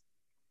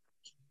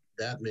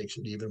that makes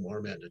it even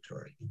more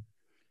mandatory.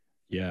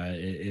 Yeah.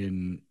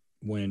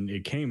 When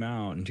it came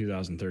out in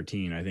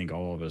 2013, I think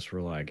all of us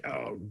were like,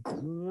 oh,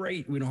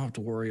 great. We don't have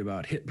to worry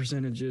about hit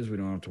percentages. We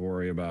don't have to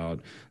worry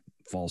about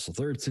false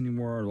alerts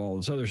anymore, all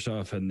this other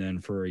stuff. And then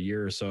for a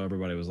year or so,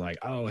 everybody was like,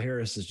 oh,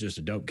 Harris is just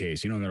a dope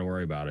case. You don't got to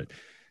worry about it.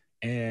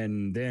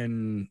 And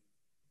then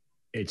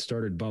it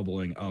started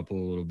bubbling up a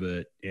little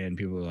bit, and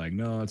people were like,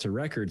 no, it's a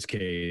records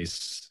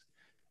case.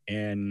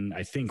 And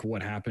I think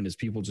what happened is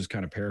people just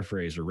kind of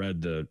paraphrased or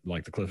read the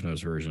Cliff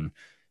Notes version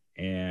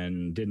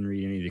and didn't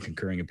read any of the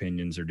concurring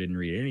opinions or didn't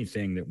read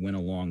anything that went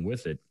along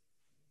with it.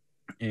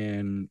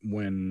 And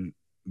when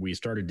we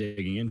started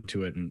digging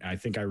into it, and I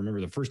think I remember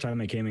the first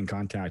time I came in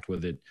contact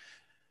with it,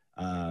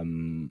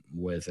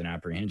 with an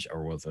apprehension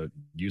or with a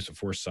use of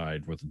force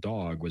side with a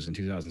dog, was in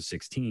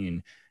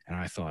 2016. And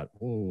I thought,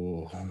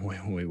 whoa,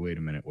 wait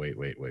a minute. Wait,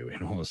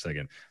 hold on a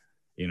second.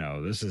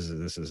 This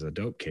is a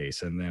dope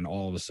case. And then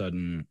all of a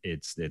sudden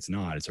it's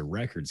a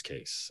records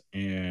case.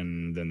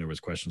 And then there was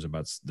questions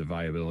about the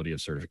viability of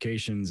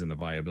certifications and the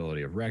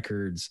viability of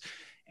records.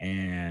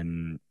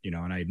 And,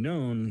 and I'd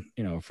known,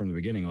 from the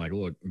beginning, like,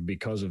 look,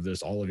 because of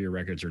this, all of your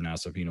records are now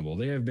subpoenable.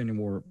 They have been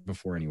more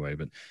before anyway,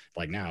 but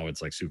like now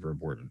it's like super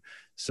important.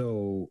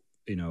 So,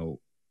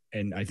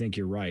 and I think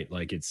you're right.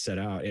 Like, it's set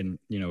out, and,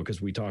 because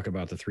we talk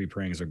about the three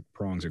prongs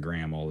of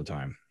Graham all the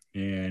time.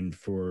 And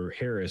for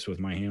Harris, with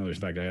my handlers,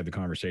 in fact, I had the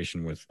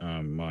conversation with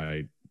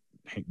my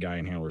guy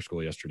in handler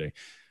school yesterday.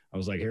 I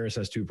was like, Harris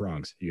has two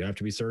prongs. You have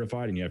to be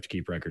certified and you have to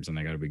keep records, and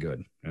they got to be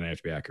good and they have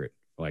to be accurate.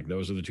 Like,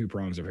 those are the two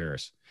prongs of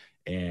Harris.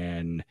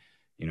 And,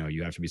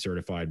 you have to be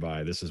certified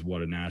by, this is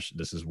what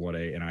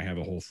and I have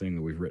a whole thing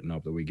that we've written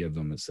up that we give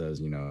them that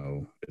says,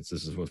 this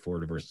is what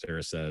Florida versus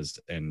Harris says,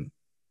 and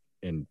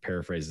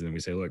paraphrases. And we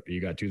say, look,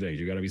 you got two things.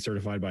 You got to be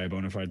certified by a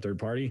bona fide third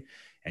party,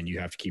 and you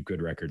have to keep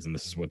good records. And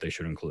this is what they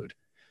should include.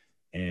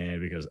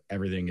 And because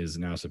everything is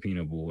now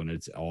subpoenable,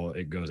 and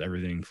it goes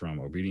everything from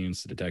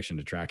obedience to detection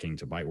to tracking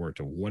to bite work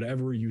to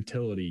whatever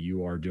utility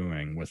you are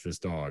doing with this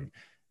dog,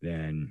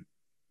 then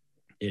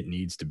it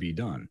needs to be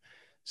done.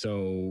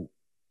 So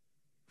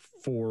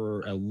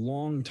for a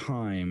long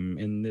time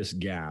in this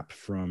gap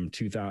from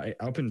 2000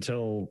 up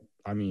until,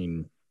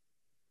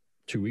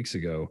 2 weeks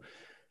ago,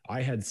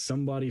 I had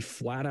somebody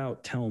flat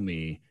out tell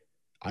me,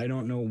 I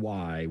don't know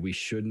why we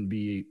shouldn't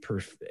be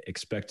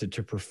expected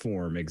to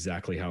perform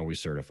exactly how we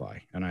certify.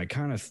 And I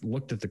kind of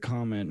looked at the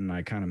comment and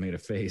I kind of made a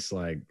face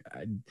like,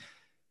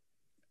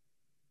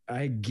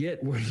 I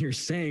get what you're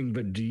saying,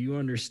 but do you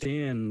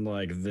understand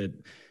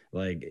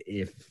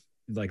if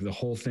the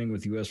whole thing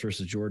with US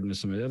versus Jordan and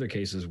some of the other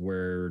cases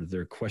where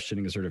they're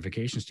questioning a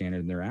certification standard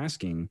and they're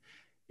asking,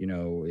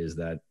 is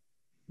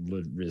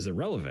it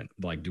relevant?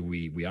 Like, do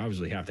we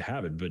obviously have to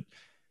have it, but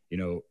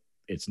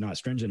it's not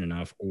stringent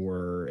enough,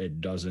 or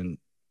it doesn't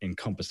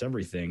encompass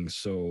everything.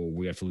 So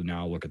we have to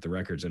now look at the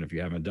records. And if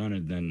you haven't done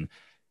it, then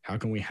how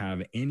can we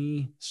have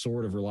any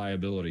sort of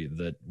reliability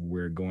that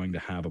we're going to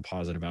have a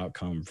positive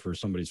outcome for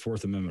somebody's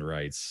Fourth Amendment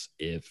rights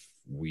if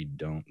we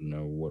don't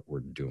know what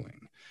we're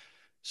doing?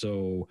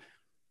 So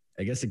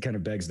I guess it kind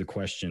of begs the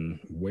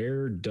question,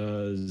 where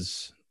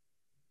does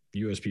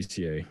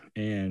USPCA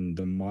and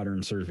the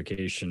modern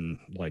certification,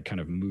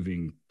 kind of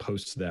moving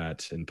post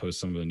that and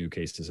post some of the new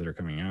cases that are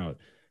coming out,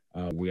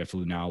 we have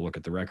to now look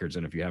at the records.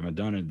 And if you haven't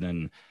done it,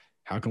 then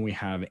how can we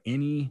have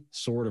any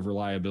sort of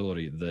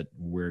reliability that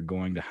we're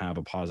going to have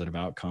a positive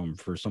outcome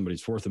for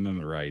somebody's Fourth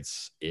Amendment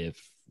rights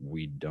if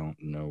we don't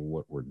know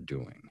what we're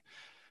doing?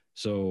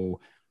 So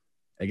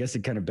I guess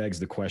it kind of begs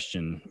the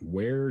question,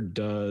 where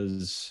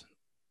does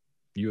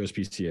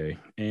USPCA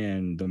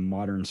and the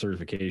modern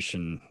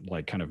certification,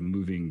 kind of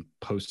moving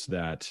post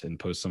that and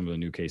post some of the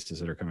new cases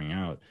that are coming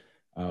out,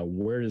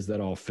 where does that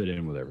all fit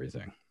in with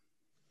everything?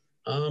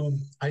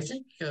 I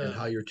think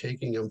how you're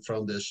taking them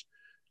from this,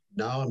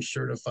 now I'm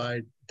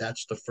certified,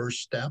 that's the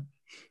first step.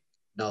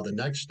 Now the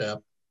next step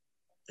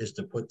is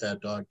to put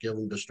that dog, give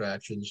them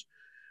distractions,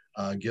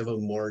 give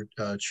them more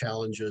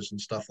challenges and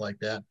stuff like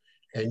that.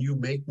 And you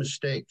make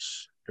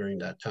mistakes during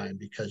that time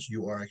because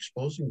you are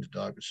exposing the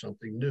dog to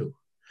something new.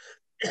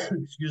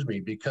 Excuse me,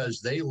 because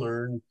they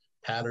learn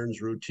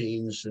patterns,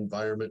 routines,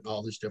 environment, and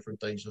all these different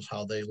things is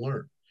how they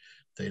learn.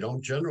 They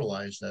don't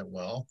generalize that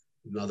well.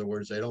 In other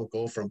words, they don't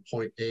go from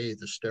point A,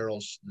 the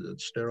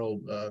sterile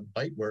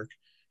bite work,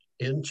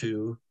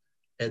 into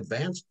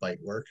advanced bite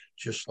work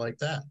just like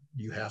that.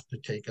 You have to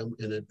take them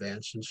in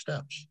advance in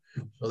steps.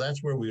 So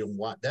that's where we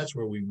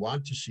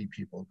want to see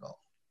people go.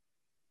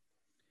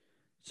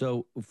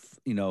 So,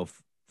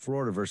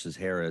 Florida versus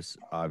Harris,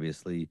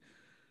 obviously,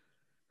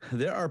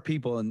 there are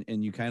people,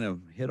 and you kind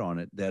of hit on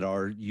it, that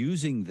are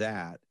using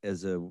that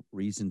as a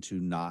reason to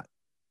not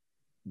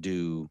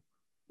do.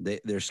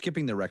 They're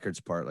skipping the records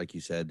part, like you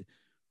said.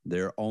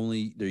 They're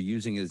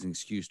using it as an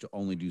excuse to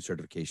only do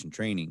certification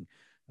training.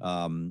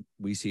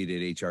 We see it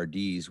at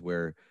HRDs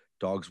where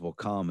dogs will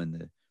come and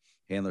the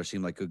handlers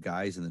seem like good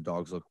guys and the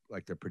dogs look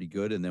like they're pretty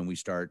good, and then we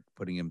start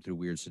putting them through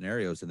weird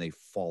scenarios and they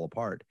fall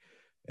apart.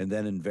 And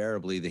then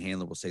invariably the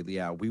handler will say,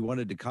 yeah, we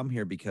wanted to come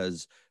here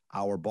because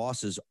our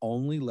bosses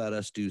only let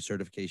us do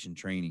certification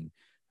training.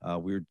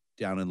 We were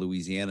down in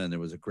Louisiana and there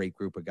was a great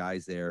group of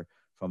guys there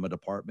from a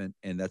department,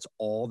 and that's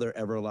all they're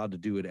ever allowed to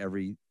do at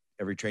every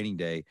training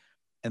day.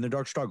 And their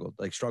dog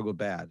struggled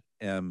bad.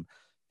 And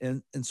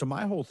so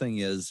my whole thing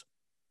is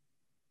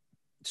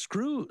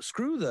screw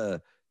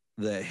the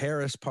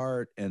Harris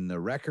part and the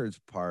records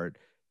part.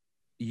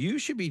 You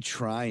should be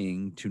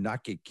trying to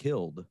not get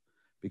killed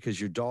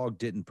because your dog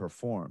didn't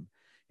perform.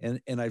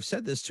 And I've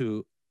said this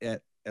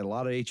at a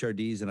lot of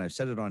HRDs, and I've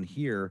said it on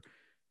here,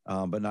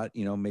 but not,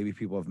 maybe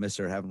people have missed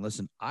it or haven't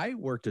listened. I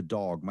worked a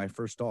dog, my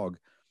first dog,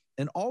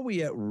 and all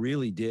we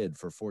really did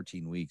for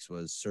 14 weeks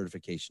was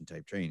certification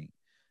type training.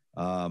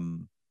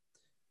 It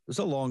was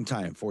a long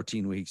time,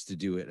 14 weeks to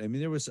do it. I mean,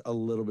 there was a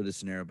little bit of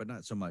scenario, but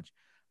not so much.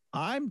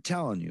 I'm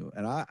telling you,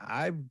 and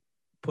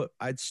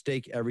I'd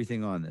stake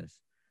everything on this,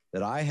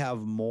 that I have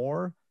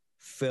more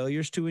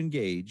failures to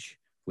engage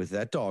with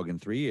that dog in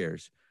 3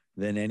 years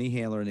than any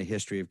handler in the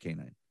history of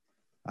canine.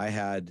 I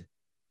had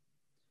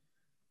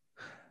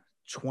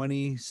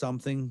 20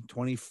 something,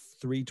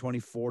 23,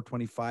 24,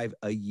 25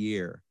 a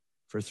year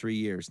for 3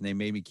 years. And they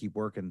made me keep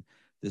working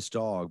this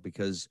dog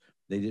because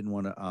they didn't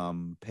want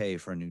to pay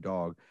for a new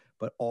dog.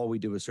 But all we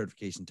did was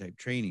certification type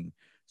training.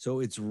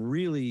 So it's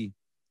really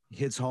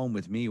hits home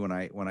with me when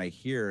I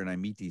hear and I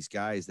meet these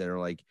guys that are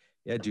like,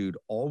 yeah, dude,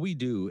 all we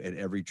do at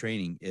every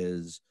training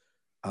is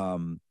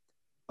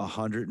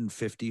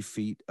 150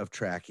 feet of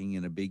tracking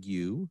in a big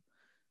U.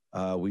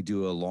 We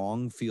do a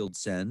long field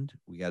send.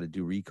 We got to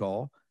do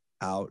recall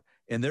out.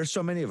 And there's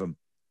so many of them.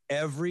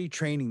 Every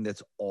training,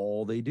 that's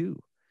all they do.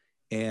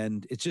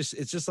 And it's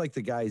just like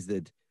the guys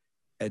that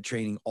at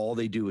training, all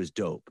they do is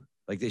dope.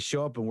 Like they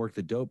show up and work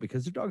the dope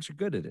because their dogs are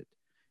good at it.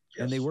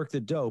 Yes. And they work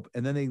the dope.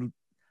 And then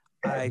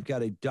I've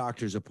got a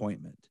doctor's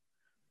appointment,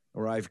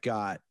 or I've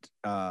got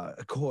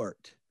a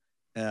court,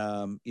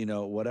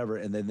 whatever.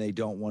 And then they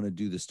don't want to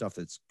do the stuff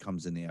that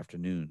comes in the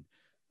afternoon.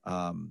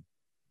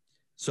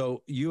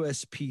 So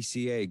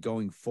USPCA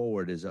going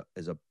forward is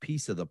a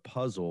piece of the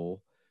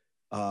puzzle.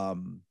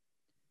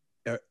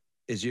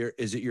 Is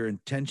it your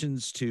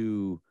intentions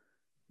to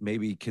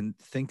maybe can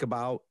think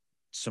about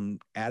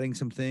adding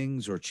some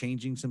things or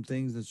changing some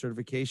things in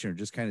certification, or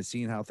just kind of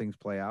seeing how things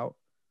play out?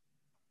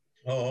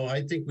 Oh,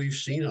 I think we've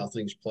seen how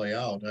things play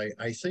out.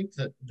 I think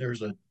that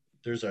there's a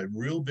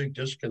real big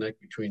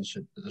disconnect between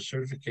the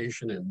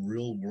certification and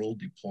real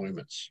world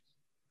deployments.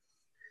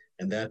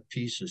 And that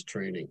piece is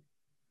training.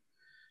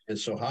 And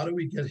so how do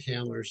we get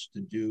handlers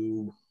to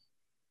do,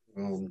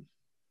 how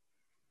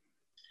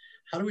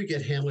do we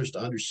get handlers to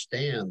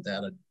understand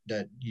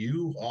that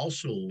you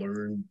also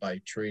learn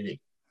by training?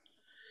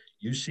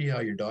 You see how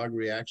your dog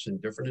reacts in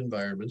different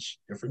environments,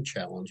 different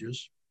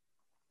challenges.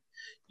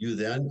 You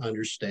then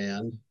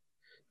understand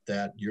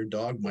that your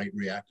dog might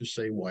react the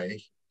same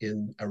way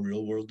in a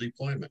real world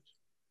deployment.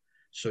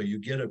 So you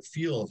get a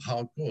feel of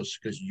how it goes,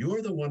 because you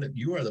are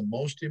the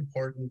most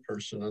important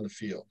person on the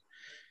field.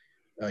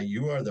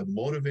 You are the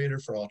motivator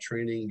for all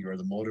training. You are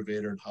the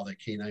motivator in how the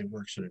canine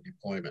works in a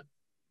deployment.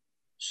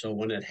 So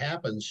when it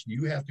happens,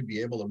 you have to be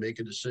able to make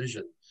a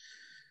decision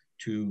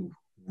to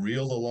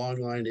reel the long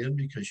line in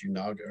because you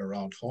now get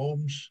around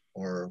homes,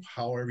 or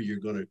however you're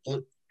going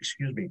to,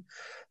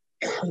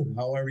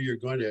 however you're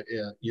going to,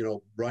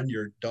 run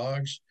your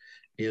dogs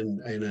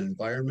in an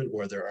environment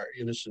where there are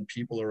innocent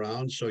people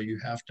around. So you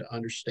have to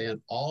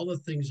understand all the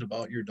things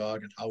about your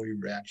dog and how he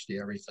reacts to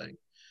everything,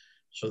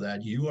 so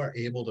that you are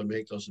able to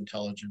make those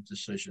intelligent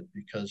decisions.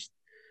 Because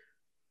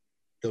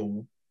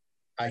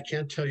I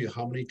can't tell you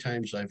how many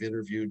times I've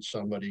interviewed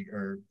somebody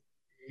or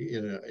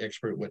in an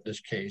expert witness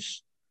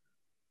case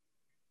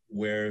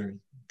where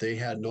they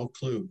had no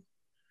clue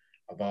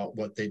about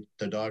what the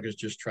dog is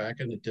just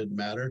tracking. It didn't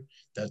matter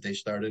that they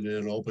started in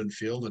an open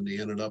field and they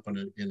ended up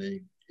in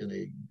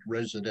a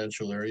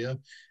residential area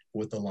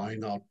with the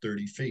line out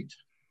 30 feet.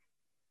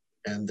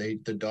 And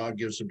the dog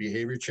gives a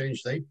behavior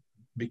change.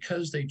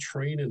 Because they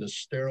train in a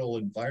sterile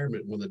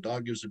environment, when the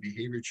dog gives a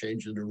behavior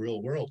change in the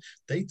real world,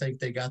 they think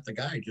they got the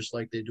guy just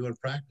like they do in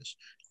practice.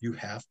 You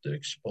have to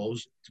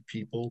expose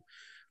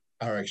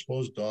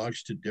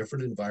dogs to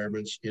different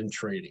environments in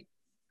training.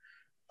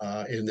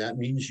 And that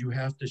means you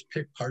have to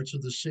pick parts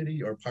of the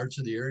city or parts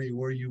of the area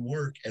where you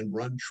work and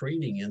run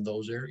training in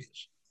those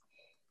areas.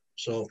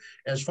 So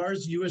as far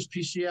as the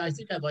USPCA, I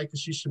think I'd like to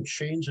see some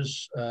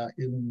changes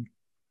in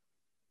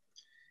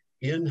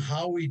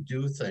how we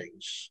do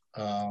things.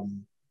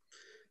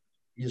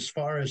 As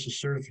far as the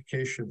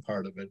certification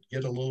part of it,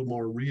 get a little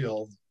more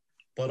real,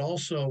 but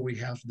also we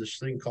have this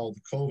thing called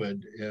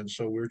COVID. And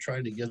so we're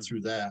trying to get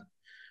through that.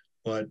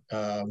 But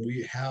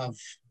we have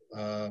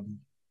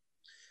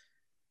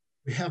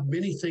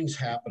many things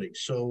happening.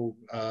 So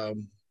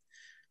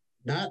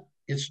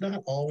it's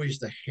not always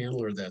the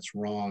handler that's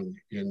wrong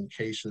in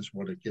cases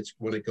when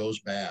it goes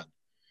bad.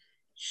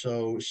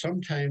 So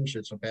sometimes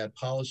it's a bad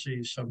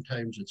policy,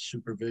 sometimes it's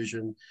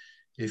supervision.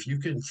 If you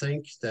can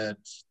think that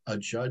a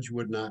judge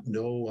would not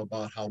know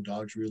about how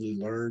dogs really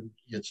learn,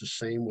 it's the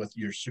same with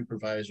your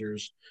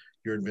supervisors,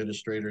 your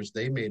administrators.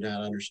 They may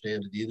not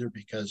understand it either,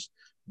 because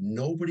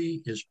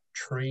nobody is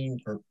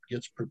trained or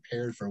gets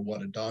prepared for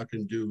what a dog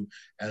can do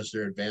as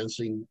they're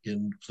advancing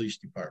in the police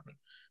department.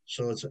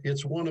 So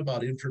it's one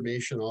about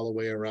information all the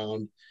way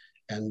around,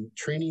 and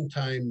training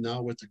time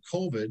now with the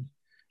COVID,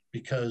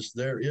 because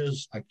there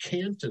is a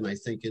Canton, I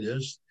think it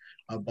is,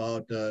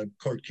 about a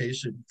court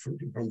case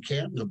from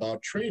Canton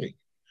about training.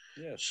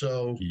 Yeah.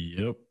 So,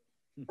 yep.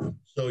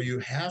 So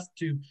you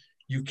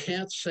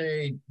can't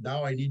say,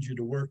 now I need you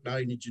to work, now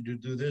I need you to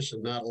do this,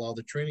 and not allow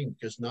the training,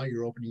 because now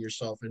you're opening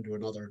yourself into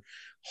another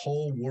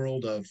whole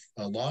world of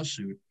a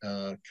lawsuit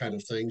kind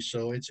of thing.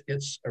 So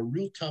it's a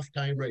real tough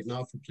time right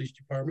now for police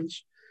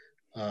departments.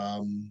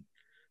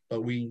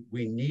 But we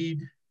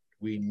need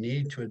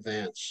to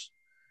advance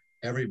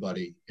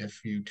everybody.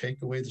 If you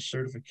take away the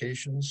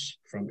certifications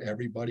from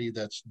everybody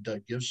that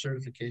gives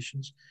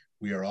certifications,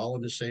 we are all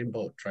in the same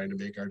boat trying to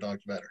make our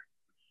dogs better.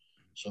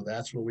 So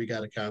that's what we got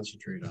to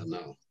concentrate on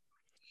now.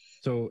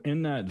 So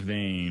in that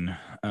vein,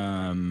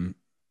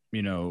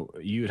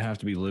 you'd have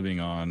to be living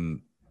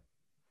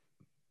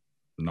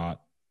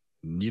not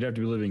in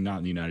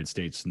the United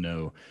States to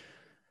know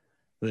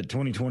that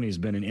 2020 has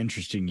been an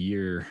interesting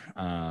year,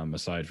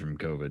 aside from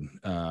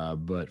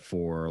COVID. But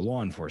for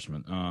law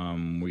enforcement,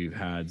 we've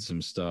had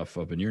some stuff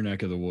up in your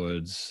neck of the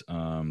woods,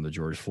 the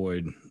George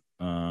Floyd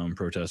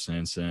protest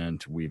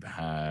incident. We've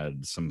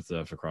had some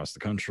stuff across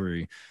the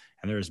country,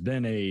 and there's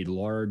been a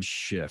large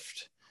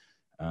shift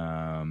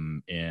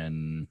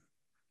in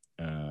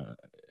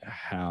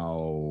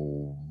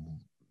how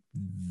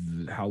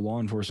law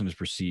enforcement is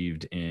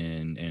perceived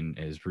and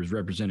is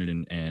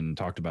represented and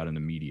talked about in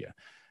the media.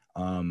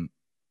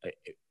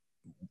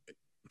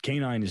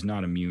 Canine is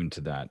not immune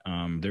to that.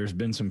 There's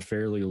been some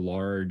fairly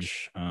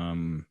large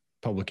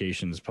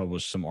publications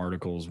published some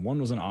articles. One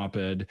was an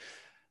op-ed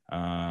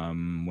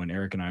when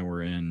Eric and I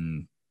were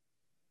in,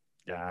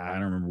 I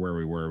don't remember where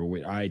we were,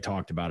 but I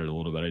talked about it a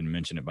little bit. I didn't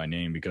mention it by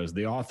name because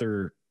the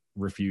author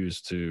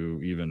refused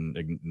to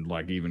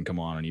even come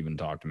on and even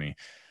talk to me.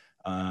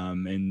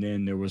 And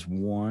then there was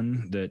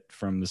one that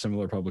from the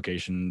similar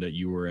publication that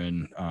you were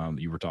in,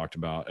 you were talked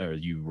about, or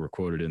you were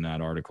quoted in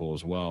that article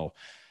as well,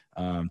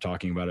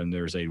 talking about it. And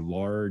there's a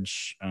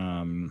large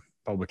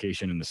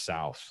publication in the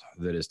South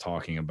that is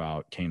talking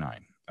about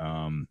canine,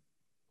 and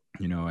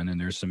then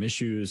there's some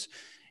issues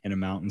in a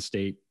mountain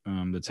state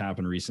that's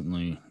happened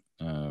recently,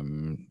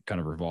 kind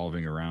of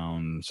revolving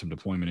around some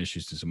deployment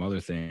issues to some other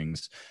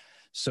things.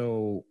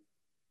 So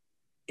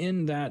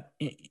in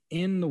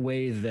the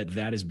way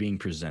that is being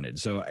presented.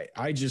 So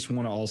I just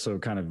want to also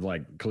kind of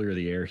like clear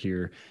the air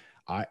here.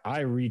 I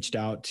reached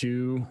out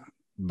to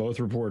both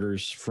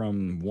reporters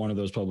from one of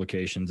those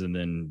publications and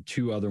then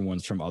two other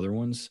ones from other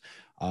ones.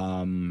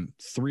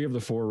 3 of the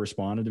 4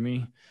 responded to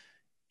me,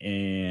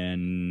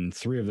 and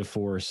 3 of the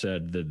 4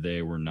 said that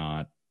they were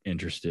not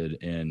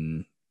interested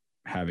in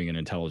having an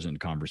intelligent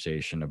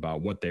conversation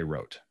about what they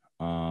wrote.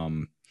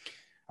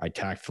 I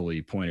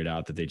tactfully pointed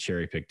out that they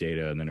cherry picked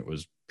data, and then it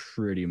was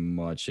pretty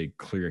much a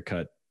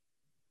clear-cut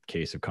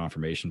case of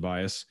confirmation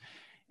bias,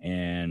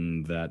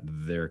 and that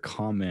their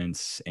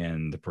comments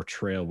and the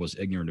portrayal was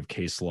ignorant of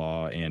case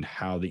law and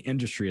how the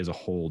industry as a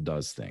whole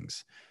does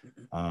things,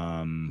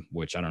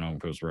 which I don't know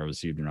if it was well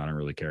received or not. I don't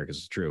really care because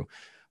it's true.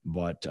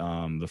 But the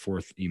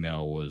 4th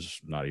email was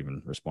not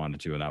even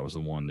responded to, and that was the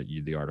one that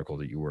the article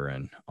that you were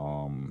in.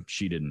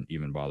 She didn't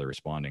even bother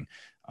responding.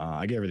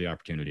 I gave her the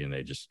opportunity, and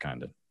they just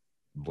kind of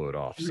blew it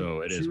off.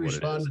 So it is what it is. She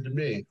responded to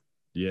me.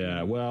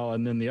 Yeah, well,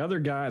 and then the other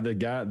guy, the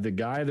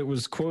guy that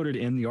was quoted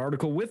in the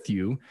article with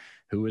you,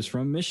 who is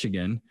from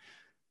Michigan,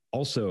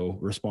 also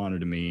responded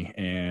to me,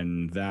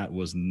 and that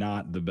was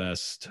not the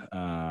best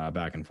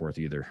back and forth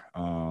either.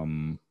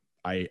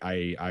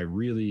 I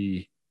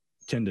really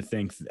tend to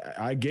think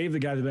I gave the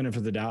guy the benefit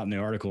of the doubt in the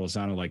article. It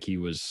sounded like he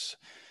was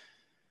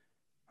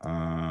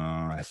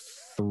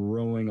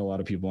throwing a lot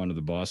of people under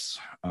the bus,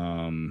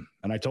 and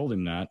I told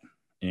him that.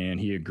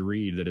 And he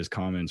agreed that his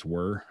comments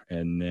were.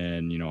 And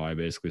then, I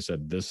basically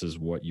said, this is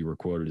what you were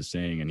quoted as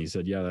saying. And he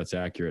said, yeah, that's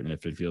accurate. And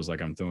if it feels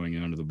like I'm throwing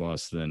it under the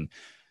bus, then,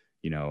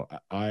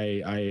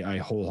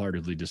 I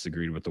wholeheartedly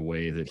disagreed with the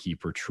way that he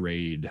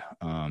portrayed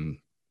a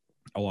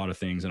lot of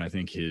things. And I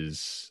think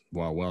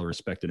while well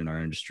respected in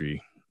our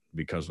industry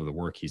because of the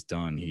work he's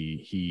done,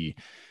 he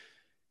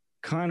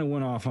kind of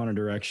went off on a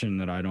direction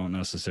that I don't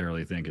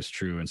necessarily think is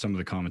true. And some of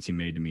the comments he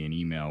made to me in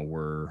email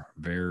were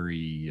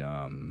very,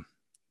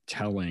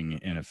 telling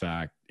in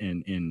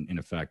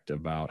effect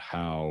about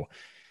how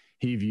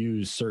he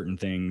views certain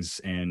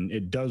things, and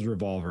it does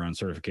revolve around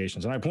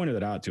certifications. And I pointed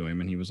that out to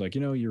him, and he was like,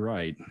 you're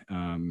right.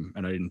 And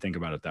I didn't think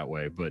about it that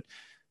way, but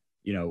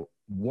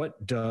what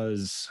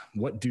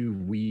do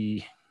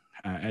we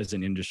as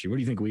an industry, what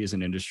do you think we as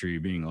an industry,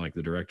 being like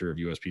the director of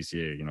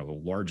USPCA,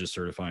 the largest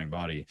certifying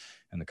body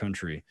in the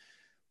country,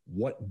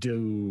 what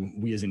do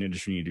we as an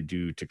industry need to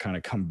do to kind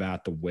of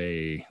combat the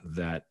way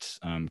that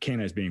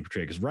canine is being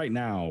portrayed? Because right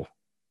now,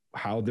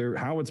 how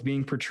it's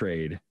being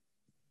portrayed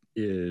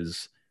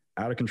is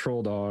out of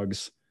control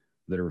dogs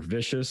that are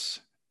vicious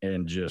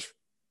and just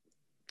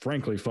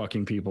frankly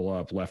fucking people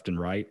up left and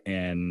right.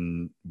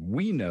 And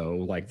we know,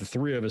 like the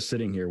 3 of us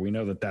sitting here, we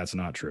know that that's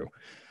not true.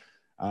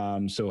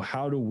 So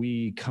how do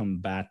we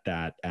combat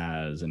that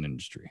as an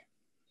industry?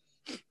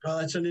 Well,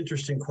 that's an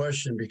interesting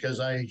question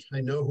because I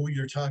know who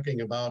you're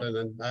talking about,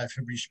 and I've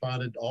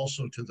responded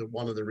also to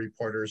one of the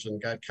reporters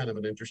and got kind of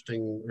an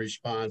interesting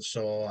response.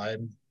 So I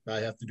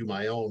have to do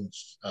my own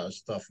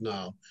stuff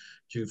now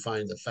to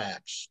find the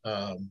facts.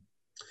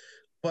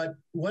 But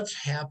what's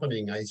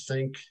happening, I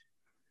think,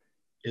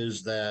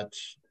 is that,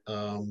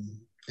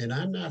 and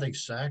I'm not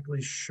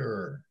exactly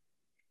sure,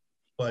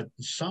 but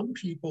some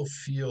people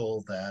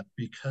feel that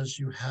because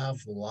you have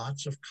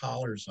lots of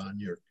collars on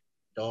your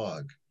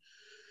dog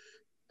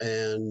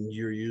and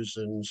you're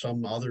using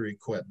some other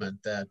equipment,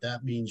 that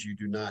means you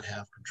do not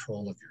have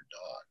control of your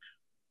dog,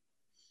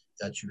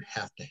 that you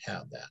have to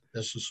have that.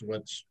 This is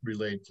what's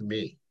relayed to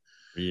me.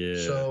 Yeah.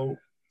 So,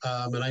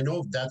 and I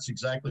know that's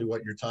exactly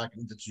what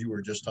you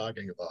were just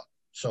talking about.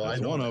 So that's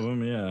I know one of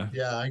them. Yeah.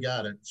 Yeah, I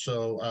got it.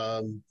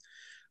 So,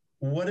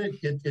 what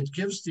it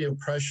gives the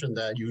impression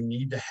that you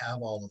need to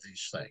have all of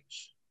these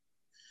things.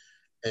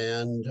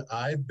 And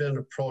I've been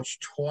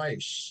approached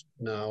twice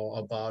now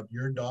about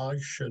your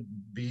dog should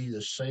be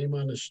the same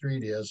on the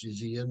street as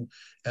he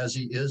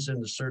is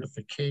in the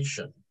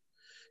certification.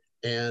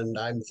 And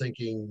I'm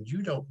thinking,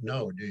 you don't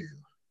know, do you?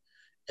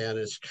 And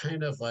it's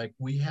kind of like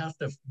we're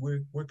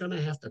going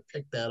to have to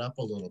pick that up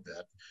a little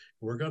bit.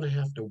 We're going to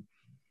have to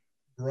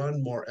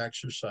run more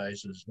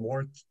exercises,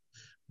 more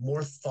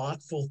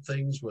thoughtful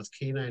things with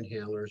canine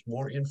handlers,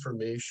 more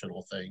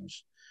informational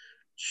things,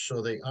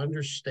 so they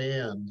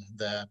understand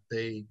that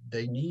they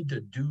need to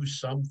do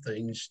some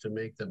things to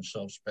make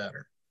themselves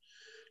better.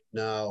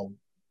 Now,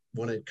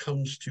 when it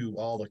comes to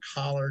all the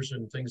collars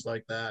and things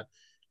like that,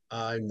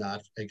 I'm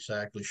not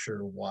exactly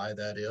sure why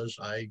that is.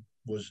 I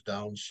was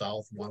down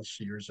south once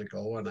years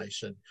ago, and I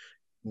said,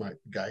 my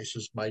guy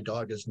says, my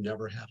dog has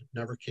never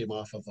came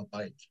off of a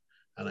bite.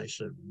 And I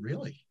said,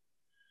 really?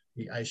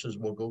 I says,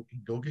 well,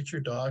 go get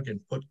your dog and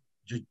put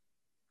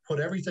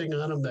everything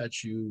on him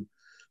that you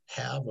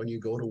have when you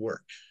go to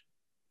work.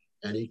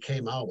 And he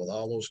came out with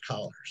all those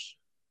collars.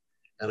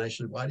 And I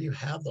said, why do you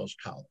have those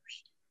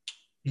collars?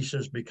 He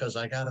says, because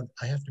I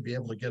have to be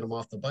able to get him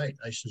off the bite.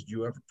 I says, do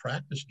you ever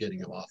practice getting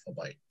him off a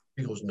bite?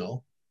 He goes,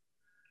 no.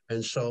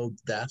 And so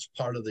that's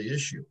part of the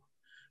issue.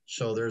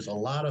 So there's a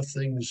lot of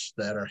things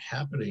that are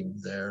happening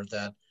there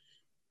that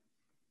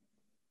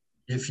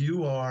if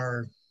you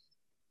are,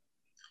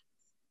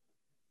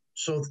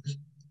 so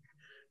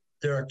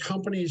there are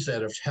companies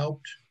that have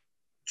helped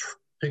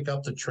pick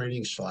up the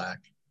training slack.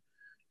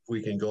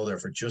 We can go there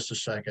for just a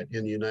second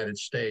in the United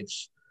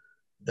States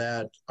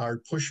that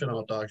are pushing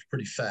out dogs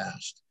pretty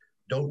fast.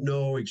 Don't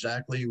know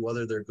exactly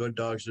whether they're good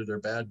dogs or they're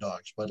bad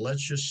dogs, but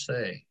let's just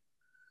say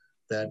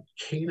that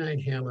canine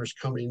handlers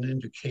coming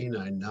into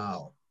canine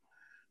now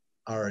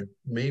are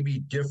maybe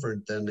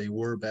different than they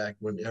were back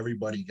when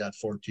everybody got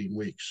 14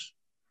 weeks.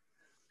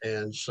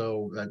 And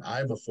so, and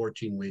I'm a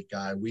 14-week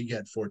guy. We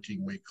get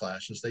 14-week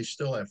classes. They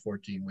still have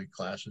 14-week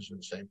classes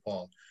in St.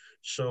 Paul.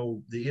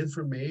 So the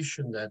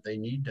information that they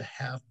need to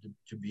have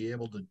to be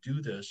able to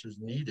do this is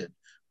needed.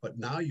 But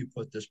now you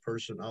put this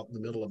person out in the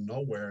middle of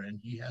nowhere and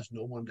he has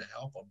no one to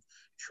help him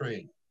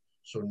train.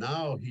 So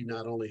now he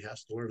not only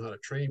has to learn how to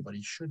train, but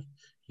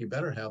he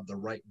better have the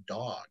right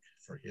dog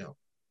for him.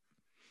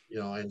 You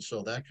know, and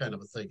so that kind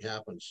of a thing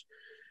happens.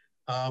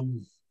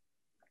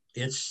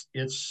 It's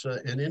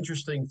an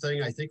interesting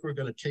thing. I think we're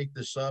going to take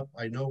this up.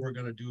 I know we're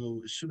going to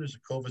do, as soon as the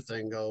COVID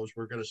thing goes,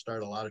 we're going to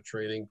start a lot of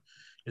training.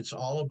 It's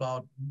all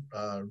about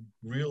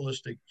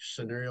realistic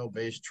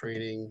scenario-based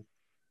training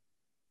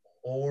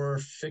or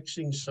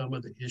fixing some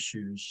of the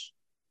issues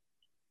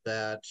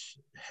that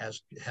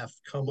have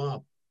come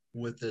up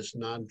with this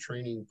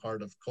non-training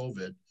part of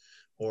COVID,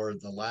 or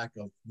the lack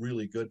of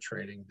really good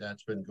training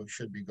that's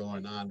should be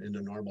going on in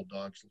a normal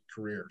dog's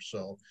career.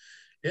 So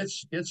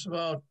it's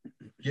about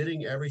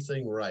getting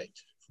everything right.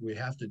 We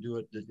have to do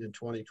it in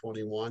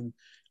 2021.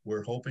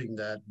 We're hoping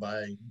that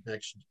by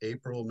next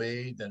April,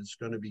 May, that it's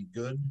going to be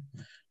good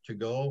to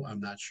go. I'm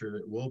not sure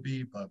it will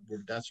be, but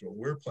that's what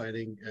we're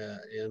planning.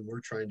 And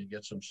we're trying to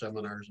get some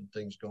seminars and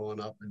things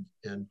going up.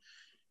 And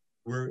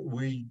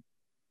we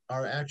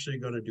are actually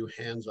going to do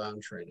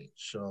hands-on training.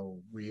 So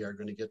we are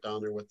going to get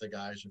down there with the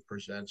guys and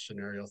present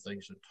scenario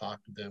things and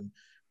talk to them,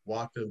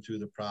 walk them through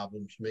the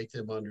problems, make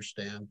them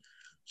understand.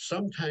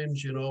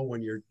 Sometimes, you know,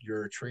 when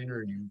you're a trainer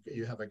and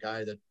you have a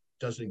guy that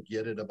doesn't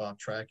get it about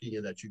tracking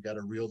and that you got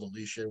to reel the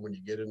leash in when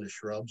you get into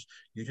shrubs,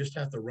 you just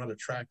have to run a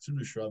track through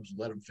the shrubs and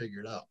let them figure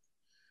it out.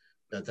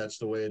 That's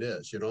the way it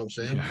is. You know what I'm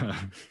saying? Yeah.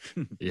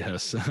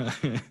 Yes.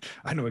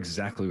 I know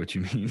exactly what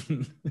you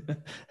mean.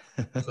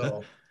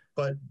 So,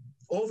 but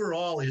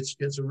overall,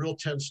 it's a real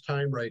tense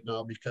time right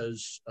now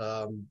because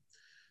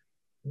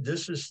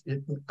this is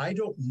it. I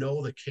don't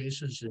know the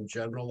cases in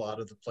general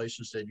out of the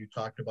places that you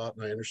talked about,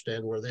 and I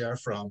understand where they are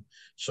from.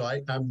 So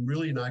I'm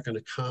really not going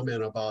to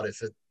comment about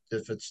if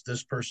it's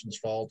this person's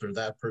fault or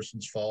that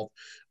person's fault.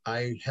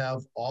 I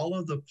have all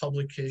of the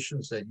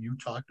publications that you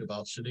talked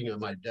about sitting on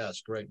my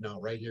desk right now,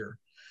 right here.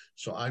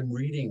 So I'm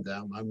reading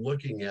them, I'm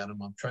looking at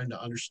them, I'm trying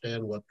to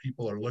understand what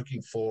people are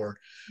looking for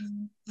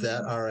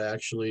that are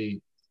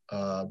actually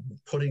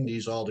putting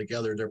these all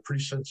together. They're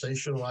pretty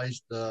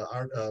sensationalized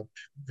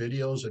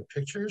videos and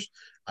pictures.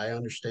 I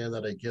understand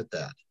that. I get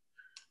that.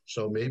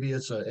 So maybe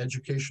it's an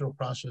educational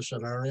process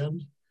on our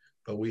end,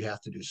 but we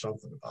have to do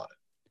something about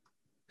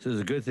it. So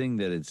it's a good thing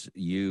that it's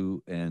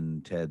you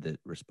and Ted that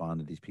respond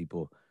to these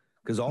people,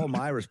 because all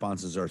my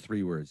responses are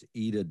 3 words: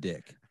 eat a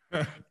dick.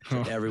 To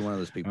every one of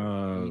those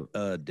people, eat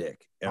a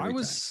dick. I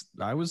was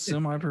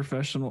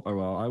semi-professional.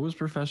 Well, I was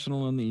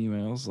professional in the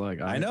emails.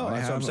 Like I know,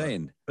 that's what I'm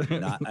saying.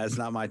 That's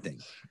not my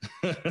thing.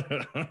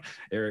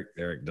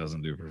 Eric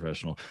doesn't do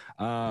professional.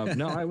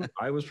 No,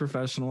 I was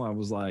professional. I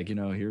was like, you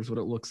know, here's what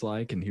it looks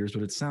like and here's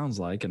what it sounds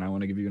like, and I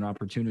want to give you an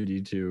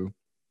opportunity to,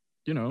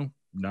 you know,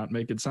 not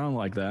make it sound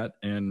like that.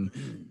 And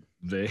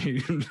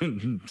they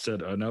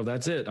said, no,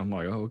 that's it. I'm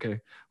like, oh, okay.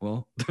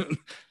 Well,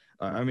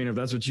 I mean, if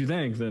that's what you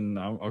think, then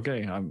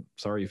okay. I'm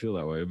sorry you feel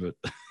that way, but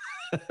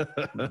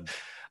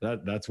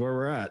that's where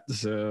we're at.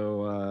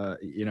 So,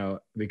 you know,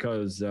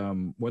 because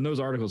when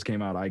those articles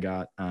came out,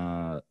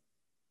 I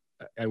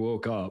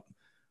woke up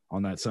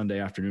on that Sunday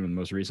afternoon, the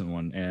most recent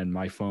one, and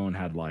my phone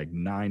had like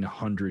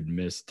 900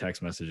 missed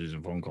text messages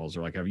and phone calls.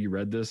 They're like, have you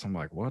read this? I'm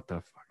like, what the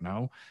fuck?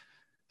 No.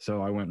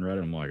 So I went and read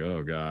it. I'm like,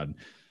 oh God.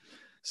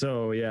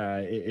 So yeah,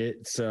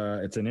 it's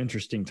an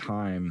interesting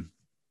time.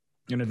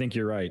 And I think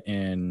you're right.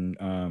 And,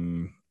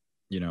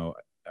 you know,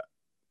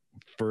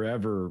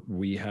 forever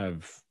we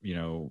have, you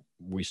know,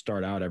 we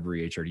start out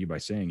every HRD by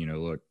saying, you know,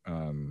 look,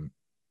 the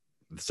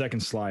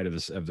second slide of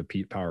the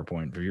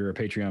PowerPoint, if you're a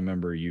Patreon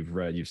member, you've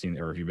seen it,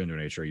 or if you've been to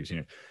an HRD, you've seen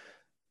it.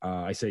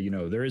 I say,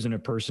 there isn't a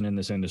person in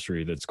this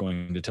industry that's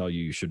going to tell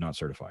you should not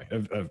certify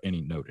of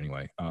any note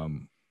anyway.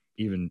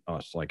 Even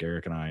us, like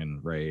Eric and I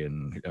and Ray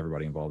and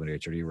everybody involved in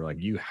HRD, we're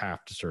like, you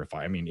have to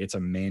certify. I mean, it's a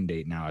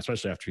mandate now,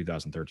 especially after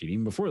 2013.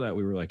 Even before that,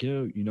 we were like,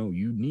 you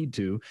need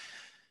to,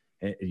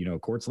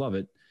 courts love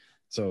it.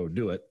 So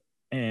do it.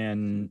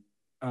 And,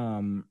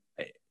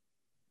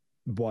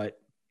 but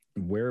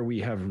where we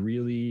have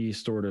really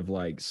sort of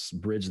like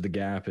bridged the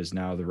gap is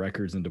now the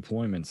records and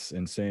deployments,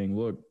 and saying,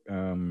 look,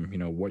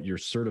 what you're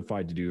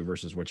certified to do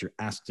versus what you're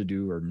asked to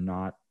do are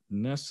not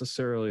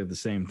necessarily the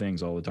same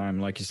things all the time.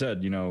 Like you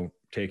said,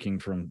 taking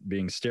from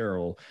being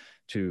sterile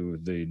to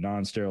the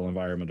non-sterile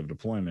environment of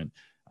deployment,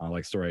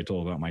 like the story I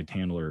told about my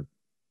handler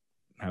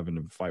having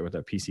to fight with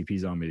that PCP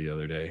zombie the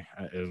other day.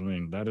 I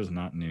mean, that is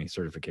not in any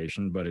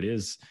certification, but it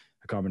is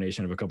a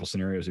combination of a couple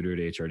scenarios we do at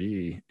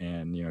HRD.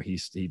 And,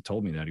 he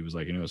told me that. He was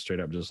like, straight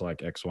up just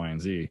like X, Y,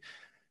 and Z.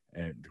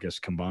 And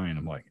just combined,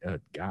 I'm like,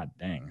 God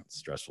dang, it's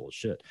stressful as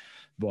shit.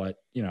 But,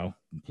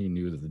 he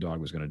knew that the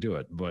dog was going to do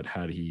it. But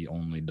had he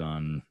only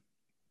done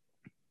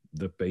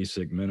the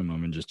basic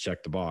minimum and just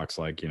check the box,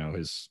 like,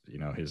 his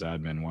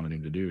admin wanted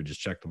him to do, just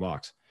check the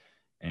box.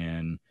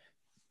 And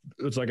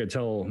it's like I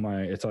tell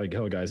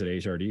guys at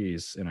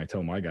HRDs, and I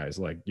tell my guys,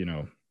 like,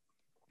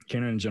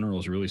 Canine in general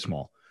is really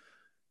small.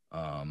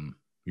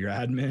 Your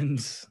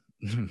admins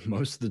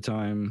most of the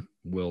time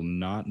will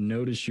not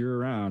notice you're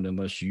around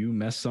unless you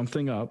mess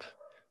something up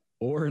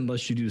or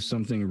unless you do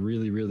something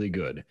really, really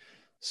good.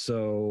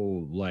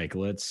 So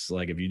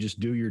if you just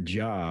do your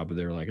job,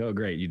 they're like, oh,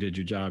 great, you did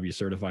your job. You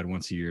certified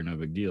once a year, no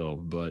big deal.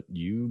 But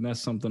you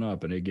mess something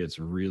up and it gets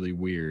really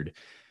weird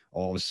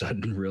all of a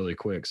sudden really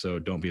quick. So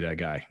don't be that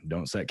guy.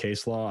 Don't set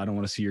case law. I don't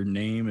want to see your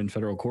name in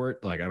federal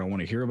court. Like, I don't want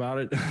to hear about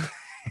it.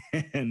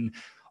 And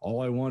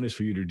all I want is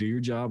for you to do your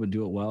job and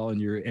do it well.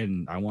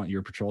 And I want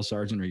your patrol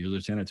sergeant or your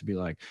lieutenant to be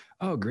like,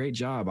 oh, great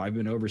job. I've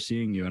been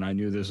overseeing you and I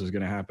knew this was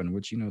going to happen,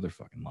 which, they're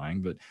fucking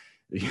lying, but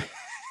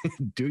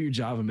do your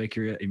job and make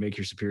your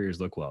superiors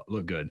look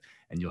good,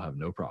 and you'll have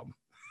no problem.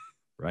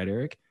 Right,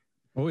 Eric?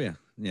 Oh yeah.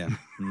 Yeah.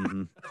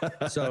 Mm-hmm.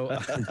 So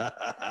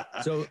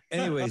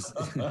anyways,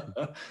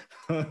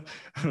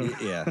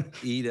 yeah,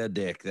 eat a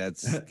dick.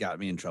 That's got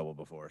me in trouble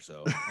before.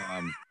 So,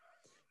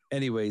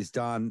 anyways,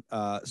 Don,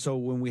 so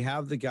when we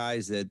have the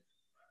guys that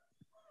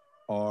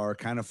are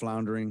kind of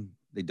floundering,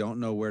 they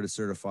don't know where to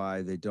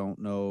certify, they don't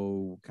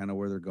know kind of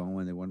where they're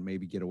going, they want to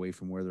maybe get away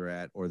from where they're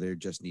at, or they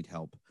just need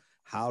help.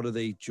 How do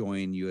they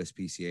join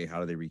USPCA?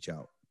 How do they reach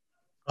out?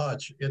 Oh,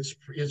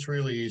 it's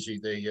really easy.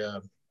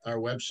 Our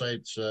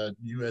website's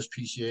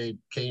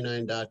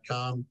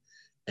uspcacanine.com,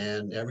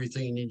 and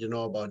everything you need to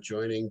know about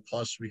joining.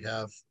 Plus, we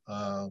have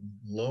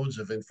loads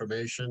of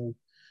information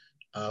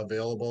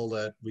available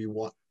that we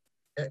want.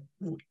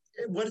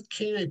 What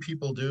canine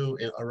people do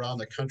around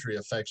the country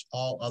affects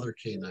all other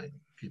canine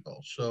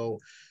people. So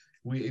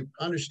we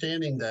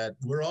understanding that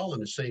we're all in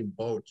the same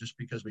boat. Just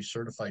because we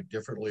certify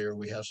differently or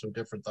we have some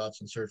different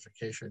thoughts in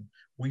certification,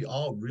 we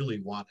all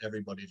really want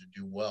everybody to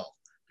do well,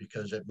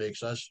 because it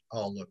makes us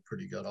all look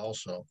pretty good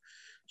also.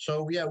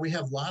 So yeah, we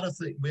have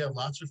lots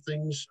of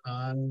things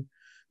on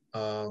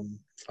our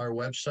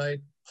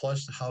website,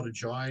 plus how to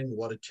join,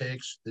 what it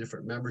takes,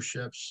 different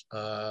memberships.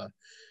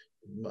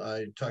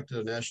 I talked to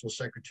the national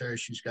secretary.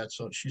 She's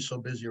so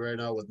busy right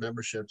now with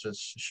memberships.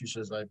 She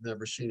says, I've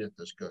never seen it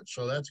this good.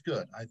 So that's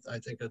good. I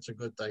think that's a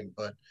good thing.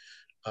 But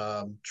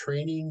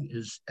training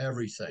is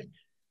everything.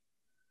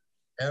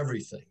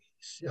 Everything.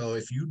 So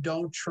if you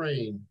don't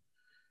train,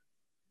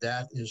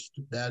 that's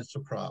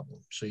a problem.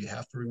 So you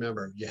have to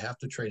remember, you have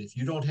to train. If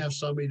you don't have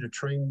somebody to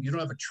train, you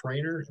don't have a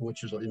trainer,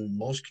 which is in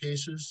most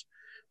cases,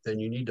 then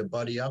you need to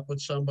buddy up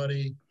with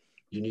somebody.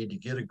 You need to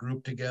get a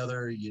group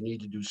together. You need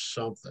to do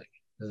something.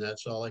 And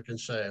that's all I can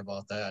say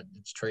about that.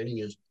 It's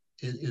training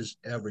is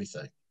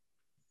everything.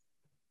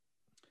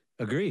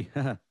 Agree.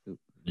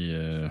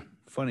 Yeah.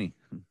 Funny.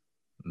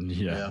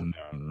 Yeah.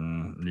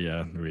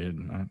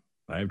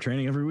 I have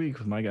training every week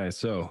with my guys.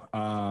 So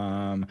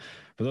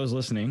for those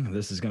listening,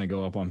 this is going to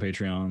go up on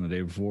Patreon the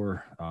day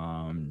before.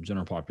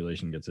 General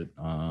population gets it.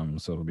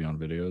 So it'll be on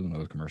videos and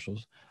those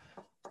commercials.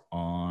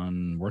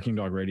 On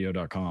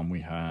workingdogradio.com,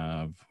 we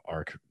have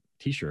our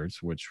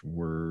t-shirts, which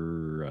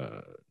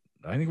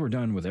I think we're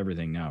done with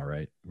everything now,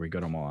 right? We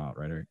got them all out,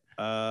 right, Eric?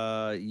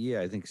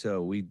 Yeah, I think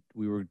so. We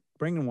were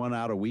bringing one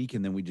out a week,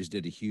 and then we just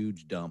did a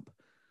huge dump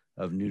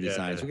of new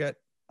designs. We got,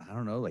 I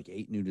don't know, like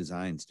 8 new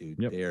designs,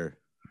 dude. Yep. They're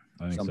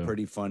some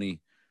pretty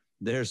funny.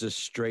 There's a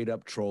straight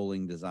up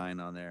trolling design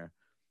on there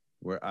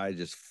where I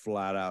just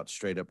flat out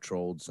straight up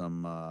trolled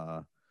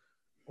some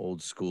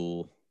old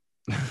school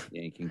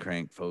Yank and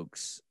Crank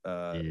folks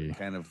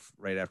kind of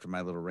right after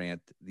my little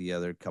rant the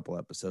other couple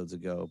episodes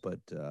ago. But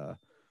a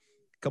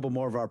couple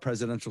more of our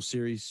presidential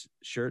series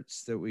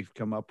shirts that we've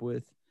come up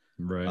with.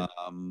 Right.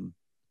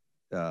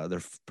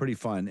 They're pretty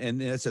fun.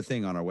 And that's the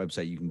thing on our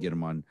website. You can get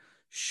them on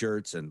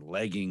shirts and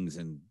leggings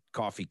and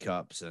coffee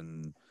cups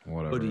and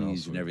whatever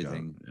hoodies and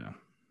everything.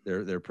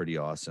 Yeah. They're pretty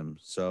awesome.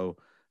 So,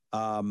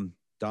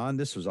 Don,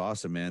 this was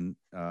awesome, man.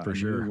 For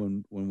sure.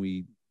 When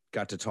we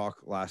got to talk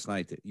last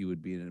night that you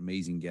would be an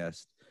amazing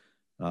guest.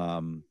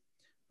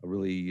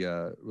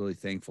 Really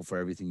thankful for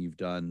everything you've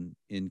done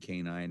in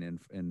K9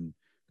 and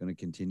going to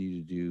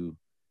continue to do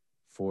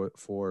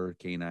for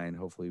K9.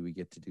 Hopefully we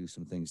get to do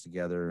some things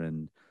together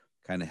and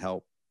kind of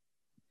help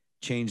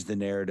change the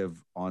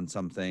narrative on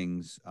some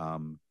things.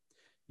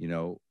 You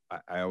know,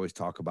 I always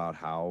talk about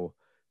how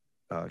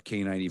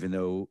K9, even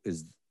though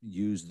is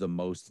used the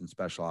most in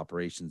special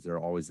operations, they're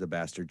always the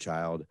bastard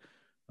child.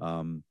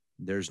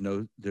 There's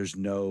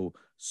no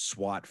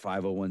SWAT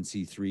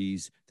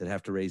 501c3s that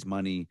have to raise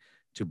money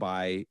to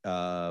buy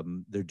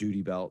their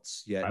duty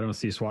belts yet. I don't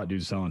see SWAT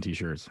dudes selling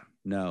t-shirts.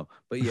 No,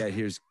 but yeah,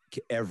 here's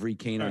every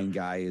K9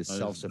 guy is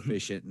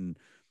self-sufficient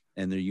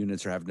and their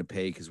units are having to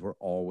pay because we're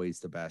always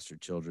the bastard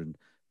children,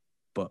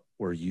 but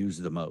we're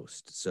used the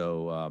most.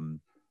 So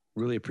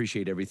really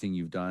appreciate everything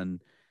you've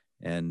done.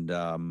 And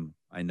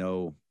I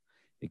know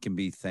it can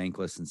be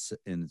thankless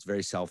and it's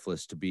very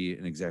selfless to be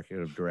an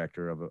executive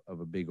director of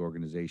a big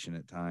organization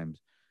at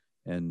times.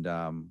 And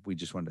we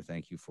just wanted to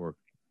thank you for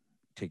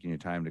taking your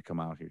time to come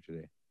out here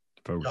today.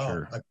 For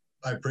sure.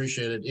 I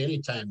appreciate it.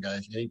 Anytime,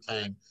 guys,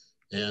 anytime.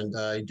 And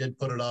I did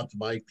put it out to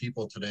my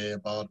people today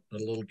about a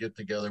little get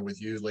together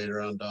with you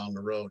later on down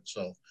the road.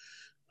 So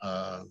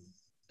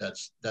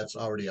that's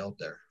already out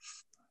there.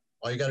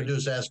 All you got to do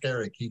is ask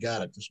Eric. He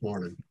got it this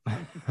morning.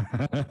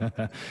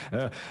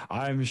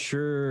 I'm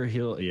sure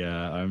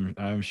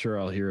I'm sure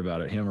I'll hear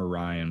about it. Him or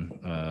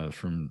Ryan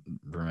from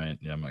Vermont.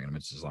 Yeah, I'm not going to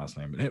mention his last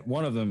name, but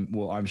one of them.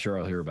 Well, I'm sure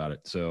I'll hear about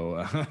it.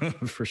 So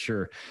for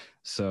sure.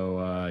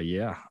 So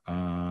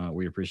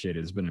we appreciate it.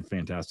 It's been a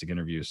fantastic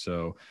interview.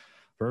 So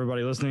for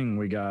everybody listening,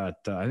 we got,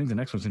 I think the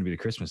next one's going to be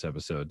the Christmas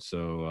episode.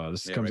 So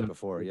this comes right out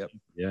before. Yep.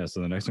 Yeah. So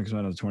the next one comes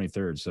out on the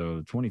 23rd. So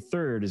the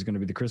 23rd is going to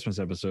be the Christmas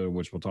episode,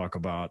 which will talk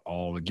about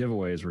all the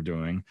giveaways we're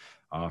doing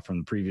from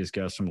the previous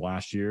guests from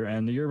last year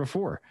and the year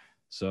before.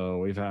 So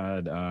we've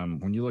had,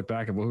 when you look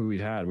back at who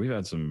we've had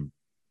some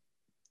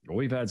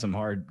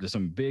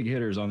big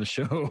hitters on the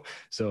show.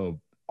 So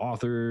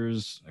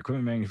authors,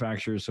 equipment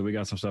manufacturers. So we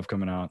got some stuff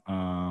coming out.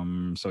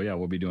 So yeah,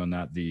 we'll be doing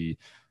that.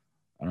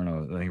 I don't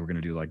know. I think we're going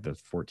to do like the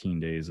 14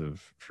 days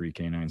of free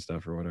K9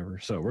 stuff or whatever.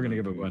 So we're going to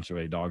give a bunch of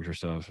Dogtra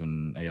stuff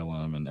and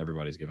ALM and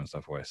everybody's giving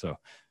stuff away. So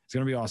it's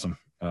going to be awesome.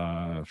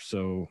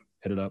 So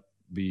hit it up.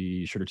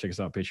 Be sure to check us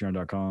out,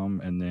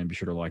 patreon.com, and then be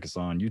sure to like us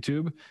on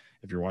YouTube.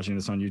 If you're watching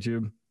this on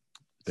YouTube,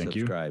 thank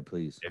you. Subscribe,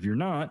 please. If you're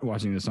not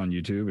watching this on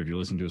YouTube, if you're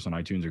listening to us on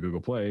iTunes or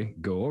Google Play,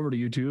 go over to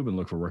YouTube and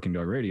look for Working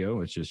Dog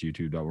Radio. It's just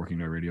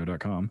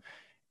youtube.workingdogradio.com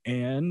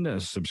and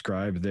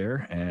subscribe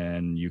there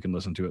and you can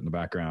listen to it in the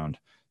background.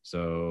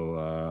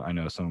 So I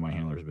know some of my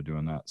handlers have been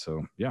doing that.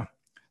 So yeah,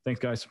 thanks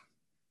guys.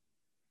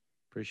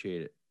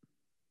 Appreciate it.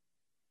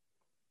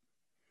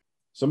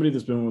 Somebody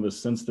that's been with us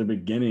since the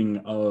beginning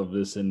of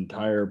this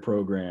entire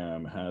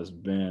program has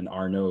been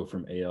Arnaud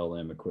from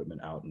ALM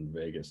Equipment out in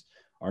Vegas.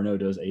 Arnaud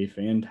does a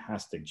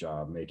fantastic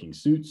job making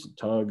suits,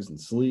 tugs,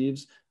 and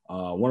sleeves.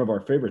 One of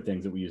our favorite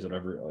things that we use at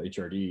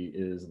HRD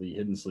is the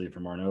hidden sleeve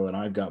from Arnaud, and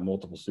I've got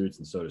multiple suits,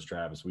 and so does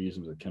Travis. We use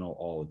them as a kennel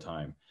all the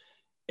time.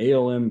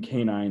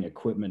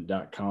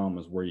 ALMK9equipment.com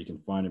is where you can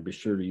find it. Be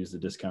sure to use the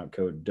discount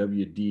code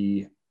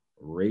WD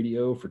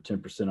Radio for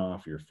 10%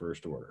 off your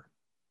first order.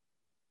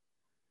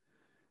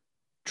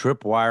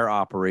 Tripwire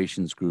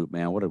Operations Group,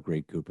 man, what a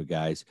great group of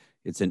guys.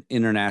 It's an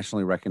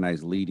internationally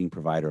recognized leading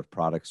provider of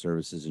products,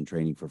 services, and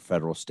training for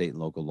federal, state, and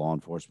local law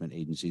enforcement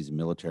agencies and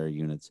military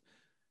units.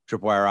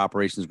 Tripwire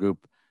Operations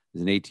Group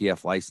is an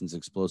ATF licensed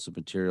explosive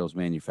materials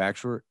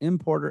manufacturer,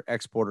 importer,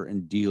 exporter,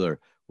 and dealer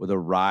with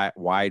a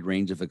wide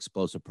range of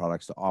explosive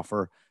products to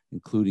offer,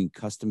 including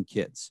custom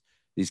kits.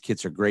 These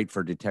kits are great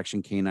for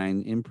detection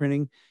K9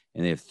 imprinting,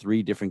 and they have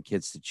 3 different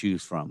kits to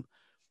choose from.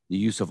 The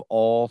use of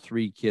all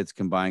 3 kits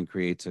combined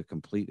creates a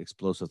complete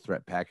explosive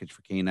threat package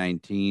for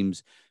K9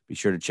 teams. Be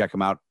sure to check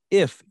them out.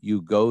 If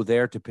you go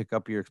there to pick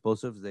up your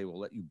explosives, they will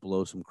let you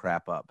blow some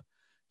crap up.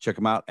 Check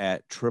them out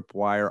at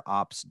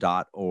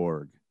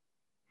tripwireops.org.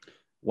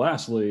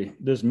 Lastly,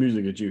 this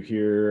music that you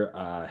hear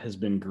has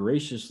been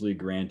graciously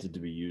granted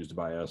to be used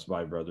by us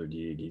by Brother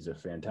Deeg. He's a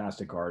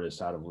fantastic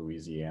artist out of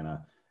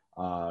Louisiana.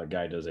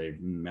 Guy does a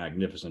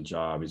magnificent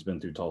job. He's been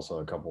through Tulsa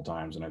a couple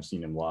times, and I've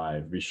seen him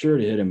live. Be sure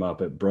to hit him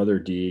up at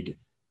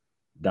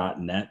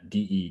brotherdeeg.net,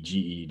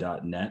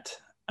 DEGE.net,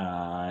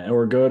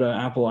 or go to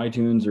Apple,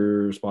 iTunes,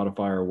 or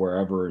Spotify, or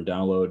wherever, and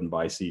download and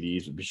buy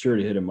CDs. But be sure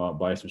to hit him up,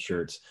 buy some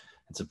shirts,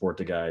 and support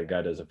the guy. The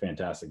guy does a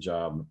fantastic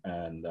job,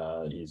 and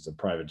he's a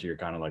privateer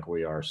kind of like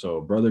we are.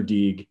 So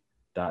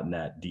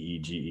brotherdeeg.net,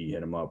 DEGE,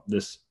 hit him up.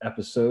 This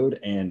episode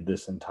and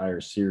this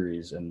entire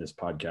series and this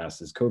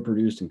podcast is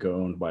co-produced and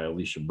co-owned by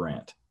Alicia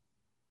Brandt.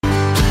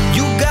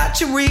 You got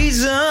your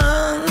reasons,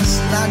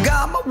 I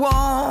got my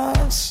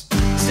wants.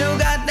 Still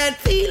got that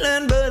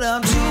feeling, but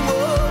I'm too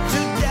old to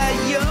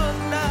die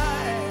young now.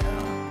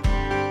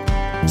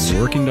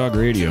 Working Dog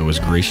Radio was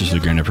graciously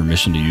granted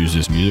permission to use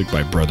this music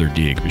by Brother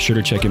Deeg. Be sure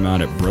to check him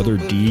out at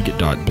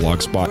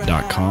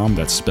brotherdeeg.blogspot.com.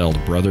 That's spelled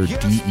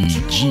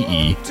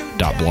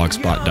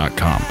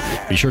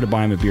brotherdeege.blogspot.com. Be sure to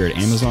buy him a beer at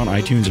Amazon,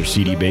 iTunes, or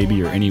CD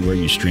Baby, or anywhere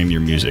you stream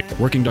your music.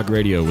 Working Dog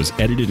Radio was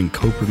edited and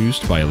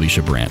co-produced by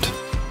Alicia Brandt.